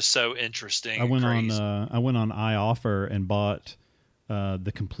 And they're just so interesting. I went on iOffer and bought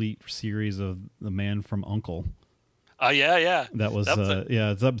the complete series of The Man from U.N.C.L.E. Oh yeah. That was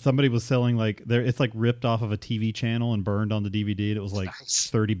somebody was selling it's like ripped off of a TV channel and burned on the DVD. And it was like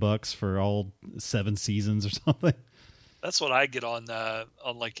 $30 for all 7 seasons or something. That's what I get on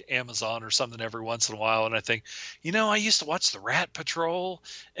like Amazon or something every once in a while, and I think, I used to watch the Rat Patrol,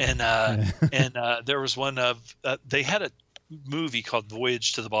 and there was one of they had a movie called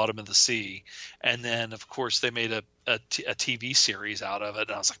Voyage to the Bottom of the Sea, and then of course they made a TV series out of it,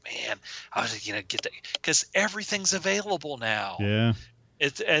 and I was like, man, I was get that because everything's available now. Yeah,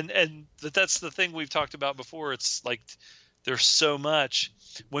 it's and that's the thing we've talked about before. It's like there's so much.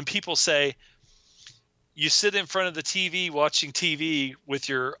 When people say you sit in front of the TV watching TV with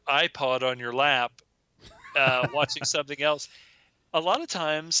your iPod on your lap, watching something else, a lot of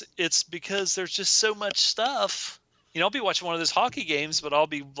times it's because there's just so much stuff. I'll be watching one of those hockey games, but I'll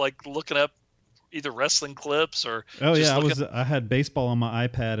be like looking up either wrestling clips or. Oh yeah, I had baseball on my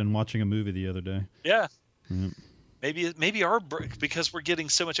iPad and watching a movie the other day. Yeah. Mm-hmm. Maybe because we're getting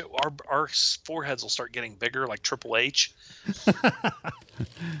so much, our foreheads will start getting bigger, like Triple H.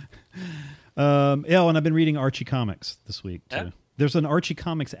 And I've been reading Archie comics this week too. Yeah. There's an Archie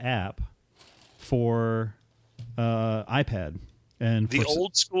comics app for iPad, and the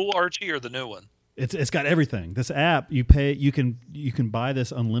old school Archie or the new one. It's got everything. This app, you can buy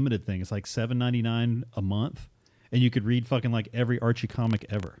this unlimited thing. It's like $7.99 a month, and you could read fucking like every Archie comic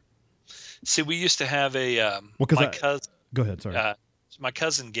ever. See, we used to have a cousin. Go ahead. Sorry. My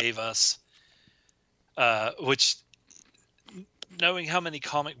cousin gave us, which, knowing how many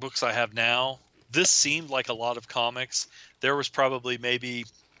comic books I have now, this seemed like a lot of comics. There was probably maybe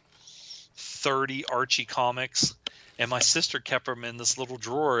 30 Archie comics. And my sister kept them in this little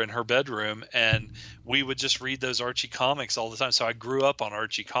drawer in her bedroom, and we would just read those Archie comics all the time. So I grew up on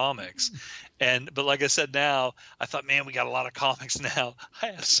Archie comics. But like I said, now I thought, man, we got a lot of comics now. I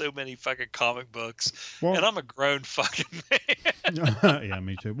have so many fucking comic books, and I'm a grown fucking man. Yeah,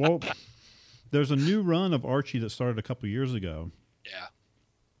 me too. Well, there's a new run of Archie that started a couple years ago. Yeah,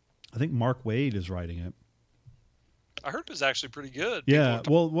 I think Mark Waid is writing it. I heard it was actually pretty good. Yeah.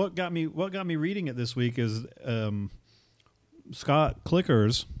 Well, what got me reading it this week is Scott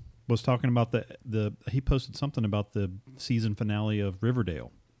Clickers was talking about he posted something about the season finale of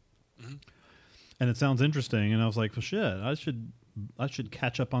Riverdale, and it sounds interesting. And I was like, well, shit, I should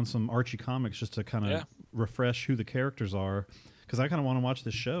catch up on some Archie comics just to kind of refresh who the characters are, because I kind of want to watch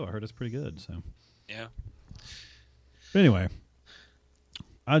this show. I heard it's pretty good. So yeah. But anyway,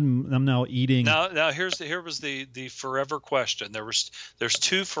 I'm now eating. Now here was the forever question. There's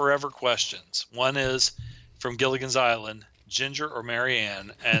two forever questions. One is from Gilligan's Island, Ginger or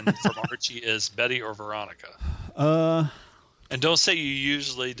Marianne, and from Archie is Betty or Veronica. And don't say you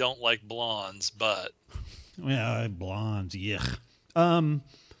usually don't like blondes, but blondes, yeah. I'm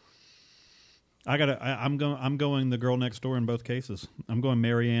going the girl next door in both cases. I'm going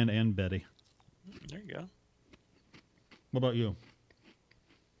Marianne and Betty. There you go. What about you?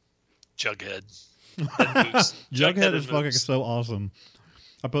 Jughead. Jughead is fucking so awesome.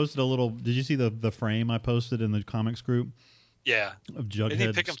 I posted a little. Did you see the frame I posted in the comics group? Yeah. Of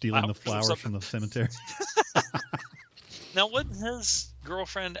Jughead stealing the flowers from the cemetery. Now, wasn't his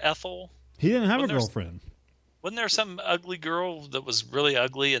girlfriend Ethel? He didn't have a girlfriend. Wasn't there some ugly girl that was really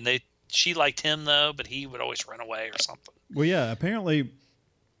ugly, and she liked him though, but he would always run away or something? Well, yeah. Apparently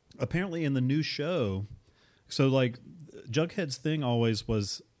in the new show, so like Jughead's thing always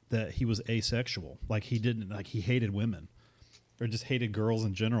was that he was asexual. Like he hated women, or just hated girls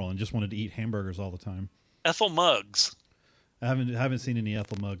in general, and just wanted to eat hamburgers all the time. Ethel Muggs. I haven't seen any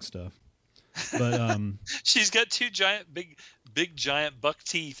Ethel Muggs stuff, but she's got two big giant buck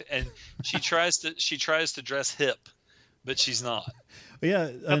teeth, and she tries to dress hip, but she's not.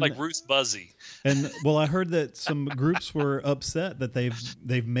 Yeah, like Ruth Buzzy. And well, I heard that some groups were upset that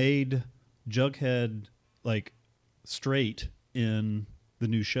they've made Jughead like straight in the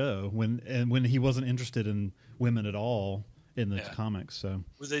new show when he wasn't interested in women at all in the comics. So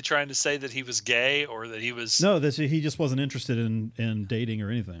were they trying to say that he was gay, or that he was? No, he just wasn't interested in dating or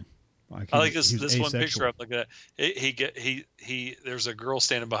anything. I like this one picture up like that. There's a girl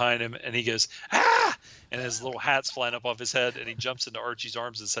standing behind him, and he goes, ah, and his little hat's flying up off his head, and he jumps into Archie's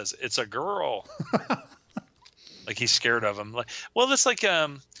arms and says, "It's a girl." Like he's scared of him. Like, well, it's like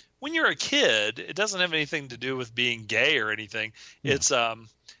when you're a kid, it doesn't have anything to do with being gay or anything. Yeah. It's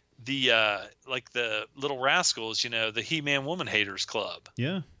like the Little Rascals, the He-Man Woman Haters Club.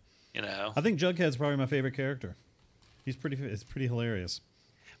 Yeah. I think Jughead's probably my favorite character. It's pretty hilarious.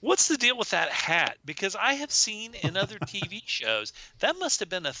 What's the deal with that hat? Because I have seen in other TV shows, that must have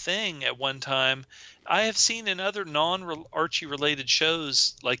been a thing at one time. I have seen in other non-Archie related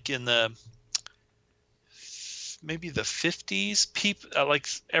shows, like in maybe the 50s, people like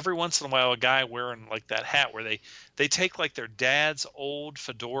every once in a while a guy wearing like that hat where they take like their dad's old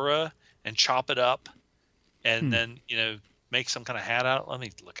fedora and chop it up and then make some kind of hat out. Let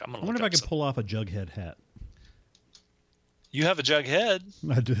me look. I wonder if I could pull off a Jughead hat. You have a Jughead.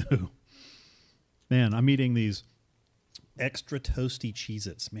 I do. Man, I'm eating these extra toasty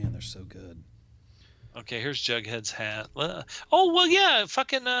Cheez-Its. Man, they're so good. Okay, here's Jughead's hat. Oh well, yeah,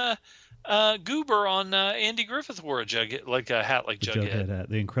 fucking Goober on Andy Griffith wore a hat like Jughead. Jughead hat.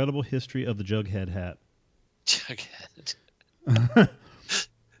 The Incredible History of the Jughead Hat. Jughead.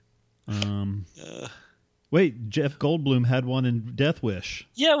 Wait, Jeff Goldblum had one in Death Wish.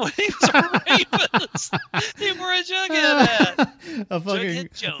 Yeah, when he was a rapist, he wore a Jughead hat. A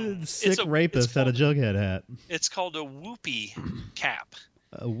fucking sick rapist had a Jughead hat. It's called a whoopee cap.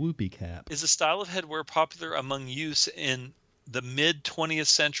 A whoopee cap is a style of headwear popular among youths in the mid-20th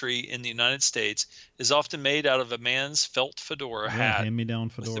century in the United States. Is often made out of a man's felt fedora hat, hand-me-down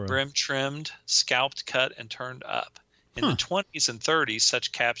fedora, with the brim trimmed, scalped, cut, and turned up. In the 20s and 30s,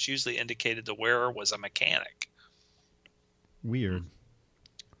 such caps usually indicated the wearer was a mechanic. Weird.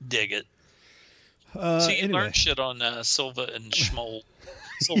 Dig it. So you learn shit on Silva and Schmoll.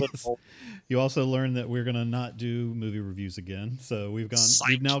 You also learned that we're going to not do movie reviews again. So we've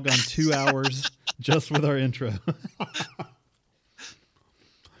now gone 2 hours just with our intro.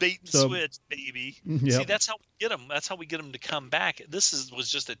 Bait and switch, baby. Yep. See, that's how we get them. That's how we get them to come back. Was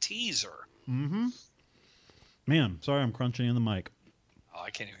just a teaser. Mm-hmm. Man, sorry, I'm crunching in the mic. Oh, I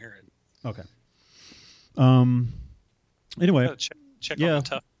can't even hear it. Okay. Anyway, check on the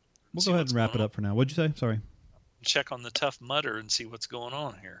tough. We'll go ahead and wrap it up for now. What'd you say? Sorry. Check on the Tough Mudder and see what's going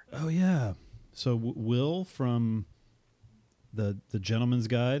on here. Oh yeah. So Will from the Gentleman's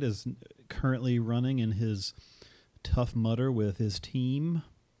Guide is currently running in his Tough Mudder with his team.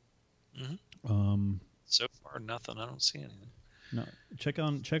 Mm-hmm. So far, nothing. I don't see anything. No, check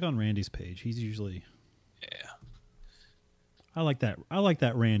on Randy's page. He's usually. Yeah. I like that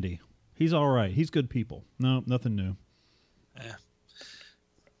Randy. He's all right. He's good people. No, nothing new. Yeah.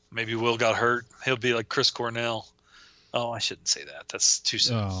 Maybe Will got hurt. He'll be like Chris Cornell. Oh, I shouldn't say that. That's too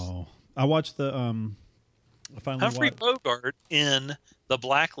soon. Oh, I watched the. Humphrey Bogart in The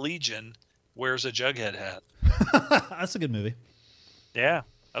Black Legion wears a Jughead hat. That's a good movie. Yeah,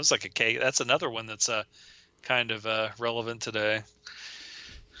 that was like a K. That's another one that's kind of relevant today.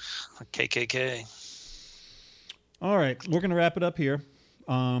 KKK. All right, we're gonna wrap it up here.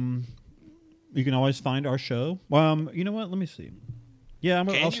 You can always find our show. You know what? Let me see. Yeah,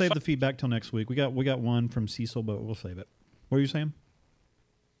 I'll save the feedback till next week. We got one from Cecil, but we'll save it. What are you saying?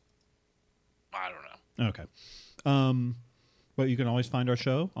 I don't know. Okay. But you can always find our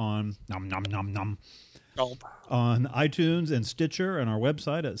show on on iTunes and Stitcher and our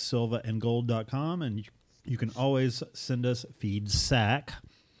website at silvaandgold.com, and you can always send us feedsack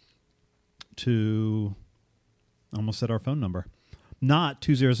to almost said our phone number. Not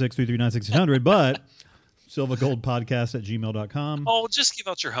 206-339-6600, but silvagoldpodcast@gmail.com. Oh, just give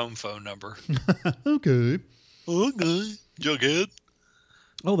out your home phone number. Okay. Jughead.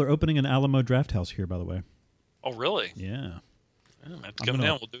 Oh, they're opening an Alamo Draft House here, by the way. Oh, really? Yeah. Come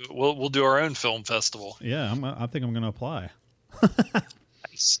down. We'll do our own film festival. Yeah, I think I'm going to apply.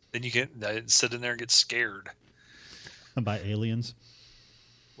 Nice. Then you can sit in there and get scared by aliens.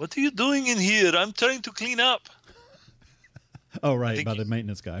 What are you doing in here? I'm trying to clean up. Oh, right, by the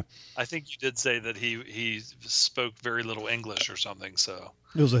maintenance guy. I think you did say that he spoke very little English or something. So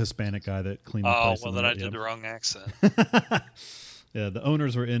it was a Hispanic guy that cleaned the place. Oh, well, then I did the wrong accent. Yeah, the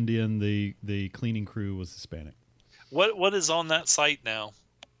owners were Indian. The cleaning crew was Hispanic. What is on that site now?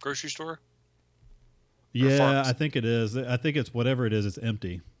 Grocery store? Yeah, I think it is. I think it's whatever it is. It's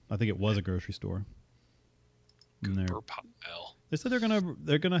empty. I think it was a grocery store. They said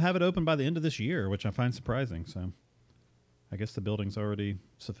they're gonna have it open by the end of this year, which I find surprising. So, I guess the building's already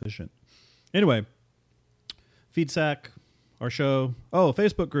sufficient. Anyway, Feedsack, our show. Oh,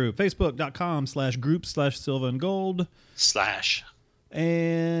 Facebook group, facebook.com/group/silvaandgold/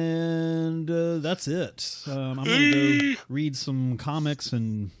 And that's it. I'm going to go read some comics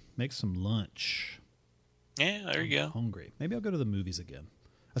and make some lunch. Yeah, there you go. I'm hungry. Maybe I'll go to the movies again.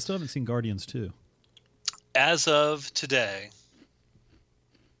 I still haven't seen Guardians 2. As of today,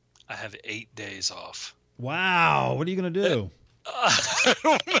 I have 8 days off. Wow. What are you going to do? I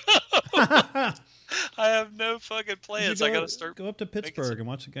don't know. I have no fucking plans. I got to go up to Pittsburgh and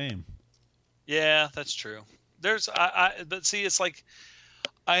watch the game. Yeah, that's true. But see, it's like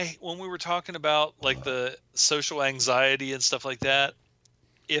when we were talking about like the social anxiety and stuff like that,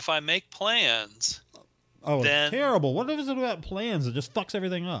 if I make plans, then it's terrible. What is it about plans? It just fucks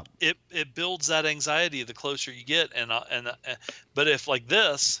everything up. It builds that anxiety the closer you get, but if like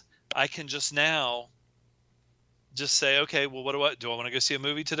this, I can just now just say, okay, well, what do I want to go see a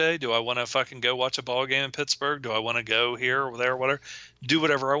movie today? Do I want to fucking go watch a ball game in Pittsburgh? Do I want to go here or there or whatever? Do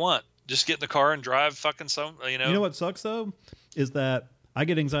whatever I want. Just get in the car and drive fucking You know what sucks, though? Is that I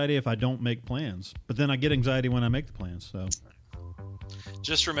get anxiety if I don't make plans. But then I get anxiety when I make the plans. So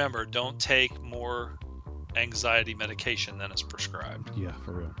just remember, don't take more anxiety medication than is prescribed. Yeah,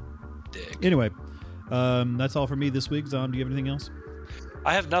 for real. Dig. Anyway, that's all for me this week. Zon, do you have anything else?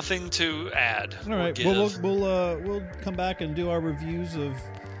 I have nothing to add. All right. We'll come back and do our reviews of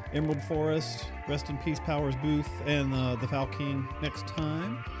Emerald Forest, Rest in Peace Powers Booth, and the Foul King next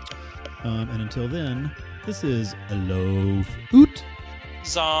time. And until then, this is Alof Oot.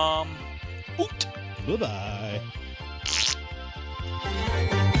 Zom Oot. Bye-bye.